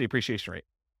to change the appreciation rate.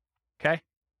 Okay.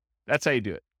 That's how you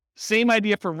do it. Same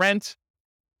idea for rent.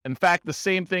 In fact, the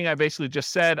same thing I basically just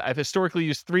said. I've historically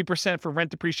used 3% for rent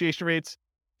depreciation rates.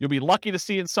 You'll be lucky to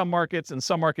see in some markets. In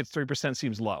some markets, 3%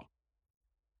 seems low.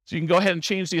 So you can go ahead and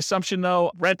change the assumption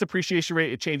though. Rent depreciation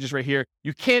rate, it changes right here.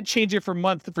 You can't change it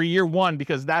for year one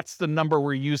because that's the number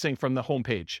we're using from the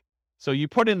homepage. So you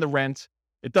put in the rent,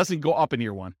 it doesn't go up in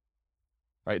year one,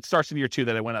 right? It starts in year two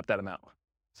that it went up that amount.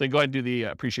 So you go ahead and do the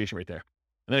appreciation rate there.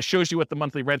 And then it shows you what the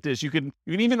monthly rent is. You can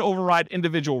even override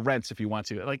individual rents if you want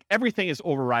to. Like everything is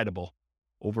overrideable.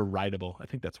 Overrideable. I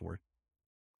think that's a word.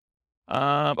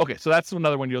 Okay, so that's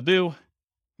another one you'll do.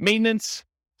 Maintenance.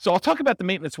 So I'll talk about the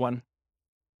maintenance one.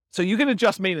 So you can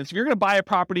adjust maintenance. If you're going to buy a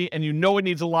property and you know it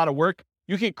needs a lot of work,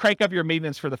 you can crank up your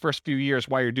maintenance for the first few years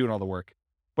while you're doing all the work.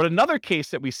 But another case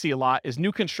that we see a lot is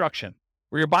new construction,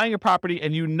 where you're buying a property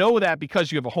and you know that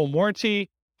because you have a home warranty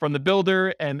from the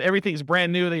builder and everything's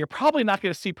brand new, that you're probably not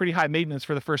going to see pretty high maintenance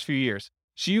for the first few years.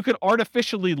 So you could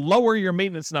artificially lower your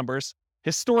maintenance numbers.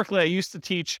 Historically, I used to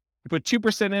teach, you put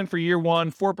 2% in for year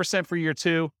one, 4% for year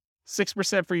two,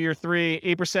 6% for year three,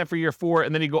 8% for year four,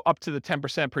 and then you go up to the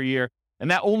 10% per year. And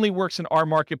that only works in our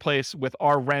marketplace with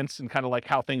our rents and kind of like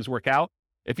how things work out.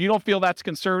 If you don't feel that's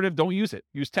conservative, don't use it.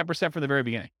 Use 10% from the very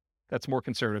beginning. That's more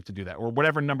conservative to do that, or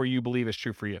whatever number you believe is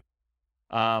true for you.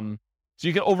 So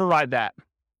you can override that.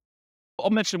 I'll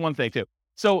mention one thing too.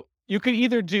 So you could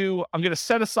either do, I'm going to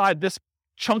set aside this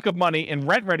chunk of money in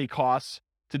rent-ready costs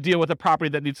to deal with a property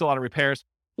that needs a lot of repairs,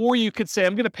 or you could say,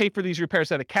 I'm going to pay for these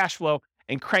repairs out of cash flow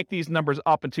and crank these numbers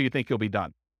up until you think you'll be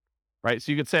done, right?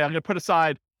 So you could say, I'm going to put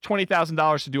aside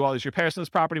 $20,000 to do all these repairs on this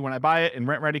property when I buy it in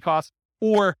rent-ready costs,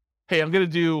 or, hey, I'm going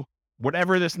to do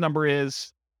whatever this number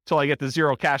is till I get to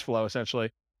zero cash flow, essentially,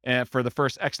 and for the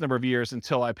first X number of years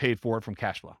until I paid for it from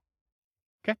cash flow.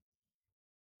 Okay.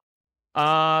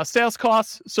 Sales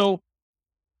costs. So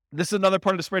this is another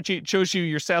part of the spreadsheet. It shows you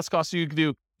your sales costs. So you can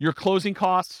do your closing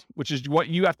costs, which is what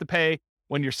you have to pay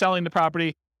when you're selling the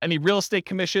property, any real estate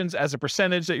commissions as a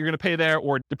percentage that you're going to pay there,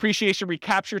 or depreciation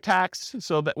recapture tax.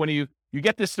 So that when you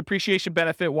get this depreciation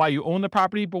benefit while you own the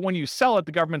property, but when you sell it,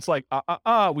 the government's like,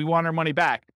 we want our money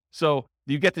back. So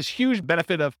you get this huge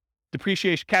benefit of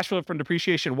depreciation, cash flow from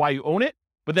depreciation while you own it.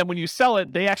 But then when you sell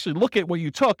it, they actually look at what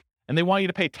you took and they want you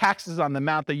to pay taxes on the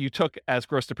amount that you took as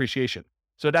gross depreciation.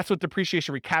 So that's what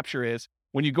depreciation recapture is.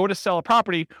 When you go to sell a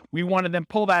property, we want to then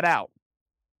pull that out.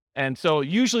 And so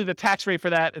usually the tax rate for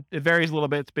that, it varies a little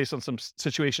bit. It's based on some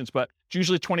situations, but it's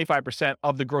usually 25%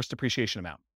 of the gross depreciation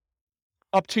amount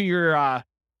up to your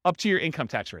income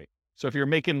tax rate. So if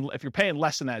you're paying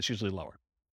less than that, it's usually lower.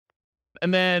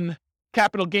 And then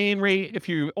capital gain rate, if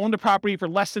you own the property for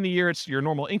less than a year, it's your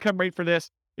normal income rate for this.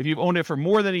 If you've owned it for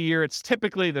more than a year, it's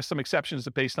typically, there's some exceptions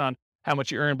based on how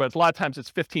much you earn, but a lot of times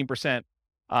it's 15%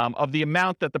 of the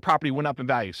amount that the property went up in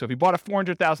value. So if you bought a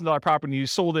 $400,000 property and you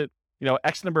sold it,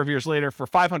 X number of years later for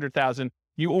 $500,000,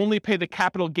 you only pay the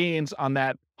capital gains on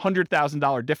that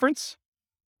 $100,000 difference.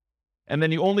 And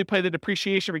then you only pay the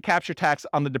depreciation recapture tax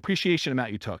on the depreciation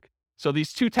amount you took. So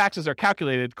these two taxes are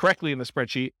calculated correctly in the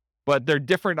spreadsheet, but they're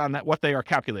different on that, what they are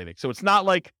calculating. So it's not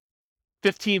like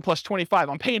 15 plus 25.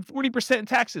 I'm paying 40% in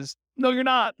taxes. No, you're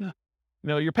not.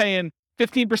 You're paying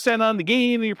 15% on the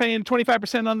gain, and you're paying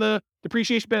 25% on the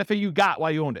depreciation benefit you got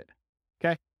while you owned it.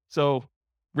 Okay. So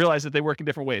realize that they work in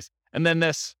different ways. And then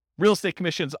this real estate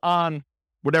commissions on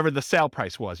whatever the sale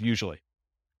price was usually.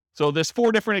 So there's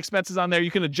 4 different expenses on there.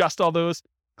 You can adjust all those: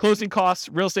 closing costs,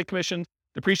 real estate commission,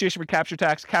 depreciation recapture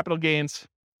tax, capital gains.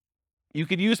 You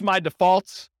could use my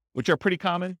defaults, which are pretty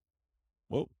common.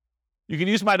 You can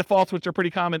use my defaults, which are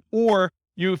pretty common, or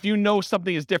if you know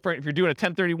something is different, if you're doing a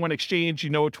 1031 exchange, you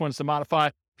know which ones to modify.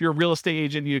 If If you're a real estate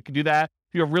agent, you can do that.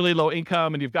 If you have really low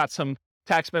income and you've got some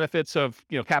tax benefits of,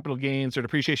 capital gains or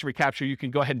depreciation recapture, you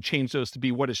can go ahead and change those to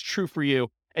be what is true for you.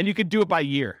 And you could do it by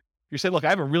year. You say, look, I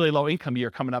have a really low income year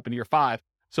coming up in year 5,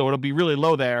 so it'll be really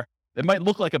low there. It might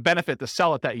look like a benefit to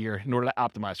sell it that year in order to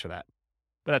optimize for that.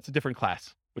 But that's a different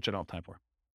class, which I don't have time for.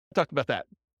 I talked about that.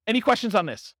 Any questions on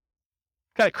this?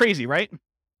 Kind of crazy, right?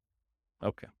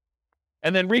 Okay.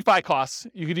 And then refi costs.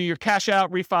 You can do your cash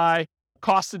out refi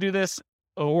costs to do this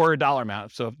or a dollar amount.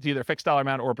 So it's either a fixed dollar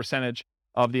amount or a percentage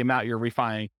of the amount you're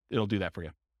refining. It'll do that for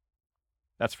you.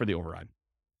 That's for the override.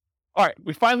 All right.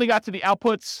 We finally got to the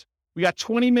outputs. We got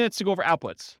 20 minutes to go over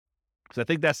outputs because I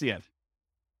think that's the end.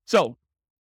 So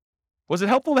was it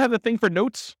helpful to have the thing for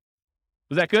notes?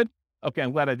 Was that good? Okay.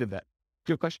 I'm glad I did that.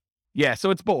 Do you have a question? Yeah.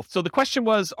 So it's both. So the question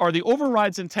was, are the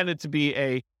overrides intended to be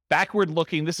a backward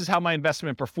looking, this is how my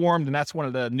investment performed, and that's one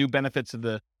of the new benefits of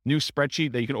the new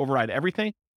spreadsheet that you can override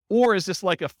everything? Or is this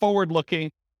like a forward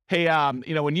looking, hey,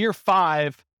 in year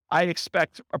 5, I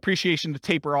expect appreciation to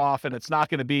taper off and it's not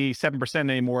going to be 7%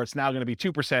 anymore. It's now going to be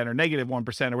 2% or negative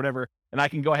 1% or whatever. And I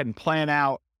can go ahead and plan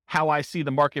out how I see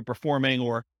the market performing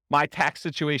or my tax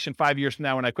situation 5 years from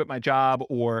now when I quit my job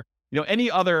or,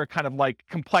 any other kind of like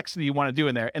complexity you want to do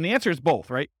in there. And the answer is both,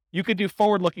 right? You could do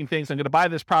forward looking things. I'm going to buy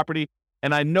this property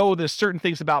and I know there's certain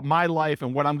things about my life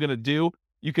and what I'm going to do.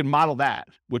 You can model that,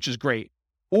 which is great.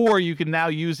 Or you can now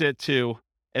use it to,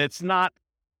 and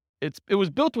it was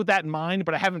built with that in mind,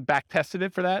 but I haven't back tested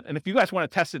it for that. And if you guys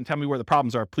want to test it and tell me where the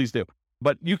problems are, please do.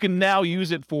 But you can now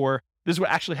use it for, this is what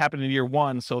actually happened in year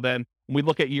 1. So then when we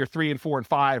look at year 3 and 4 and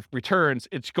 5 returns,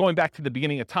 it's going back to the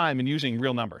beginning of time and using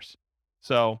real numbers.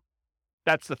 So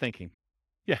that's the thinking.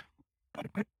 Yeah.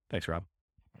 Thanks, Rob.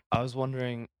 I was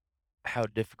wondering how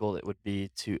difficult it would be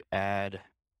to add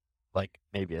like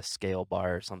maybe a scale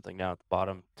bar or something down at the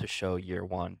bottom to show year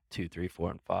 1, 2, 3,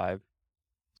 4, and 5.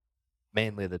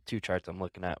 Mainly the 2 charts I'm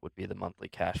looking at would be the monthly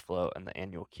cash flow and the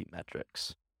annual key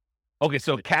metrics. Okay,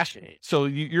 so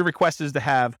your request is to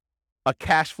have a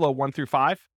cash flow 1 through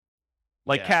 5?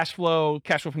 Like cash flow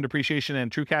from depreciation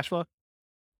and true cash flow?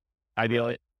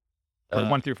 Ideally. Or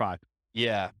 1 through 5?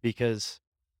 Yeah, because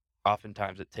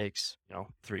oftentimes it takes,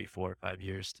 3, 4, 5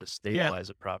 years to stabilize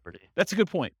a property. That's a good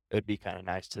point. It would be kind of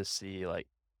nice to see, like,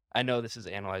 I know this is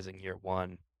analyzing year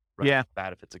 1,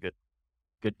 bad if it's a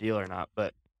good deal or not,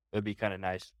 but it would be kind of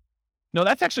nice. No,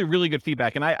 that's actually really good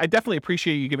feedback. And I definitely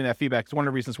appreciate you giving that feedback. It's one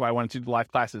of the reasons why I wanted to do the live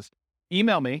classes.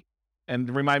 Email me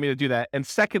and remind me to do that. And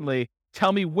secondly,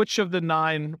 tell me which of the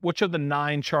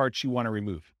 9 charts you want to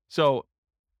remove. So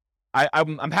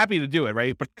I'm happy to do it,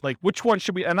 right? But like, which one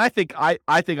should we? And I think I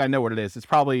know what it is. It's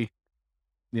probably,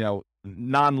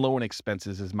 non-loan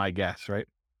expenses is my guess, right?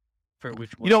 For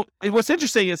which one? What's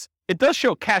interesting is it does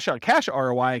show cash on cash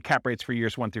ROI and cap rates for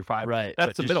years 1 through 5. Right.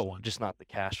 That's the middle one. Just not the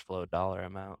cash flow dollar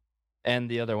amount. And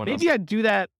the other one. Maybe I'd do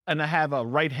that and I have a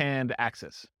right-hand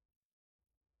axis.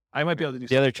 I might be able to do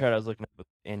the other chart I was looking at with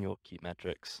annual key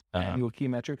metrics. Annual key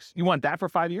metrics. You want that for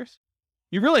 5 years?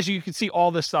 You realize you can see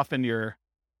all this stuff in your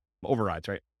overrides,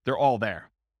 right? They're all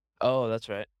there. Oh, that's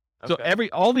right. Okay.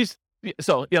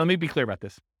 So let me be clear about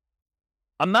this.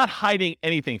 I'm not hiding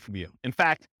anything from you. In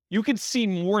fact, you can see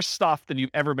more stuff than you've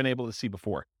ever been able to see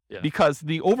before because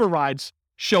the overrides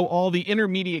show all the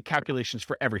intermediate calculations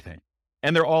for everything,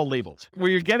 and they're all labeled. Where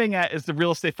you're getting at is the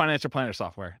real estate financial planner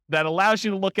software that allows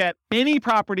you to look at any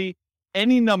property,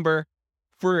 any number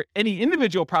for any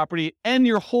individual property and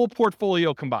your whole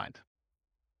portfolio combined.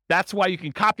 That's why you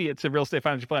can copy it to Real Estate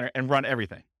Financial Planner and run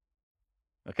everything.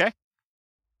 Okay?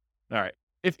 All right.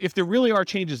 If there really are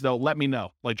changes, though, let me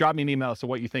know. Like, drop me an email as to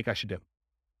what you think I should do.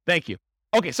 Thank you.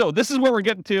 Okay, so this is where we're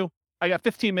getting to. I got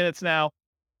 15 minutes now,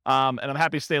 and I'm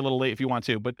happy to stay a little late if you want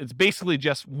to, but it's basically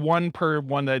just one per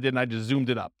one that I did, and I just zoomed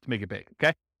it up to make it big,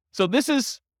 okay? So this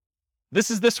is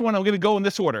this one. I'm going to go in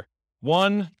this order.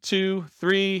 1, 2,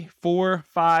 3, 4,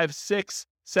 5, 6,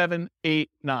 7, 8,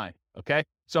 9, okay?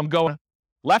 So I'm going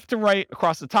left to right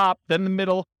across the top, then the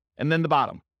middle, and then the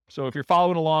bottom. So if you're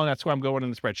following along, that's where I'm going in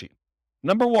the spreadsheet.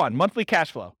 Number 1, monthly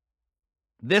cash flow.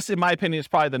 This, in my opinion, is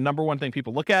probably the number one thing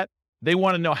people look at. They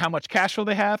want to know how much cash flow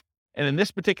they have. And in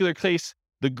this particular case,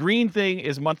 the green thing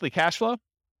is monthly cash flow.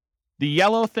 The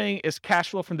yellow thing is cash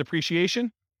flow from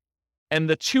depreciation. And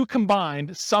the 2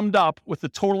 combined, summed up with the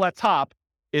total at top,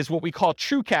 is what we call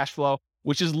true cash flow,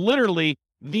 which is literally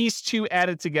these 2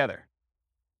 added together.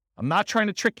 I'm not trying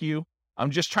to trick you. I'm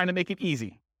just trying to make it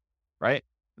easy, right?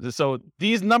 So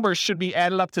these numbers should be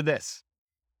added up to this.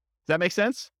 Does that make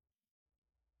sense?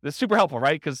 That's super helpful,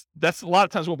 right? Because that's a lot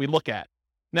of times what we look at.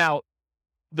 Now,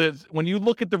 when you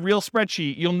look at the real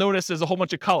spreadsheet, you'll notice there's a whole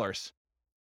bunch of colors.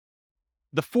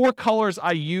 The 4 colors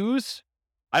I use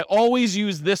I always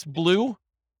use this blue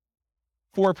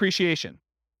for appreciation.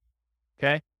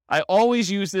 Okay. I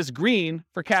always use this green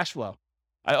for cash flow.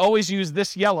 I always use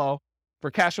this yellow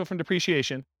for cash flow from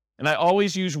depreciation. And I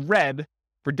always use red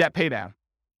for debt paydown.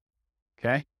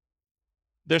 Okay.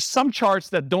 There's some charts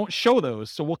that don't show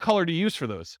those. So what color to use for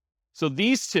those? So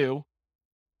these two,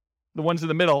 the ones in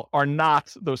the middle, are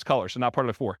not those colors. They're not part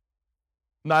of the 4.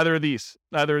 Neither of these.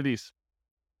 Neither of these.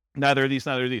 Neither of these.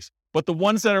 Neither of these. But the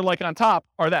ones that are like on top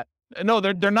are that. No,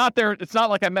 they're not there. It's not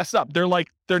like I messed up.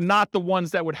 They're not the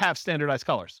ones that would have standardized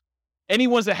colors. Any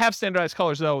ones that have standardized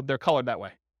colors, though, they're colored that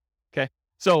way. Okay.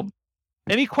 So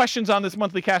any questions on this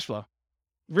monthly cash flow?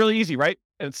 Really easy, right?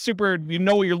 And it's super, you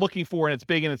know what you're looking for, and it's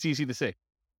big and it's easy to see.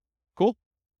 Cool?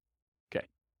 Okay.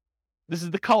 This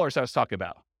is the colors I was talking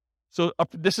about. So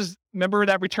this is, remember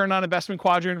that return on investment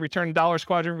quadrant, return in dollars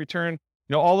quadrant, return,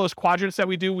 all those quadrants that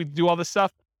we do all this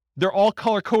stuff. They're all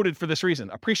color coded for this reason.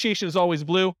 Appreciation is always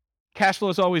blue. Cash flow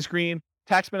is always green.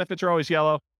 Tax benefits are always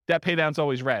yellow. Debt pay down is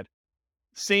always red.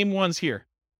 Same ones here.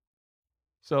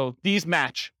 So these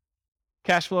match.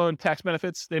 Cash flow and tax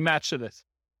benefits, they match to this.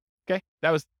 Okay?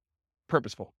 That was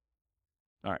purposeful.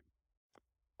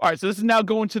 All right, so this is now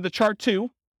going to the chart 2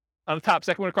 on the top,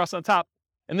 second one across on the top.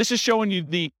 And this is showing you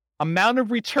the amount of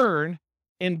return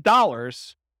in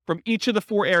dollars from each of the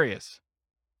 4 areas.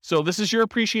 So this is your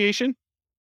appreciation.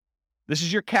 This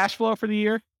is your cash flow for the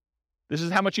year. This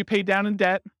is how much you paid down in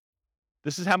debt.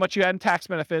 This is how much you had in tax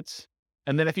benefits.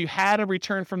 And then if you had a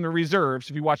return from the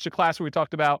reserves, if you watched the class where we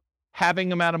talked about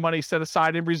having amount of money set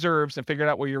aside in reserves and figured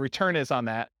out what your return is on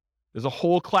that, there's a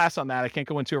whole class on that. I can't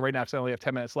go into it right now because I only have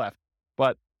 10 minutes left.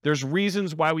 But there's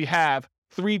reasons why we have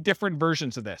 3 different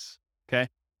versions of this, okay?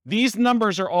 These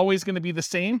numbers are always going to be the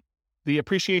same, the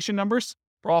appreciation numbers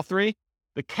for all 3.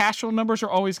 The cash flow numbers are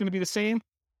always going to be the same.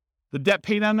 The debt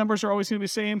paydown numbers are always going to be the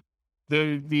same.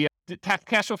 The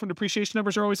cash flow from depreciation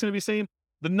numbers are always going to be the same.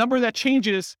 The number that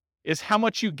changes is how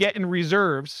much you get in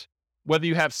reserves, whether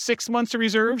you have 6 months of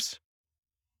reserves,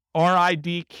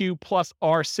 RIDQ plus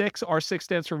R6. R6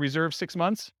 stands for reserve 6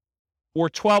 months, or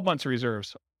 12 months of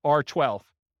reserves, R12.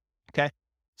 Okay.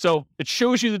 So it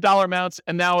shows you the dollar amounts,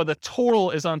 and now the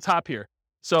total is on top here.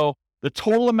 So the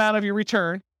total amount of your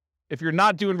return, if you're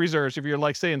not doing reserves, if you're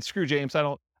like saying, screw James, I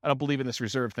don't believe in this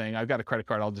reserve thing. I've got a credit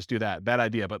card. I'll just do that. Bad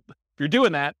idea. But if you're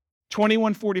doing that,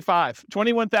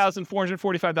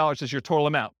 $21,445 is your total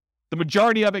amount. The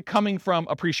majority of it coming from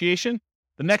appreciation.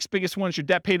 The next biggest one is your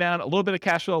debt pay down, a little bit of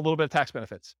cash flow, a little bit of tax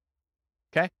benefits.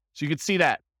 Okay. So you can see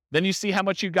that. Then you see how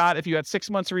much you got. If you had 6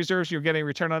 months of reserves, you're getting a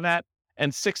return on that.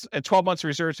 And 12 months of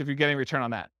reserves if you're getting a return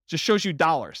on that. Just shows you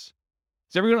dollars.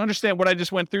 Does everyone understand what I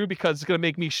just went through? Because it's going to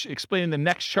make me explaining the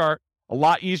next chart a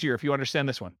lot easier if you understand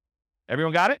this one.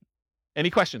 Everyone got it? Any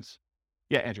questions?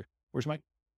 Yeah, Andrew. Where's Mike?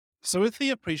 So with the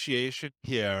appreciation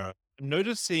here, I'm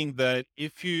noticing that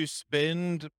if you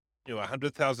spend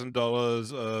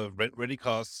 $100,000 of rent-ready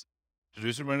costs to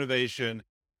do some renovation,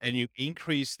 and you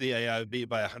increase the AIV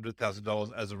by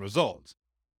 $100,000 as a result,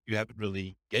 you haven't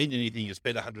really gained anything. You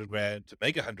spent $100,000 to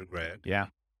make $100,000. Yeah.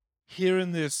 Here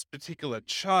in this particular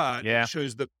chart, it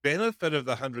shows the benefit of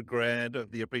the $100,000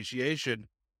 of the appreciation,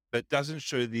 but doesn't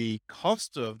show the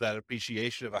cost of that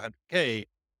appreciation of $100K,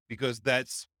 because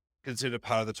that's considered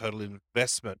part of the total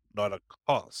investment, not a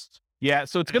cost. Yeah.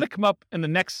 So it's going to come up in the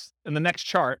next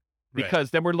chart,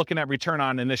 because then we're looking at return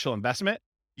on initial investment.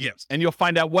 Yes. And you'll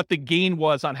find out what the gain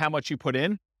was on how much you put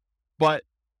in. But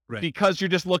because you're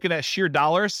just looking at sheer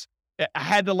dollars, I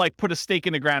had to put a stake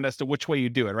in the ground as to which way you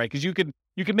do it, right? Because you can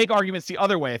make arguments the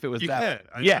other way if it was that.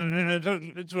 Yeah.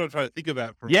 That's what I'm trying to think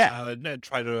about. And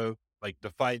try to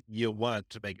define year 1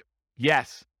 to make it.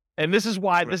 Yes. And this is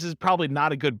why this is probably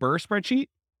not a good BRRRR spreadsheet,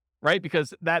 right?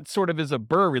 Because that sort of is a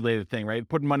BRRRR related thing, right?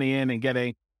 Putting money in and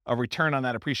getting a return on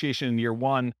that appreciation in year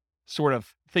 1, sort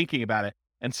of thinking about it.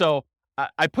 And so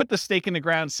I put the stake in the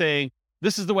ground saying,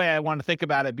 this is the way I want to think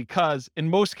about it, because in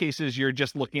most cases, you're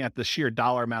just looking at the sheer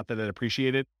dollar amount that it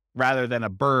appreciated rather than a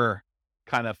BRRRR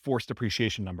kind of forced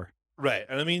appreciation number. Right.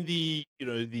 And I mean, the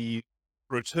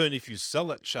return, if you sell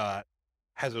that chart,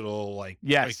 has it all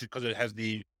because it has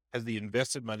the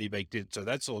invested money baked in. So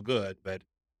that's all good. But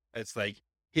it's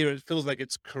here it feels like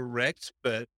it's correct,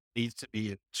 but needs to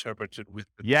be interpreted with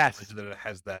the knowledge that it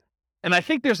has that. And I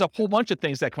think there's a whole bunch of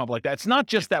things that come up like that. It's not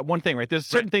just that one thing, right? There's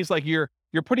certain things like you're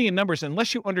putting in numbers,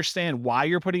 unless you understand why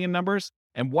you're putting in numbers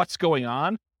and what's going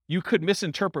on, you could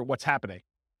misinterpret what's happening.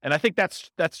 And I think that's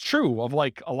true of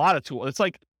a lot of tools. It's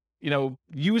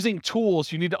using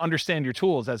tools, you need to understand your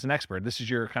tools as an expert. This is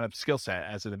your kind of skill set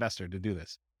as an investor to do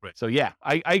this. Right. So yeah,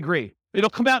 I agree. It'll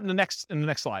come out in the next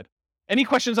slide. Any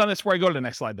questions on this before I go to the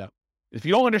next slide though? If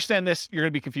you don't understand this, you're going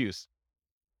to be confused.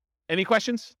 Any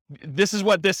questions? This is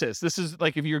what this is. This is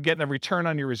like if you're getting a return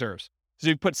on your reserves. So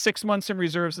you put 6 months in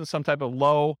reserves in some type of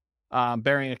low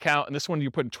bearing account. And this one,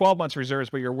 you put in 12 months reserves,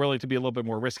 but you're willing to be a little bit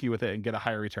more risky with it and get a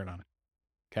higher return on it.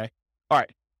 Okay. All right.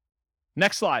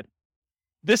 Next slide.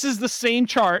 This is the same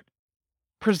chart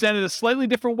presented a slightly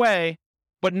different way,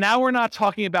 but now we're not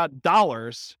talking about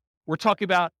dollars. We're talking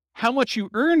about how much you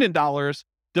earned in dollars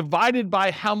divided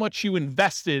by how much you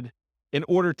invested in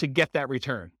order to get that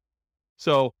return.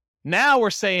 So now we're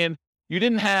saying you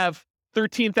didn't have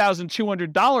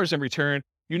 $13,200 in return.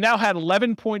 You now had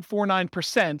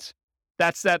 11.49%.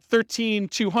 That's that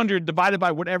 13,200 divided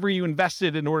by whatever you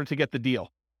invested in order to get the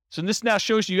deal. So this now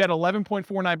shows you had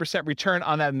 11.49% return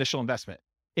on that initial investment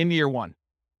in year one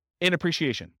in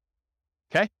appreciation.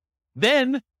 Okay.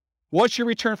 Then what's your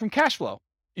return from cash flow?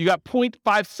 You got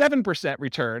 0.57%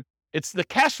 return. It's the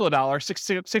cash flow dollar,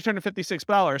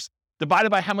 $656, divided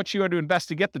by how much you had to invest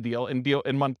to get the deal in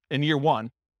year one.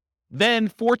 Then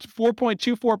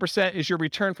 4.24% is your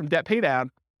return from debt paydown,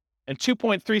 and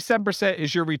 2.37%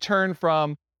 is your return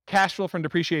from cash flow from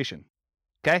depreciation.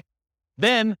 Okay.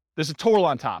 Then there's a total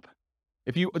on top.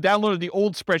 If you downloaded the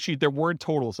old spreadsheet, there weren't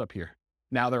totals up here.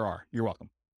 Now there are. You're welcome.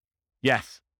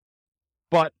 Yes.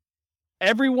 But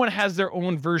everyone has their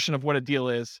own version of what a deal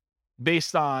is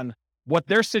based on what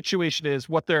their situation is,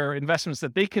 what their investments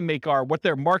that they can make are, what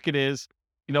their market is.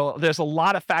 You know, there's a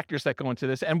lot of factors that go into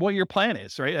this and what your plan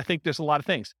is, right? I think there's a lot of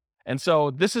things. And so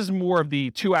this is more of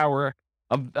the 2 hour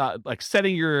of like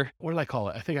setting your, what did I call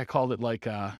it? I think I called it like,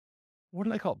 what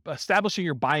did I call it? Establishing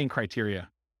your buying criteria.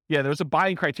 Yeah, there was a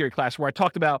buying criteria class where I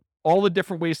talked about all the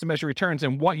different ways to measure returns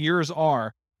and what yours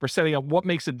are for setting up what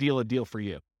makes a deal for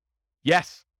you.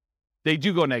 Yes, they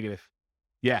do go negative.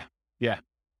 Yeah.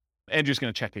 Andrew's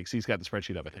going to check it because he's got the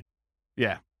spreadsheet up, I think.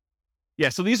 Yeah.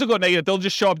 So these will go negative. They'll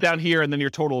just show up down here and then your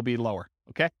total will be lower.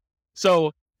 Okay.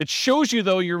 So it shows you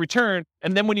though your return.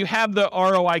 And then when you have the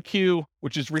ROIQ,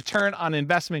 which is return on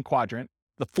investment quadrant,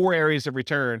 the 4 areas of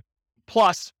return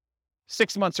plus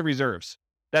 6 months of reserves.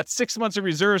 That 6 months of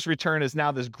reserves return is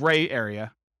now this gray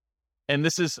area. And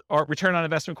this is our return on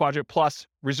investment quadrant plus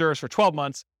reserves for 12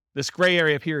 months. This gray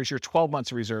area up here is your 12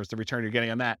 months of reserves, the return you're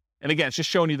getting on that. And again, it's just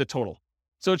showing you the total.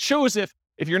 So it shows if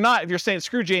you're saying,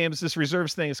 screw James, this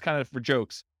reserves thing is kind of for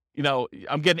jokes. You know,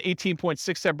 I'm getting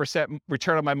 18.67%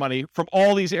 return on my money from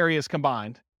all these areas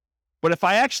combined. But if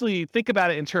I actually think about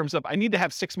it in terms of, I need to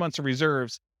have 6 months of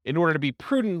reserves in order to be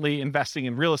prudently investing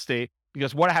in real estate,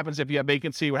 because what happens if you have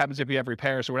vacancy? What happens if you have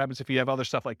repairs? Or what happens if you have other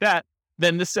stuff like that?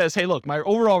 Then this says, hey, look, my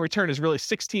overall return is really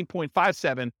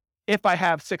 16.57 if I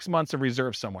have 6 months of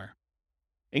reserve somewhere,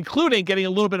 including getting a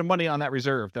little bit of money on that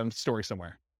reserve down the story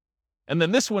somewhere. And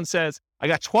then this one says, I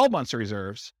got 12 months of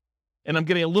reserves and I'm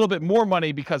getting a little bit more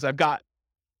money because I've got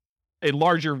a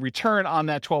larger return on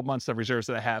that 12 months of reserves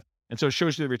that I have. And so it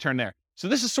shows you the return there. So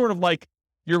this is sort of like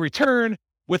your return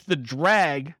with the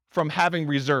drag from having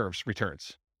reserves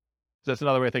returns. So that's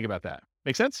another way to think about that.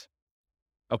 Make sense?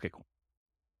 Okay, cool.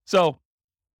 So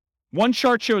one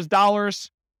chart shows dollars.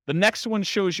 The next one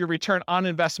shows your return on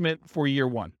investment for year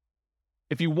one.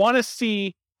 If you want to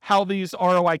see how these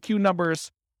ROIQ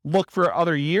numbers look for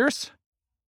other years,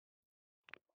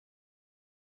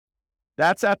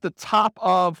 that's at the top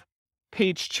of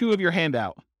page 2 of your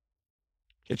handout.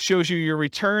 It shows you your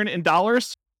return in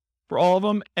dollars for all of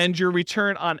them and your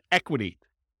return on equity.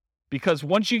 Because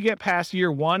once you get past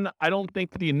year one, I don't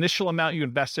think the initial amount you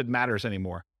invested matters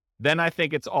anymore. Then I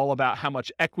think it's all about how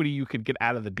much equity you could get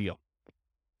out of the deal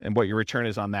and what your return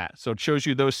is on that. So it shows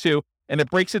you those two, and it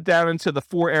breaks it down into the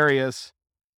 4 areas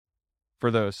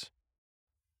for those.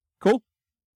 Cool?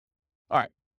 All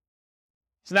right.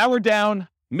 So now we're down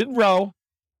mid-row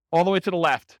all the way to the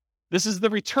left. This is the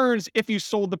returns if you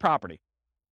sold the property.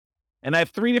 And I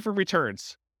have 3 different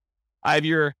returns. I have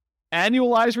your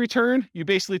annualized return. You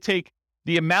basically take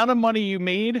the amount of money you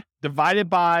made divided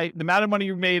by the amount of money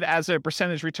you made as a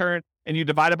percentage return, and you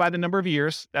divide it by the number of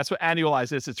years. That's what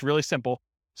annualized is. It's really simple.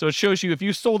 So it shows you if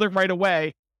you sold it right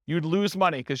away, you'd lose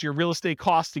money because your real estate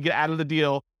costs to get out of the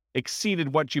deal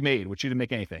exceeded what you made, which you didn't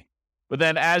make anything. But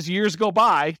then as years go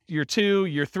by, year 2,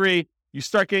 year 3, you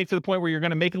start getting to the point where you're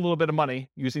going to make a little bit of money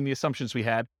using the assumptions we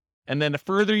had. And then the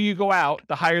further you go out,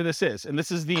 the higher this is. And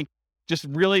this is the just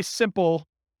really simple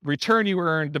return you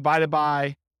earn divided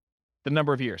by the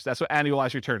number of years. That's what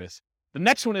annualized return is. The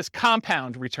next one is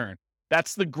compound return.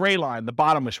 That's the gray line, the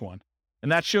bottomish one. And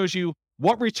that shows you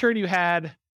what return you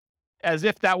had as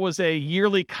if that was a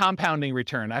yearly compounding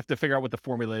return. I have to figure out what the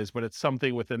formula is, but it's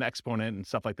something with an exponent and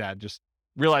stuff like that. Just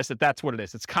realize that that's what it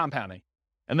is. It's compounding.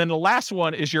 And then the last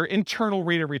one is your internal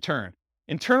rate of return.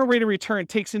 Internal rate of return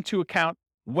takes into account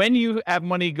when you have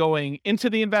money going into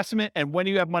the investment and when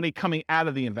you have money coming out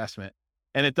of the investment.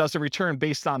 And it does a return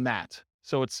based on that.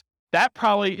 So that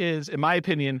probably is, in my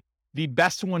opinion, the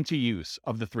best one to use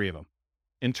of the three of them,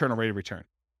 internal rate of return.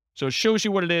 So it shows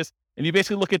you what it is. And you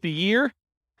basically look at the year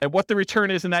and what the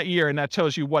return is in that year. And that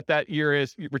tells you what that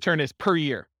return is per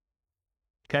year.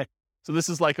 Okay. So this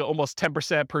is like almost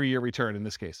 10% per year return in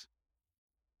this case.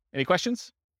 Any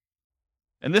questions?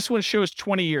 And this one shows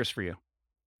 20 years for you.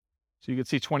 So you can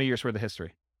see 20 years worth of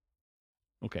history.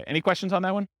 Okay. Any questions on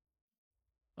that one?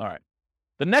 All right.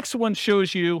 The next one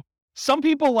shows you, some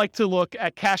people like to look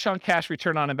at cash on cash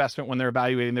return on investment when they're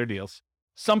evaluating their deals.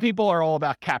 Some people are all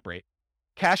about cap rate.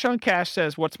 Cash on cash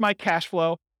says, what's my cash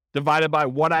flow divided by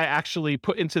what I actually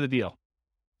put into the deal?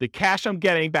 The cash I'm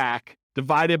getting back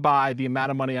divided by the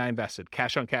amount of money I invested.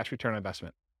 Cash on cash return on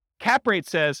investment. Cap rate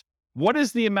says, what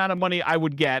is the amount of money I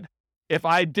would get if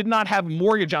I did not have a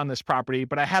mortgage on this property,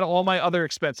 but I had all my other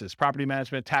expenses, property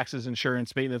management, taxes,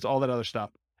 insurance, maintenance, all that other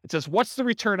stuff. It says, what's the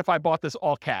return if I bought this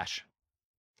all cash?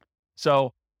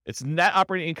 So it's net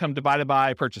operating income divided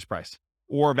by purchase price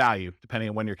or value, depending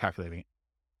on when you're calculating it.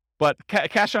 But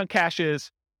cash on cash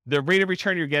is the rate of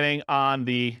return you're getting on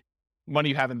the money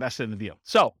you have invested in the deal.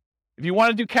 So if you want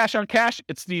to do cash on cash,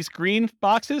 it's these green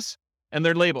boxes and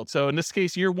they're labeled. So in this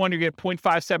case, year one, you get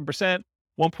 0.57%, 1.14,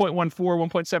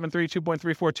 1.73,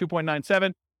 2.34,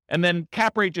 2.97. And then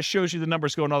cap rate just shows you the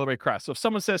numbers going all the way across. So if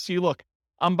someone says to you, look,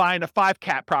 I'm buying a 5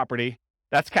 cap property,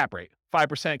 that's cap rate,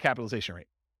 5% capitalization rate.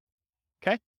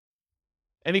 Okay.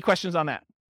 Any questions on that?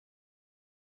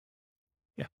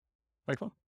 Yeah.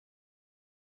 Michael?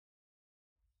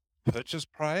 Purchase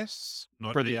price,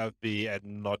 not for the ERV,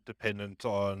 and not dependent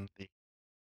on the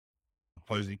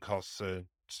closing costs and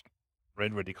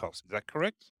rent ready costs. Is that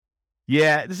correct?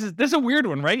 Yeah, this is a weird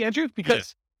one, right, Andrew?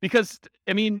 Because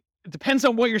I mean, it depends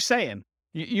on what you're saying.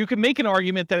 You can make an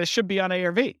argument that it should be on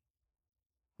ARV,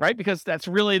 right? Because that's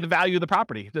really the value of the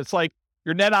property. That's like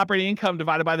your net operating income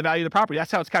divided by the value of the property.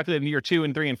 That's how it's calculated in year 2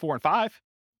 and 3 and 4 and 5.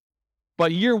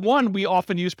 But year 1, we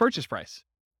often use purchase price.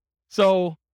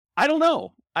 So I don't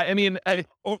know. I mean,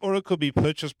 or it could be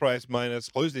purchase price minus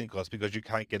closing costs because you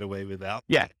can't get away without.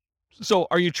 Yeah. So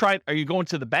are you going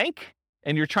to the bank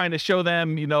and you're trying to show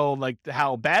them, like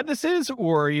how bad this is,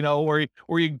 or,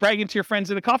 or you bragging to your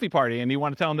friends at a coffee party and you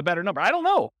want to tell them the better number? I don't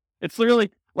know. It's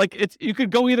literally like you could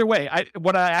go either way.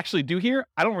 What I actually do here,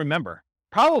 I don't remember.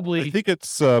 Probably. I think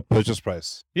it's purchase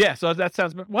price. Yeah. So that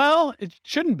sounds, well, it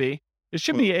shouldn't be. It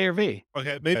should be ARV.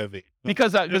 Okay, maybe ARV.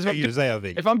 Because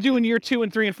if I'm doing year 2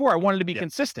 and 3 and 4, I wanted to be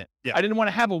consistent. Yeah. I didn't want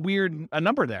to have a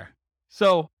number there.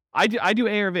 So I do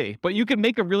ARV, but you can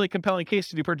make a really compelling case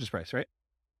to do purchase price, right?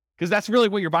 Because that's really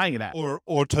what you're buying it at.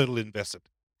 Or total invested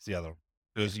is the other,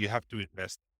 because you have to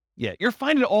invest. Yeah, you're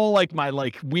finding all like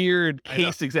my weird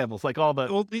case examples, like all the.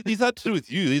 Well, these are to do with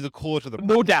you. These are core to the.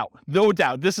 No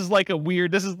doubt. This is like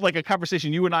a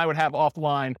conversation you and I would have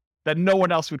offline that no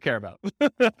one else would care about.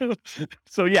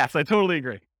 So yes, I totally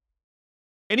agree.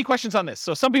 Any questions on this?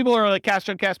 So some people are like cash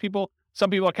on cash people.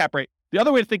 Some people are cap rate. The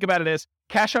other way to think about it is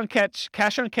cash on cash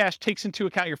takes into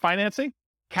account your financing.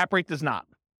 Cap rate does not.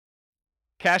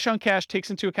 Cash on cash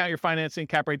takes into account your financing.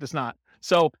 Cap rate does not.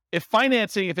 So if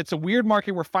it's a weird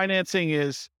market where financing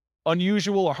is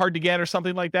unusual or hard to get or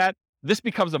something like that, this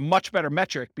becomes a much better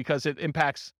metric because it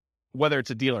impacts whether it's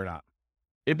a deal or not.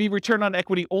 It'd be return on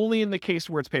equity only in the case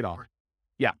where it's paid off.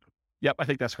 Yeah. Yep. I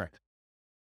think that's correct.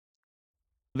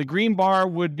 The green bar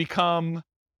would become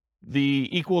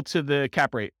equal to the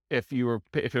cap rate if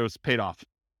it was paid off.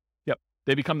 Yep.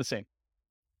 They become the same.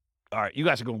 All right. You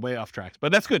guys are going way off track,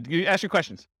 but that's good. You ask your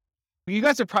questions. You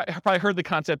guys have probably heard the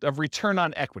concept of return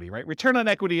on equity, right? Return on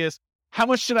equity is how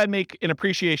much should I make in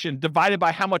appreciation divided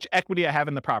by how much equity I have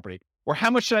in the property, or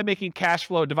how much should I make in cash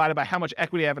flow divided by how much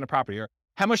equity I have in the property, or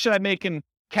how much should I make in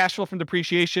cash flow from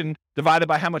depreciation divided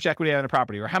by how much equity I have in the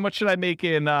property, or how much should I make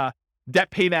in debt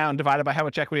pay down divided by how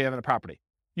much equity I have in the property.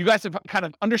 You guys have kind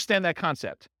of understand that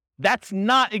concept. That's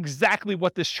not exactly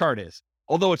what this chart is,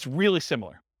 although it's really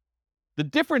similar. The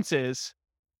difference is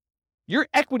your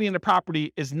equity in the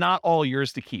property is not all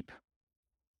yours to keep.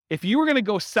 If you were going to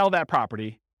go sell that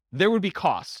property, there would be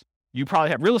costs. You probably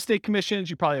have real estate commissions.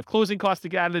 You probably have closing costs to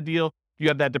get out of the deal. You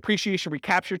have that depreciation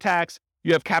recapture tax.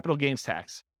 You have capital gains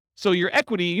tax. So your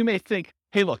equity, you may think,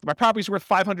 hey, look, my property's worth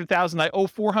 $500,000. I owe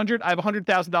 $400,000. I have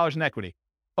 $100,000 in equity.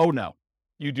 Oh no,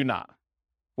 you do not.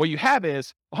 What you have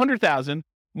is $100,000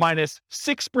 minus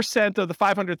 6% of the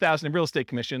 $500,000 in real estate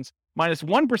commissions, minus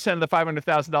 1% of the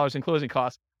 $500,000 in closing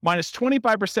costs, minus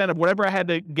 25% of whatever I had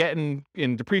to get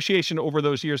in depreciation over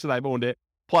those years that I've owned it,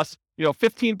 plus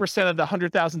 15% of the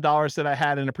 $100,000 that I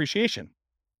had in appreciation.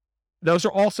 those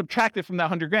are all subtracted from that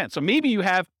 100 grand. So maybe you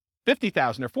have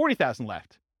 50,000 or 40,000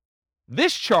 left.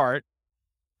 This chart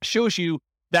shows you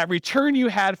that return you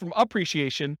had from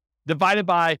appreciation divided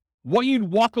by what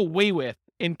you'd walk away with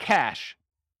in cash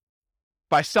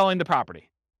by selling the property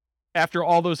after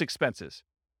all those expenses,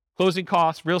 closing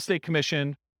costs, real estate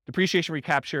commission, depreciation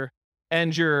recapture,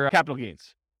 and your capital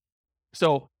gains.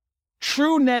 So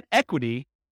true net equity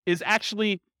is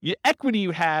actually the equity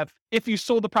you have if you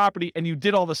sold the property and you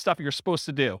did all the stuff you're supposed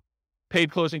to do, paid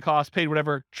closing costs, paid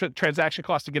whatever transaction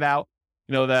costs to get out,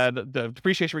 the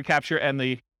depreciation recapture and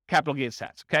the capital gains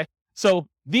tax. Okay. So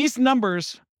these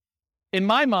numbers, in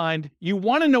my mind, you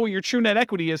want to know what your true net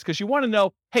equity is, because you want to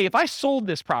know, hey, if I sold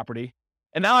this property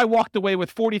and now I walked away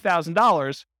with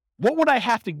 $40,000, what would I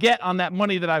have to get on that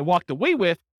money that I walked away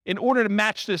with in order to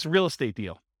match this real estate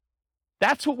deal?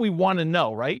 That's what we want to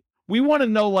know, right? We want to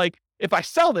know, like, if I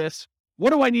sell this, what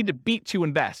do I need to beat to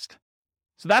invest?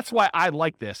 So that's why I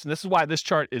like this. And this is why this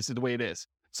chart is the way it is.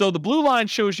 So the blue line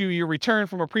shows you your return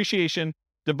from appreciation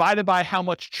divided by how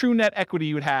much true net equity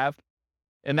you would have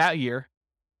in that year.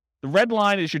 The red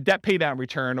line is your debt pay down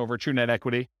return over true net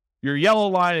equity. Your yellow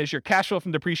line is your cash flow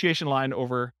from depreciation line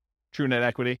over true net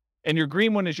equity. And your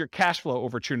green one is your cash flow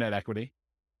over true net equity.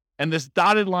 And this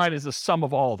dotted line is the sum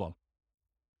of all of them.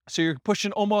 So you're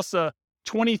pushing almost a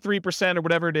 23% or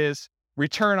whatever it is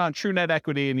return on true net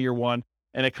equity in year one,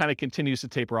 and it kind of continues to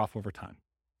taper off over time.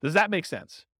 Does that make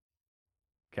sense?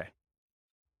 Okay.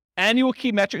 Annual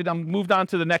key metric. I'm moved on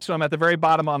to the next one. I'm at the very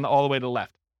bottom all the way to the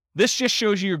left. This just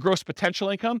shows you your gross potential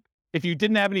income. If you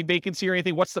didn't have any vacancy or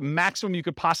anything, what's the maximum you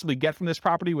could possibly get from this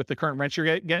property with the current rent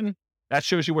you're getting? That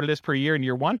shows you what it is per year in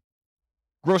year one.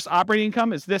 Gross operating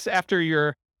income is this after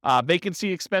your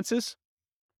vacancy expenses.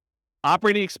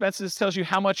 Operating expenses tells you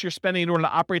how much you're spending in order to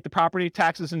operate the property,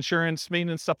 taxes, insurance,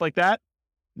 maintenance, stuff like that.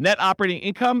 Net operating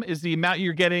income is the amount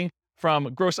you're getting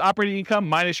from gross operating income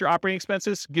minus your operating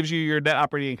expenses, gives you your net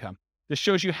operating income. This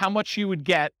shows you how much you would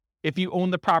get if you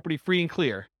own the property free and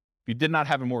clear, if you did not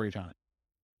have a mortgage on it.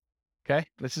 Okay,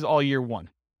 this is all year one.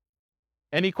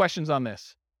 Any questions on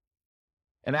this?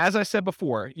 And as I said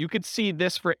before, you could see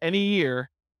this for any year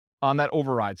on that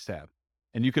overrides tab,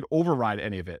 and you could override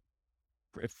any of it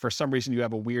if for some reason you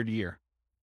have a weird year.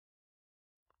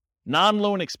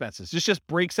 Non-loan expenses. This just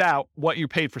breaks out what you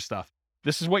paid for stuff.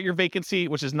 This is what your vacancy,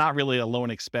 which is not really a loan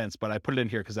expense, but I put it in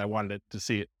here because I wanted it to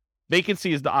see it.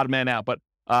 Vacancy is the odd man out, but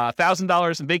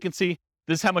 $1,000 in vacancy.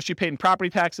 This is how much you paid in property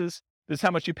taxes. This is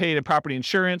how much you paid in property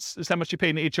insurance. This is how much you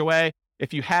paid in HOA.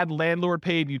 If you had landlord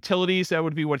paid utilities, that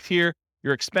would be what's here.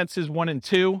 Your expenses 1 and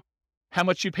 2. How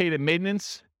much you paid in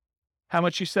maintenance. How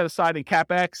much you set aside in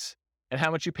CapEx. And how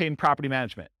much you pay in property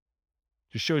management.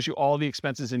 Just shows you all the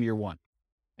expenses in year one.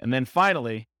 And then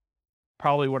finally,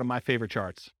 probably one of my favorite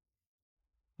charts.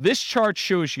 This chart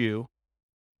shows you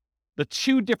the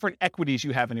 2 different equities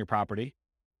you have in your property.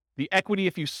 The equity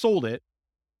if you sold it,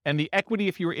 and the equity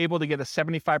if you were able to get a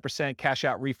 75% cash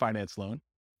out refinance loan.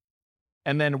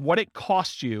 And then what it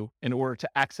costs you in order to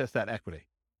access that equity.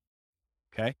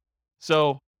 Okay.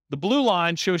 So the blue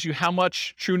line shows you how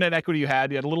much true net equity you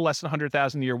had. You had a little less than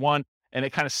 100,000 in year one, and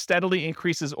it kind of steadily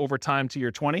increases over time to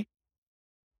year 20.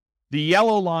 The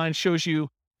yellow line shows you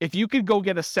if you could go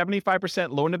get a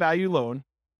 75% loan to value loan,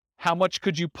 how much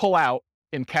could you pull out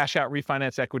in cash out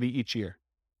refinance equity each year?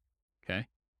 Okay.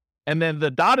 And then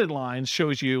the dotted line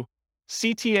shows you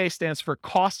CTA stands for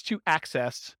cost to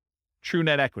access true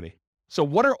net equity. So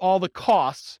what are all the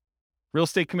costs, real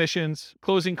estate commissions,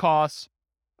 closing costs,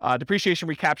 depreciation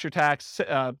recapture tax,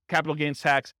 capital gains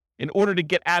tax, in order to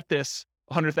get at this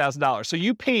 $100,000. So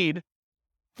you paid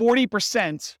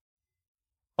 40%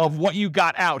 of what you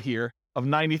got out here of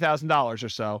 $90,000 or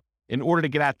so in order to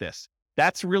get at this.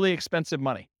 That's really expensive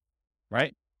money,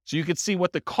 right? So you could see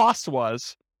what the cost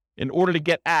was in order to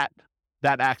get at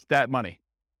that money,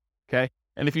 okay?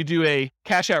 And if you do a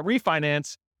cash out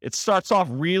refinance, it starts off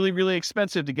really, really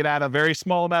expensive to get out a very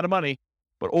small amount of money.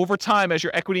 But over time, as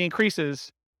your equity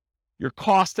increases, your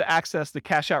cost to access the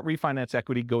cash out refinance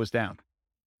equity goes down.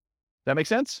 That make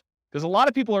sense? Because a lot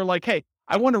of people are like, hey,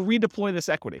 I want to redeploy this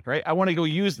equity, right? I want to go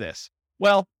use this.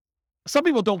 Well, some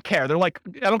people don't care. They're like,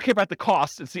 I don't care about the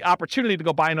cost. It's the opportunity to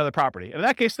go buy another property. And in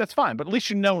that case, that's fine. But at least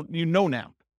you know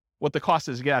now what the cost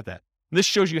is to get at that. This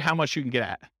shows you how much you can get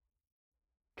at.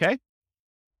 Okay?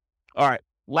 All right.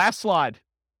 Last slide.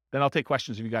 Then I'll take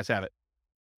questions if you guys have it.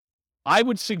 I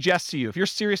would suggest to you, if you're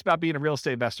serious about being a real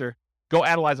estate investor, go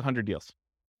analyze 100 deals.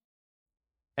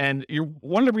 And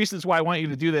one of the reasons why I want you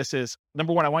to do this is,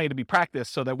 number one, I want you to be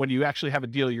practiced so that when you actually have a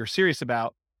deal you're serious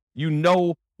about, you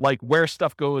know like where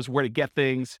stuff goes, where to get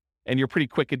things, and you're pretty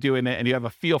quick at doing it, and you have a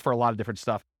feel for a lot of different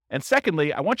stuff. And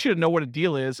secondly, I want you to know what a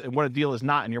deal is and what a deal is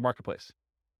not in your marketplace.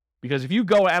 Because if you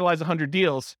go analyze 100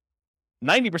 deals,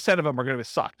 90% of them are going to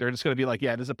suck. They're just going to be like,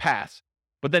 yeah, it is a pass.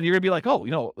 But then you're going to be like,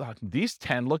 oh, these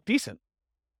 10 look decent.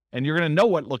 And you're going to know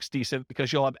what looks decent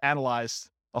because you'll have analyzed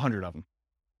 100 of them.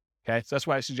 Okay. So that's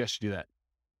why I suggest you do that.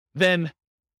 Then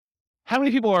how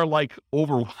many people are like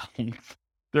overwhelmed?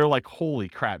 They're like, holy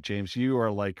crap, James, you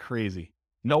are like crazy.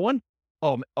 No one?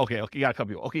 Oh, okay. You got a couple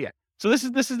people. Okay. Yeah. So this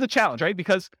is the challenge, right?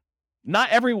 Because not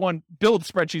everyone builds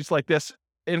spreadsheets like this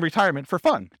in retirement for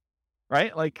fun,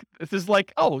 right? Like this is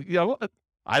like, oh,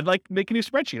 I'd like to make a new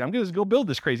spreadsheet. I'm going to go build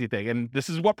this crazy thing. And this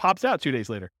is what pops out 2 days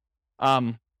later.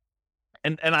 And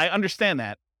I understand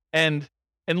that. And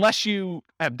unless you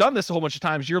have done this a whole bunch of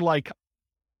times, you're like,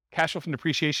 cash flow from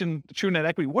depreciation, true net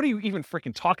equity. What are you even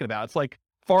freaking talking about? It's like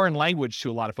foreign language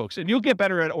to a lot of folks. And you'll get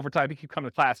better at it over time if you come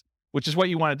to class, which is what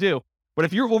you want to do. But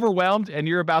if you're overwhelmed and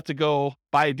you're about to go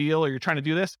buy a deal or you're trying to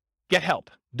do this, get help.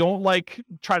 Don't like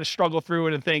try to struggle through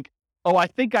it and think, oh, I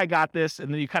think I got this.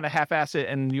 And then you kind of half-ass it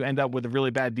and you end up with a really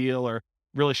bad deal or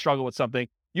really struggle with something.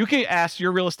 You can ask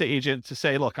your real estate agent to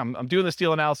say, look, I'm doing this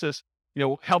deal analysis.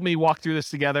 Help me walk through this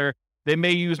together. They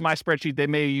may use my spreadsheet. They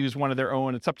may use one of their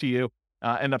own. It's up to you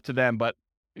and up to them. But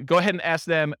go ahead and ask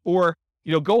them, or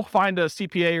go find a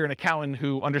CPA or an accountant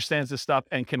who understands this stuff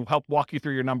and can help walk you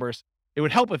through your numbers. It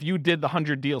would help if you did the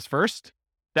 100 deals first.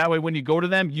 That way, when you go to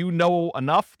them, you know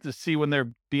enough to see when they're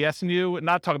BSing you.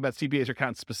 Not talking about CPAs or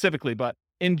accountants specifically, but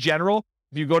in general,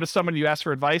 if you go to someone, you ask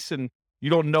for advice and you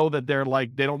don't know that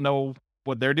they don't know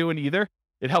what they're doing either.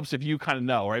 It helps if you kind of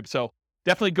know, right? So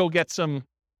definitely go get some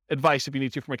advice if you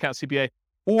need to from an accountant, CPA.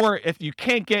 Or if you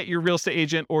can't get your real estate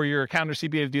agent or your accountant or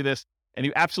CPA to do this and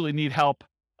you absolutely need help,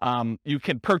 you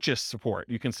can purchase support.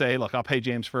 You can say, look, I'll pay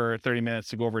James for 30 minutes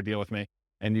to go over a deal with me.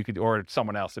 And you could, or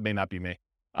someone else. It may not be me,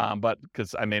 but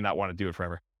because I may not want to do it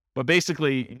forever. But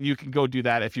basically, you can go do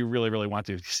that if you really, really want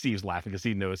to. Steve's laughing because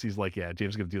he knows. He's like, yeah,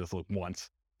 James is going to do this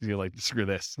once. He's going to like, screw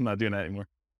this. I'm not doing that anymore.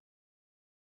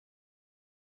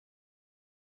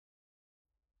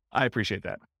 I appreciate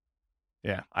that.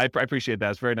 Yeah, I appreciate that.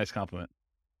 It's a very nice compliment.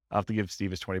 I'll have to give Steve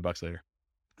his $20 later.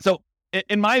 So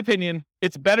in my opinion,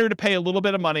 it's better to pay a little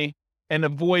bit of money and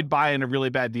avoid buying a really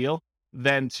bad deal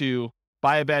than to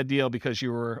buy a bad deal because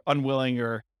you were unwilling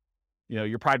or,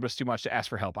 your pride was too much to ask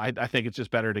for help. I think it's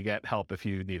just better to get help if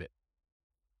you need it.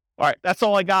 All right. That's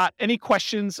all I got. Any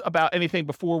questions about anything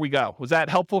before we go? Was that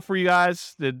helpful for you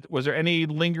guys? Was there any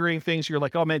lingering things you're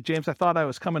like, oh man, James, I thought I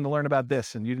was coming to learn about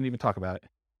this and you didn't even talk about it.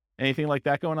 Anything like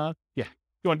that going on? Yeah.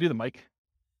 You want to do the mic?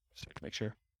 Just to make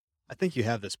sure. I think you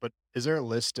have this, but is there a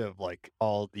list of like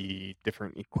all the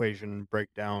different equation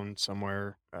breakdown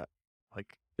somewhere?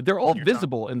 They're all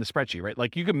visible in the spreadsheet, right?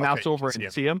 Like you can mouse over it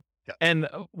and see them. Yeah. And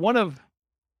one of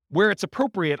where it's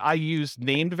appropriate, I use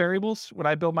named variables when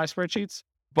I build my spreadsheets.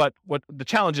 But what the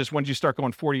challenge is when you start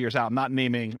going 40 years out, not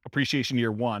naming appreciation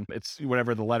year one, it's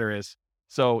whatever the letter is.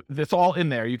 So it's all in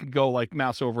there. You can go like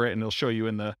mouse over it and it'll show you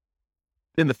in the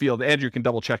field. Andrew can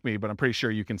double check me, but I'm pretty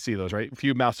sure you can see those, right? If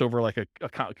you mouse over like a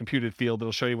computed field,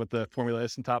 it'll show you what the formula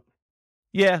is on top.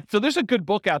 Yeah. So there's a good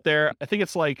book out there. I think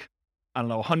it's like,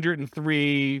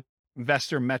 103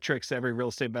 investor metrics every real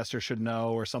estate investor should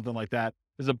know or something like that.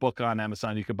 There's a book on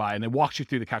Amazon you could buy and it walks you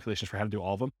through the calculations for how to do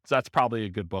all of them. So that's probably a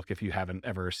good book if you haven't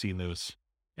ever seen those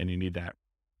and you need that.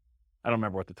 I don't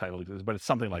remember what the title is, but it's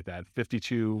something like that.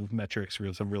 52 metrics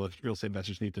some real estate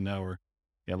investors need to know, or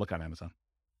look on Amazon.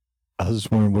 I was just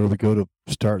wondering, where do we go to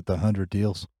start the 100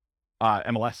 deals?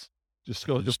 MLS. Just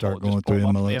start going through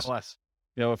MLS.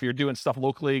 If you're doing stuff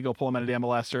locally, go pull them out of the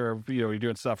MLS, or you're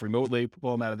doing stuff remotely,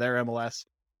 pull them out of their MLS.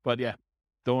 But yeah,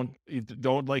 don't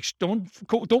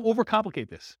overcomplicate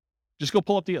this. Just go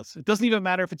pull up deals. It doesn't even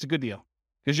matter if it's a good deal,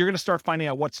 because you're going to start finding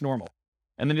out what's normal,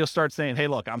 and then you'll start saying, "Hey,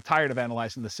 look, I'm tired of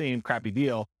analyzing the same crappy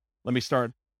deal. Let me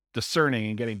start discerning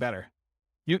and getting better."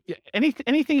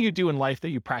 Anything you do in life that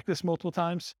you practice multiple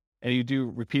times and you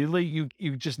do repeatedly, you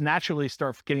just naturally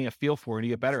start getting a feel for it and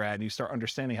you get better at it, and you start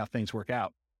understanding how things work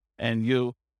out. And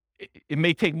it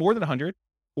may take more than 100,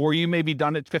 or you may be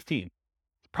done at 15. It's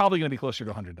probably going to be closer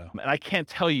to 100 though. And I can't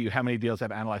tell you how many deals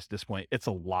I've analyzed at this point. It's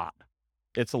a lot.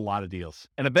 It's a lot of deals.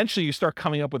 And eventually you start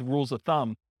coming up with rules of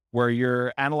thumb where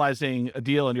you're analyzing a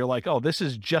deal and you're like, oh, this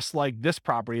is just like this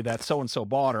property that so-and-so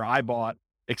bought or I bought,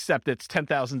 except it's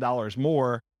 $10,000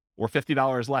 more or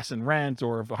 $50 less in rent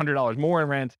or $100 more in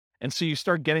rent. And so you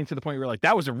start getting to the point where you're like,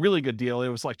 that was a really good deal. It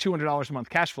was like $200 a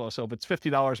month cash flow. So if it's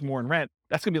 $50 more in rent,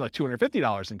 that's going to be like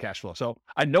 $250 in cash flow. So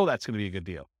I know that's going to be a good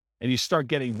deal. And you start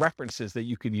getting references that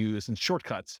you can use and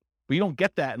shortcuts, but you don't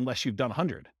get that unless you've done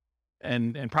 100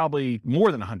 and probably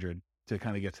more than 100 to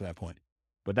kind of get to that point.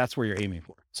 but that's where you're aiming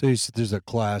for. So you said there's a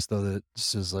class though that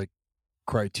says like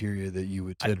criteria that you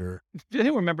would consider. Do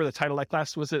anyone remember the title of that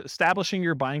class? Was it Establishing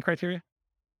Your Buying Criteria?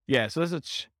 Yeah. So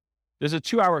there's a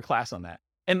 2-hour class on that.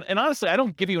 And honestly, I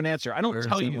don't give you an answer. I don't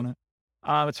tell you.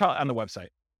 It's on the website,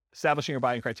 Establishing Your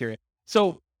Buying Criteria.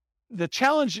 So the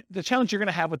challenge you're going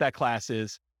to have with that class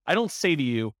is, I don't say to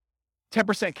you,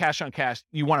 10% cash on cash,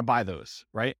 you want to buy those,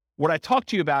 right? What I talk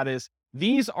to you about is,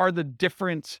 these are the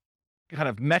different kind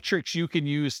of metrics you can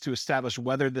use to establish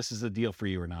whether this is a deal for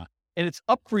you or not. And it's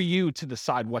up for you to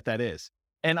decide what that is.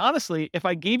 And honestly, if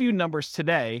I gave you numbers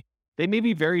today, they may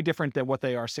be very different than what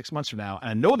they are 6 months from now. And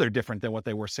I know they're different than what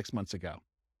they were 6 months ago.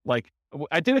 Like,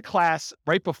 I did a class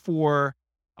right before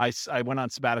I went on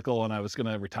sabbatical and I was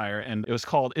going to retire, and it was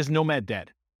called, Is Nomad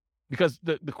Dead? Because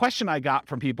the question I got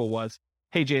from people was,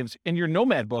 hey, James, in your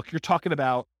Nomad book, you're talking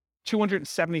about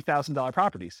 $270,000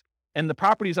 properties. And the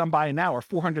properties I'm buying now are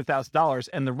 $400,000,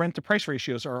 and the rent to price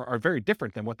ratios are very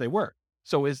different than what they were.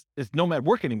 So is Nomad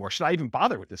work anymore? Should I even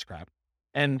bother with this crap?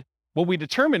 And what we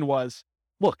determined was,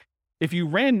 look, if you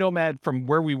ran Nomad from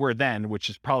where we were then, which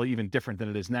is probably even different than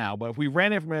it is now, but if we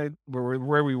ran it from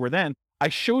where we were then, I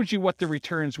showed you what the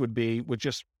returns would be with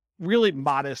just really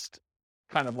modest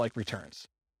kind of like returns.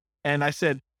 And I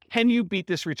said, can you beat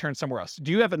this return somewhere else?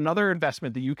 Do you have another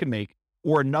investment that you can make,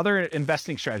 or another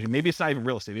investing strategy? Maybe it's not even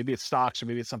real estate, maybe it's stocks, or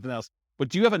maybe it's something else, but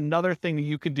do you have another thing that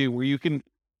you can do where you can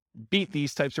beat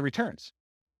these types of returns?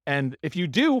 And if you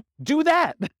do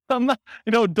that. I'm not,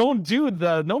 don't do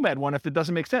the Nomad one if it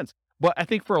doesn't make sense. But I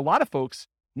think for a lot of folks,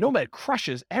 Nomad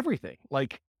crushes everything.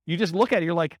 Like, you just look at it,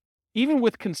 you're like, even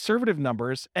with conservative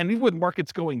numbers, and even with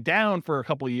markets going down for a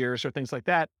couple of years or things like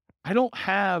that, I don't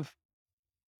have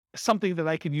something that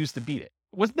I can use to beat it.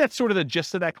 Wasn't that sort of the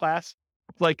gist of that class?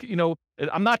 Like,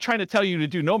 I'm not trying to tell you to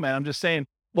do Nomad. I'm just saying,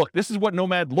 look, this is what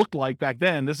Nomad looked like back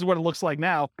then. This is what it looks like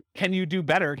now. Can you do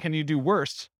better? Can you do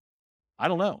worse? I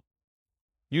don't know.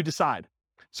 You decide.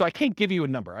 So I can't give you a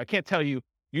number. I can't tell you,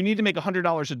 you need to make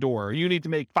 $100 a door, or you need to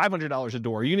make $500 a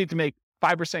door, or you need to make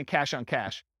 5% cash on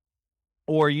cash,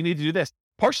 or you need to do this.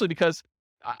 Partially because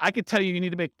I could tell you need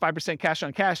to make 5% cash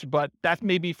on cash, but that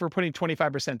may be for putting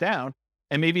 25% down.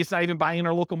 And maybe it's not even buying in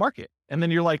our local market. And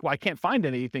then you're like, well, I can't find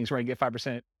any things where I can get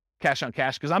 5% cash on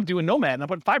cash because I'm doing Nomad and I'm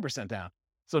putting 5% down.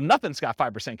 So nothing's got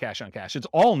 5% cash on cash. It's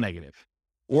all negative.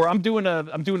 Or I'm doing a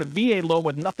VA loan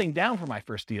with nothing down for my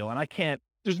first deal, and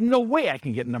there's no way I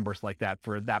can get numbers like that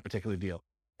for that particular deal.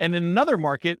 And in another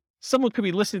market, someone could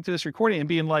be listening to this recording and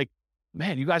being like,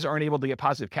 man, you guys aren't able to get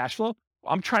positive cash flow.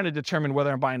 I'm trying to determine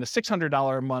whether I'm buying a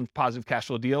 $600 a month positive cash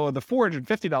flow deal or the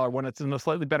 $450 one that's in a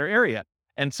slightly better area.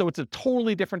 And so it's a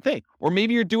totally different thing. Or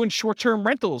maybe you're doing short-term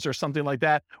rentals or something like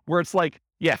that, where it's like,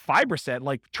 yeah, 5%,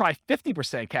 like try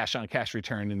 50% cash on cash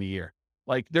return in the year.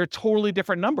 Like, they're totally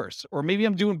different numbers. Or maybe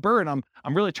I'm doing Burr and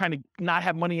I'm really trying to not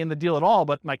have money in the deal at all,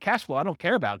 but my cash flow I don't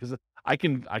care about because I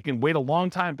can wait a long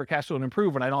time for cash flow to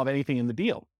improve when I don't have anything in the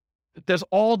deal. There's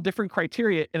all different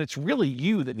criteria, and it's really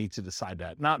you that needs to decide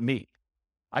that, not me.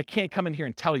 I can't come in here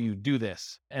and tell you do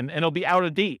this, and it'll be out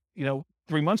of date,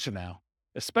 3 months from now.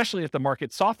 Especially if the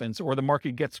market softens or the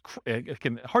market gets,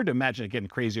 hard to imagine it getting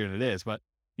crazier than it is, but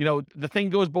the thing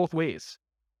goes both ways.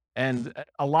 And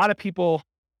a lot of people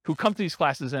who come to these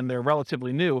classes and they're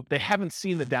relatively new, they haven't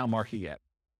seen the down market yet.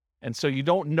 And so you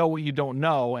don't know what you don't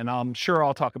know. And I'm sure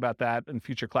I'll talk about that in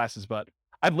future classes, but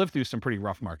I've lived through some pretty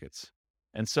rough markets.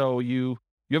 And so you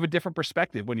have a different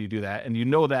perspective when you do that. And you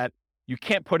know that you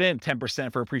can't put in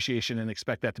 10% for appreciation and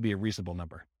expect that to be a reasonable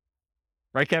number.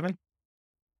 Right, Kevin?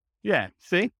 Yeah,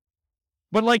 see?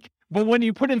 But when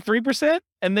you put in 3%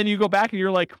 and then you go back and you're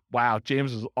like, wow,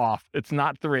 James is off. It's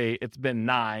not 3, it's been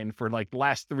 9 for like the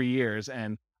last 3 years.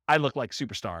 And I look like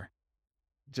superstar.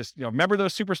 Just, remember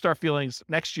those superstar feelings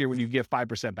next year when you give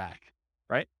 5% back,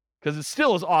 right? Because it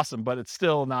still is awesome, but it's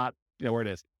still not, where it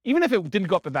is. Even if it didn't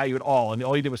go up in value at all and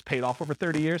all you did was pay it off over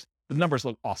 30 years, the numbers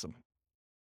look awesome.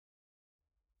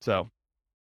 So,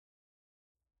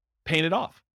 paying it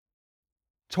off.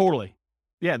 Totally.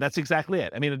 Yeah, that's exactly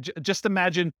it. I mean, just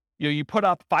imagine, you put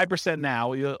up 5%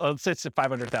 now, let's say it's a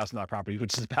 $500,000 property,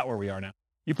 which is about where we are now.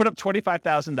 You put up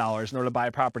 $25,000 in order to buy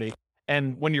a property,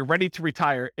 and when you're ready to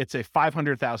retire, it's a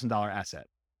 $500,000 asset.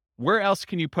 Where else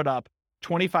can you put up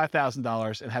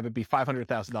 $25,000 and have it be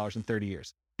 $500,000 in 30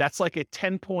 years? That's like a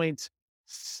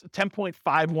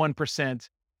 10.51%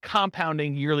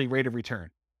 compounding yearly rate of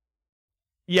return.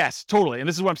 Yes, totally. And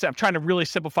this is what I'm saying. I'm trying to really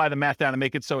simplify the math down and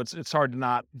make it so it's hard to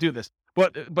not do this.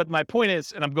 But my point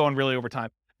is, and I'm going really over time,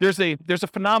 there's a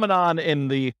phenomenon in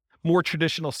the more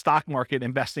traditional stock market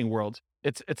investing world.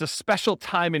 It's a special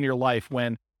time in your life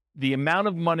when the amount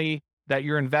of money that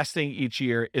you're investing each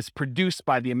year is produced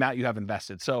by the amount you have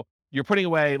invested. So you're putting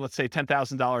away, let's say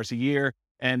 $10,000 a year,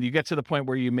 and you get to the point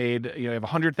where you have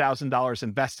 $100,000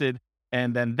 invested.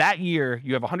 And then that year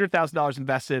you have $100,000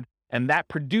 invested, and that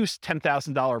produced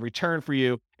 $10,000 return for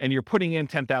you. And you're putting in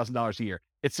 $10,000 a year.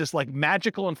 It's this like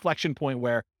magical inflection point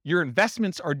where your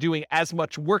investments are doing as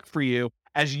much work for you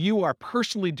as you are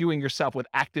personally doing yourself with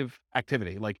active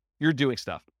activity. Like you're doing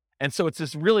stuff. And so it's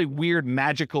this really weird,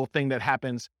 magical thing that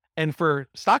happens. And for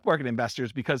stock market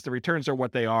investors, because the returns are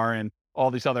what they are and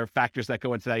all these other factors that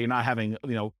go into that, you're not having,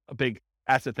 a big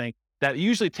asset thing, that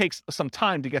usually takes some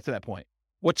time to get to that point.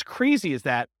 What's crazy is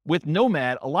that with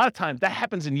Nomad, a lot of times that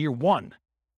happens in year one,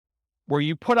 where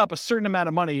you put up a certain amount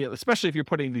of money, especially if you're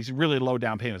putting these really low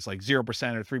down payments, like 0%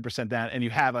 or 3% down, and you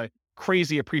have a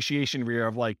crazy appreciation year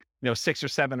of 6 or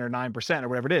 7 or 9% or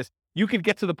whatever it is. You could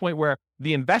get to the point where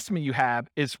the investment you have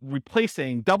is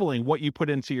doubling what you put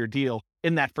into your deal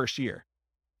in that first year.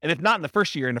 And if not in the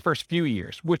first year, in the first few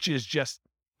years, which is just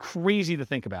crazy to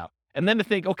think about. And then to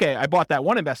think, okay, I bought that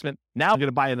one investment. Now I'm going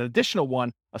to buy an additional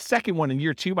one, a second one in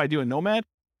year 2 by doing Nomad.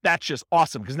 That's just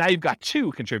awesome because now you've got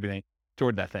 2 contributing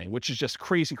toward that thing, which is just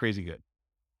crazy, crazy good.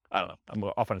 I don't know. I'm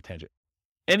off on a tangent.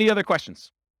 Any other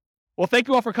questions? Well, thank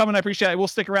you all for coming. I appreciate it. We'll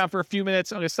stick around for a few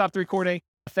minutes. I'm going to stop the recording.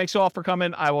 Thanks all for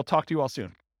coming. I will talk to you all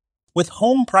soon. With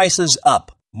home prices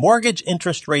up, mortgage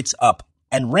interest rates up,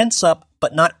 and rents up,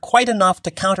 but not quite enough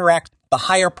to counteract the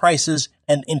higher prices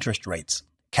and interest rates,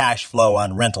 cash flow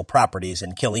on rental properties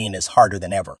in Killeen is harder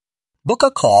than ever. Book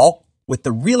a call with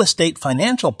the Real Estate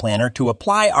Financial Planner to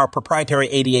apply our proprietary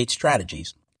 88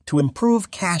 strategies to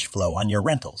improve cash flow on your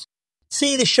rentals.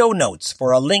 See the show notes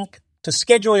for a link to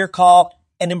schedule your call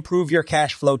and improve your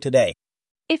cash flow today.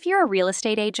 If you're a real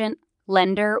estate agent,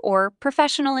 lender, or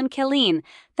professional in Killeen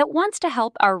that wants to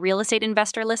help our real estate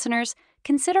investor listeners,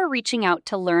 consider reaching out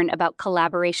to learn about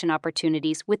collaboration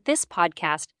opportunities with this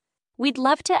podcast. We'd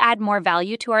love to add more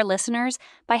value to our listeners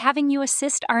by having you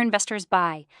assist our investors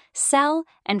buy, sell,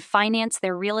 and finance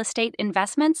their real estate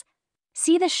investments.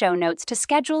 See the show notes to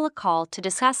schedule a call to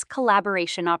discuss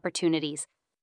collaboration opportunities.